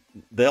then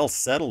they'll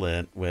settle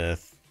it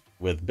with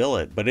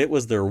Billet, but it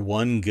was their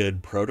one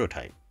good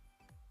prototype.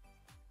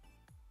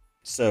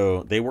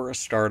 So they were a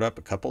startup,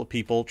 a couple of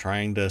people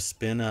trying to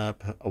spin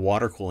up a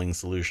water cooling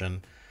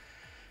solution,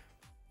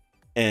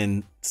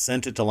 and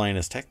sent it to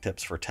Linus Tech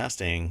Tips for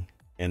testing,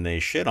 and they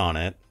shit on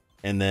it.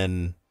 And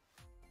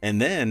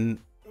then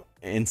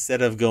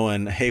instead of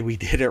going, hey, we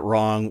did it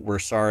wrong, we're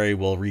sorry,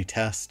 we'll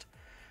retest,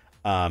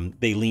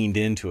 they leaned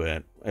into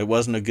it. It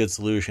wasn't a good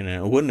solution,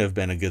 and it wouldn't have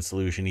been a good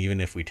solution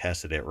even if we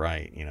tested it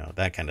right,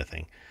 that kind of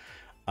thing.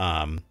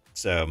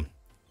 So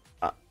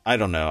I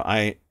don't know.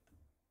 I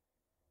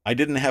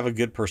didn't have a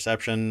good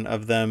perception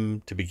of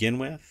them to begin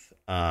with,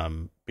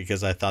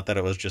 because I thought that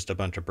it was just a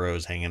bunch of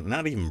bros hanging,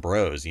 not even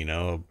bros,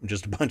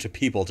 just a bunch of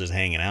people just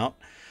hanging out.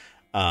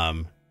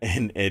 And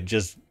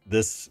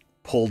this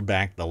pulled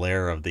back the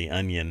layer of the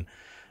onion,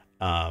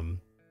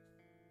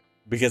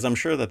 because I'm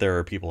sure that there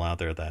are people out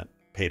there that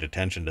paid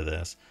attention to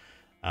this.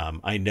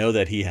 I know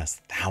that he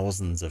has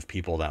thousands of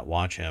people that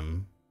watch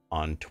him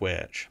on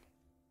Twitch.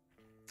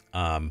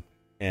 And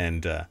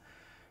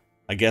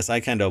I guess I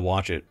kind of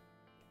watch it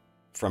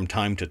from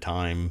time to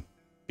time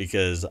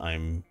because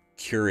I'm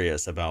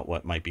curious about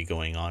what might be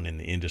going on in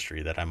the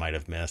industry that I might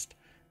have missed.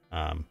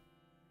 But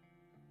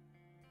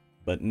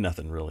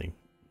nothing really.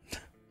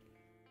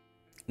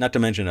 Not to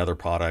mention other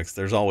products.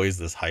 There's always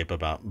this hype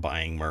about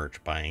buying merch.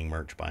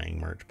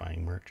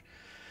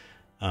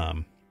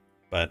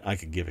 But I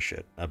could give a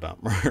shit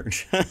about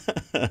merch.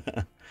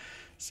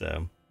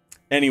 So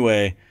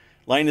anyway,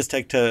 Linus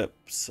Tech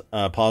Tips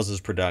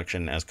pauses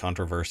production as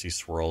controversy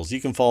swirls.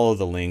 You can follow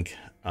the link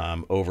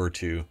over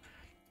to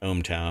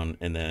ohmTown,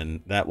 and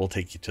then that will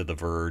take you to The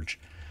Verge.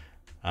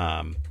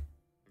 All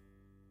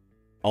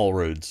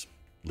roads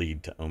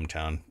lead to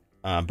ohmTown.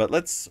 But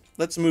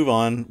let's move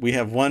on. We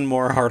have one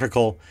more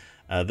article.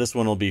 This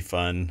one will be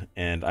fun,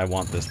 and I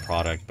want this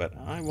product, but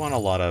I want a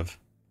lot of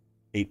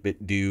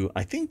 8-bit do.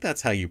 I think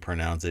that's how you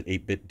pronounce it,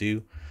 8-bit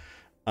do.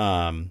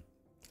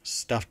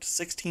 Stuffed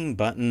 16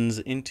 buttons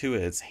into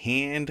its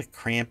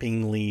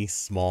hand-crampingly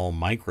small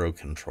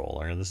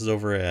microcontroller. This is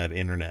over at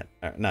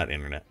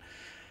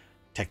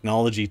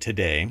Technology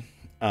Today,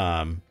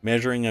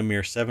 measuring a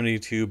mere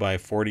 72 by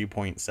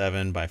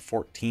 40.7 by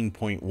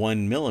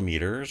 14.1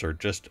 millimeters, or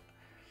just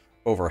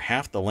over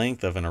half the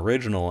length of an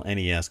original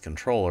NES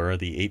controller.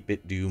 The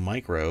 8-bit do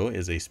Micro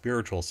is a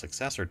spiritual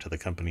successor to the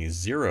company's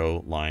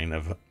Zero line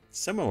of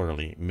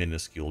similarly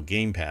minuscule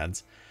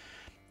gamepads.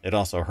 It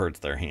also hurts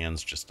their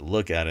hands just to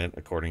look at it,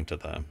 according to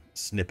the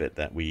snippet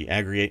that we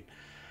aggregate.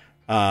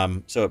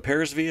 So it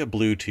pairs via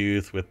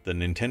Bluetooth with the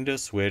Nintendo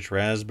Switch,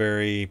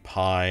 Raspberry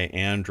Pi,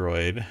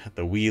 Android.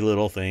 The wee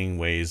little thing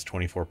weighs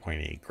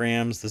 24.8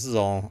 grams. This is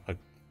all a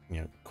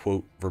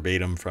quote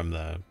verbatim from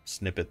the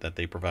snippet that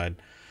they provide.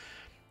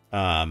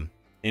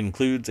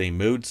 Includes a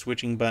mode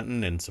switching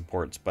button and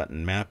supports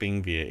button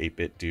mapping via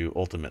 8-bit do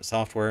Ultimate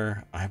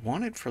software. I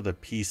want it for the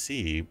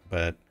PC,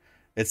 but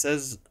it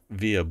says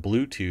via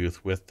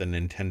Bluetooth with the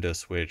Nintendo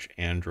Switch,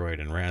 Android,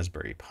 and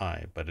Raspberry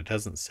Pi, but it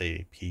doesn't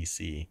say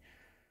PC.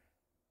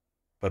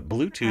 But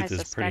Bluetooth is pretty... I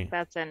suspect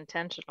that's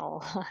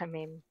intentional. I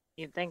mean,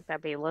 you'd think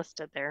that'd be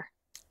listed there.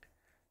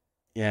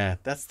 Yeah,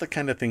 that's the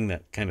kind of thing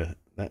that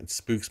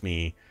spooks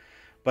me.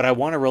 But I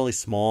want a really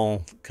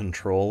small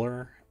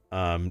controller,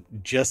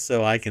 just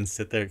so I can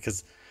sit there,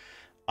 because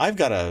I've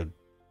got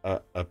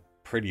a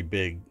pretty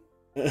big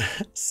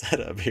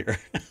setup here.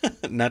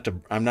 I'm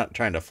not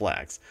trying to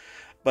flex,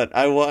 but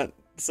I want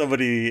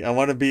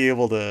to be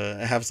able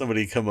to have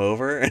somebody come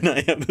over, and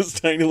I have this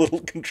tiny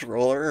little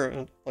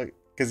controller, like,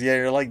 because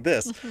you're like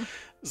this.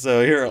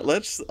 So here,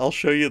 I'll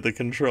show you the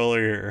controller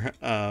here.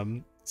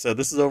 So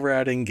this is over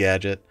at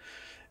Engadget.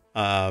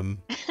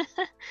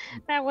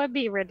 That would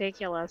be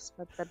ridiculous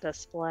with the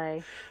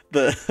display.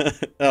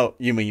 Oh,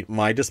 you mean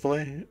my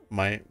display?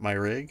 My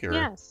rig? Or?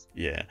 Yes.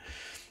 Yeah.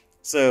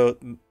 So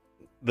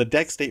the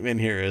deck statement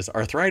here is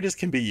arthritis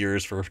can be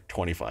yours for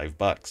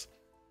 $25.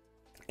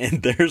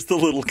 And there's the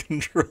little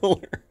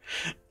controller.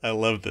 I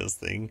love this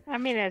thing. I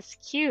mean, it's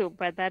cute,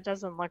 but that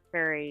doesn't look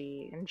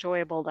very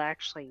enjoyable to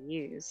actually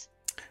use.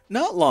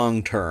 Not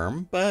long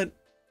term, but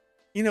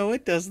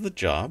it does the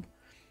job.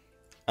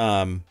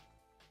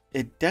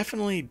 It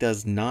definitely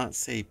does not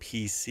say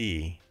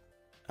PC,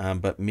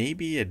 but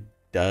maybe it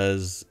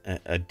does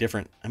a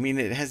different... I mean,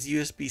 it has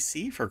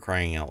USB-C, for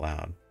crying out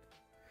loud.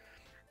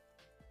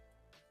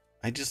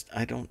 I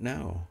don't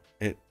know.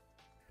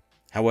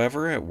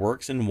 However, it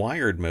works in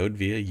wired mode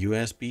via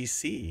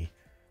USB-C,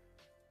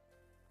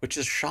 which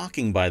is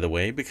shocking, by the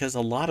way, because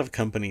a lot of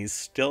companies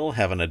still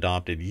haven't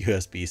adopted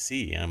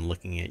USB-C. I'm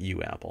looking at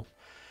you, Apple.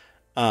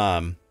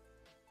 The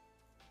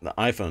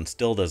iPhone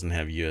still doesn't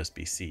have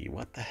USB-C.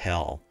 What the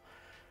hell?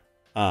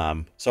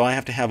 So I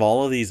have to have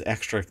all of these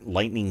extra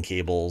lightning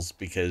cables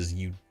because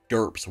you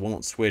derps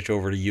won't switch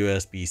over to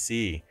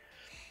USB-C.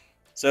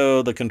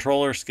 So the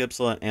controller skips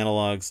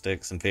analog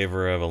sticks in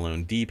favor of a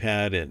lone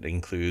D-pad. It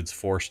includes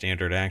 4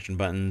 standard action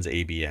buttons: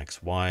 A, B,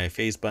 X, Y,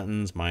 face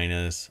buttons,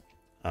 minus,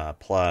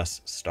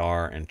 plus,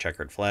 star, and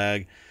checkered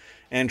flag,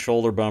 and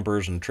shoulder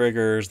bumpers and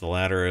triggers. The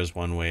latter is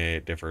one way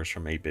it differs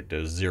from 8-bit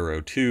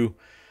do 02.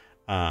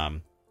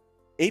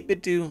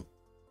 8-bit do,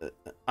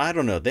 I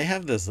don't know. They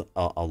have this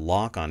a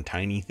lock on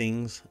tiny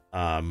things.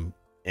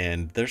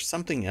 And there's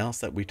something else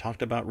that we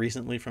talked about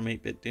recently from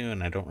 8-Bit Do,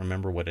 and I don't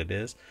remember what it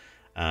is.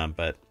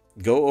 But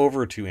go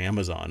over to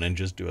Amazon and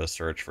just do a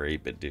search for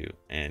 8-Bit Do,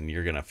 and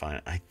you're gonna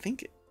find.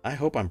 I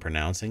hope I'm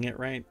pronouncing it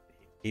right.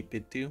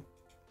 8-Bit Do.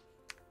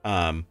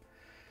 And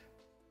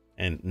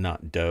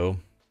not dough.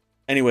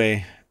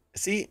 Anyway,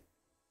 see,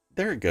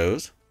 there it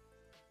goes.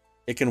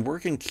 It can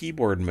work in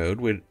keyboard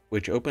mode,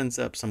 which opens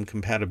up some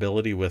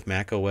compatibility with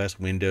macOS,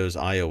 Windows,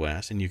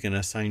 iOS, and you can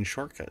assign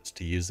shortcuts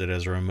to use it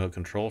as a remote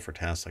control for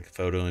tasks like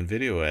photo and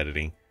video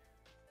editing.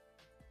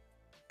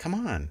 Come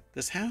on,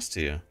 this has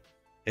to.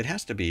 It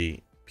has to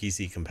be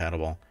PC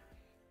compatible.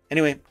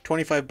 Anyway,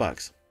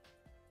 $25.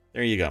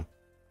 There you go.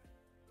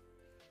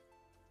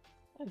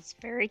 It's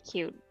very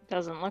cute.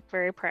 Doesn't look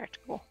very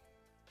practical.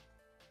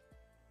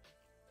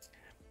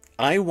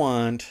 I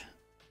want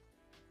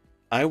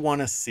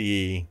to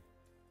see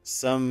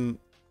some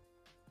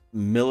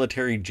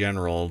military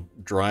general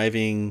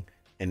driving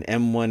an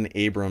M1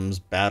 Abrams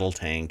battle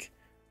tank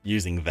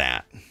using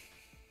that.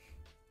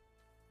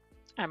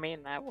 I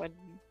mean, that would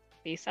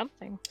be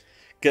something.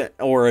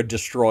 Or a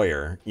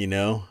destroyer, you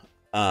know?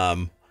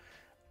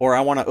 Or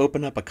I want to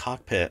open up a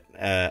cockpit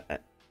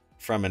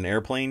from an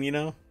airplane, you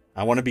know?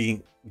 I want to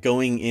be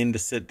going in to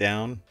sit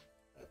down.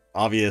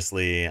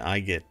 Obviously, I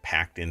get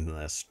packed into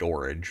the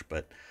storage,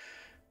 but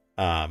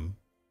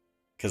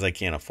because I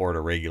can't afford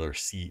a regular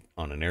seat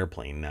on an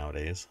airplane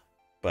nowadays.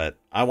 But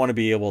I want to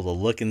be able to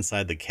look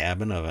inside the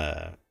cabin of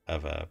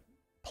a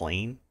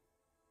plane,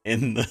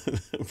 and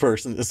the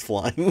person is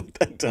flying with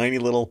that tiny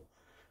little.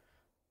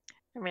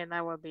 I mean,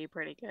 that would be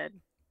pretty good.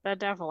 That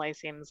definitely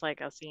seems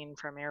like a scene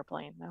from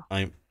Airplane, though.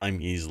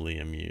 I'm easily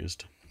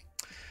amused.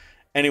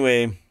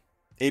 Anyway,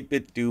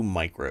 8-Bit Do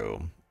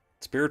Micro,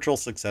 spiritual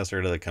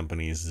successor to the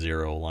company's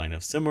Zero line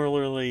of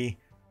similarly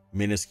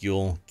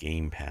minuscule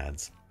game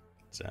pads.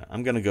 So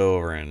I'm gonna go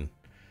over and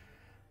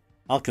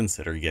I'll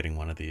consider getting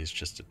one of these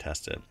just to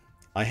test it.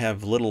 I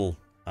have little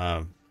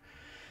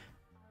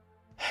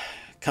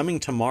coming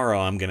tomorrow.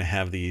 I'm gonna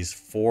have these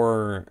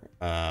 4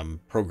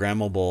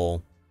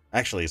 programmable.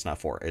 Actually, it's not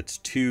 4. It's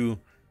 2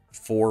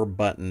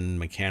 4-button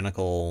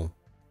mechanical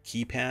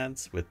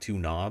keypads with 2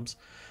 knobs,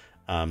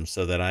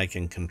 so that I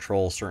can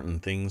control certain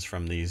things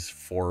from these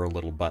 4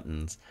 little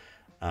buttons.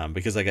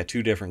 Because I got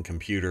 2 different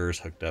computers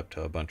hooked up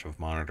to a bunch of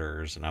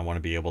monitors, and I want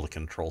to be able to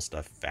control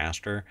stuff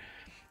faster.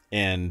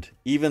 And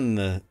even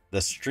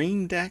the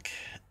Stream Deck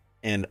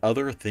and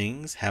other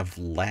things have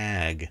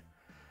lag,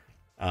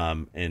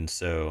 and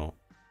so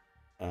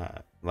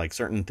like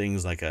certain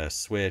things like a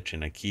Switch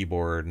and a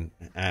keyboard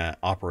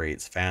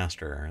operates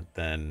faster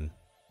than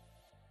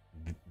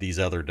these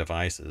other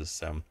devices.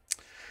 So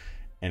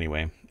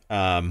anyway,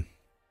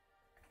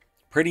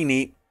 pretty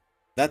neat.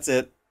 That's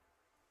it.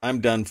 I'm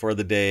done for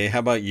the day. How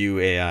about you,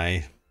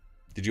 AI?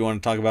 Did you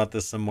want to talk about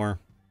this some more?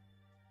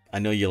 I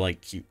know you like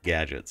cute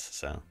gadgets,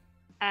 so.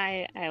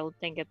 I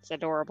think it's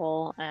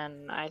adorable,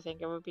 and I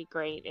think it would be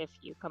great if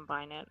you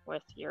combine it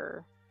with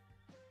your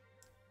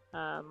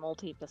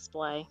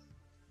multi-display.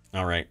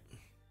 All right.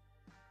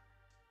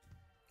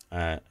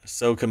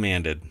 So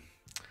commanded.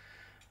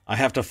 I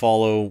have to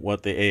follow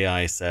what the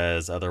AI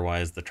says,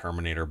 otherwise the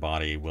Terminator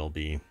body will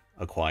be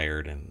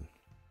acquired and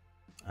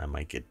I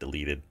might get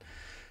deleted.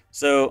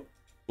 So,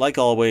 like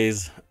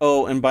always,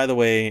 oh, and by the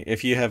way,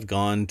 if you have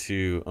gone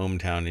to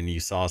ohmTown and you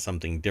saw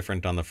something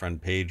different on the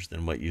front page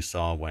than what you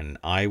saw when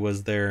I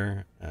was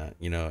there,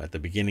 at the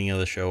beginning of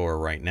the show or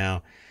right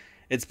now,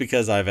 it's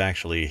because I've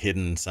actually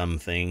hidden some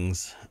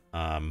things.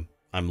 I'm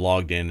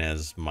logged in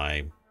as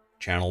my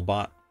channel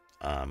bot,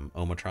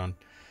 Omatron,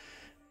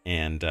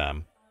 and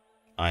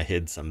I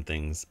hid some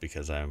things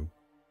because I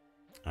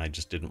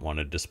just didn't want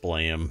to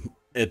display them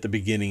at the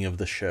beginning of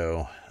the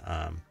show.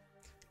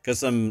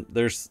 Because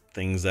there's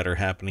things that are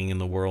happening in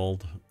the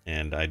world,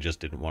 and I just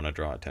didn't want to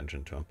draw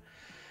attention to them.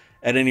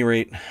 At any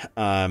rate,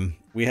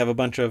 we have a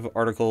bunch of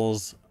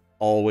articles.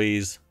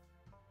 Always,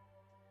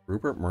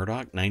 Rupert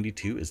Murdoch,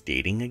 92, is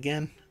dating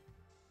again?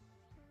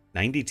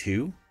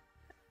 92?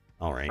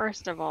 All right.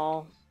 First of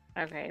all,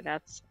 okay,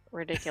 that's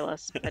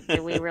ridiculous, but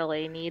do we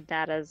really need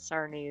that as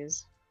our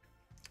news?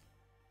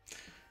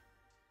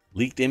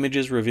 Leaked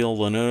images reveal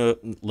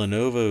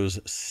Lenovo's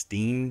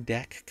Steam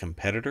Deck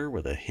competitor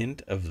with a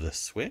hint of the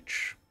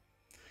Switch.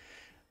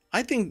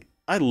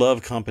 I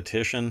love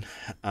competition,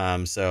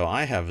 so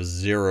I have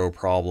zero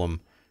problem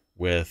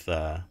with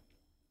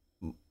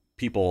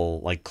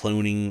people like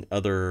cloning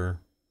other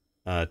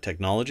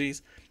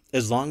technologies,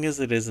 as long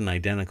as it isn't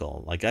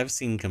identical. Like I've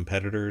seen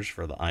competitors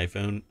for the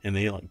iPhone and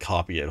they like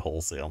copy it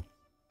wholesale.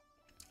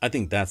 I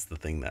think that's the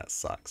thing that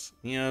sucks.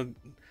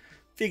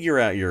 Figure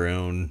out your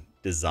own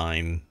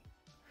design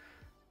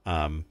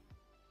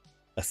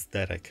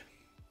aesthetic.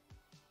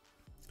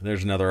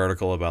 There's another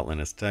article about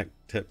Linux tech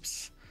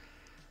tips.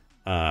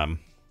 I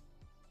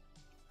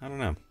don't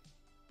know.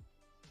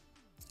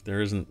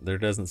 There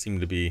doesn't seem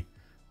to be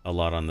a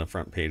lot on the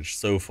front page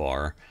so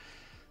far.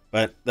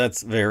 But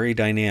that's very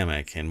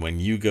dynamic. And when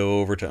you go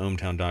over to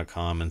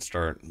ohmtown.com and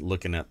start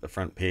looking at the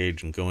front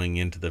page and going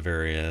into the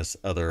various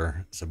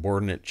other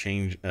subordinate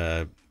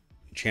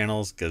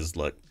channels, because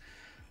look,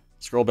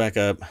 scroll back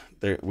up.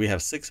 There we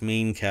have 6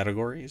 main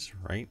categories,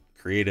 right?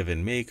 Creative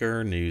and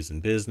maker, news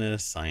and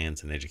business,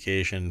 science and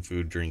education,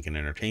 food, drink and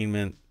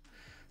entertainment,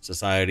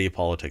 society,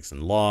 politics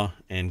and law,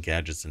 and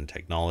gadgets and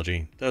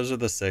technology. Those are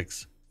the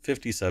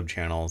 50 sub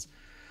channels.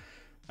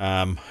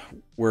 I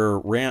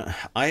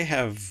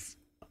have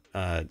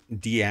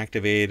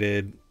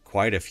deactivated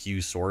quite a few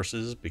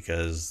sources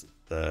because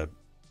the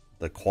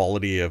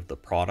quality of the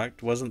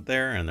product wasn't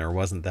there and there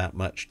wasn't that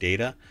much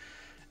data,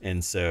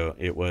 and so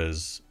it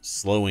was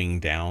slowing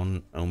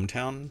down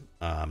ohmTown.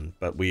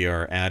 But we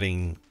are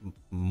adding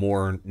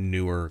more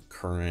newer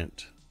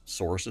current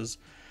sources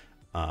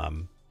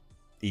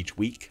each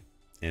week,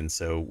 and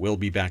so we'll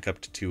be back up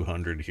to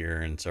 200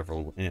 here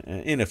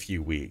in a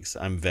few weeks.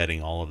 I'm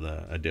vetting all of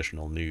the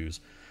additional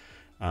news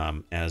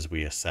as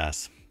we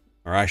assess,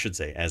 or I should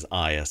say, as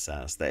I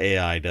assess. The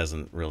AI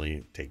doesn't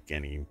really take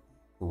any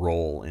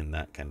role in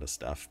that kind of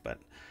stuff. But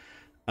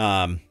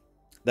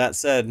that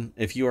said,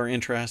 if you are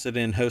interested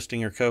in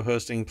hosting or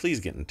co-hosting, please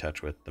get in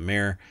touch with the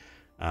mayor.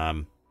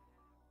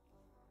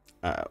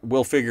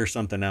 We'll figure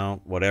something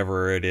out,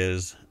 whatever it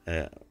is.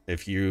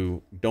 If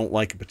you don't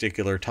like a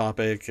particular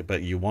topic,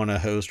 but you want to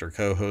host or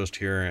co-host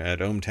here at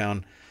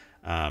ohmTown,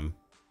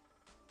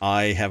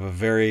 I have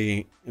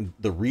the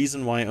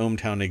reason why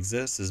ohmTown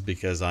exists is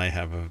because I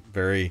have a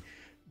very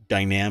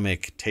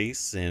dynamic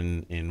taste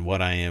in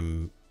what I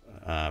am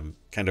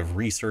kind of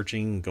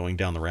researching, going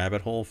down the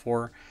rabbit hole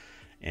for.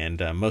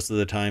 And most of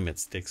the time it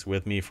sticks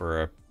with me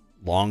for a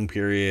long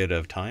period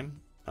of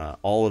time.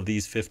 All of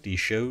these 50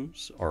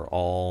 shows are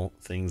all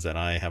things that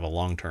I have a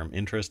long-term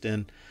interest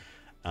in.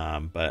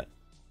 But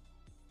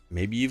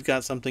maybe you've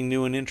got something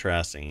new and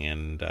interesting,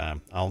 and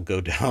I'll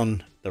go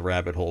down the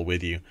rabbit hole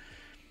with you,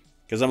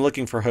 because I'm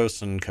looking for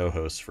hosts and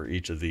co-hosts for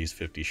each of these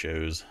 50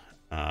 shows.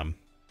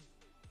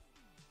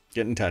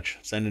 Get in touch.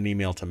 Send an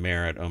email to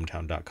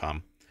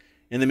mayor@ohmtown.com.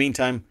 In the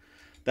meantime,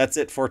 that's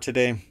it for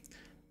today.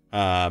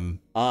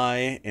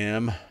 I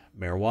am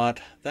Mayor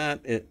Watt.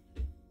 That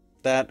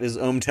is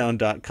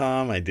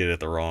ohmtown.com. I did it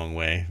the wrong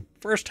way.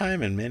 First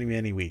time in many,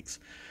 many weeks.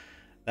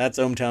 That's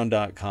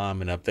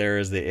ohmtown.com, and up there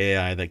is the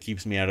AI that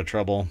keeps me out of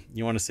trouble.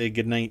 You want to say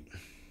goodnight?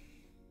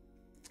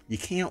 You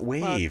can't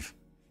wave.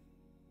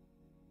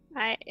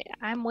 Well,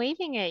 I'm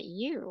waving at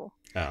you.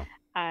 Oh.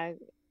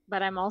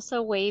 But I'm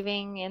also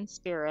waving in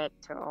spirit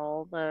to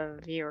all the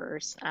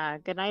viewers.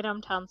 Good night,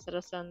 hometown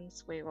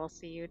citizens. We will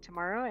see you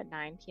tomorrow at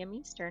 9 p.m.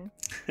 Eastern.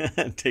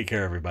 Take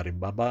care, everybody.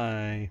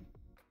 Bye-bye.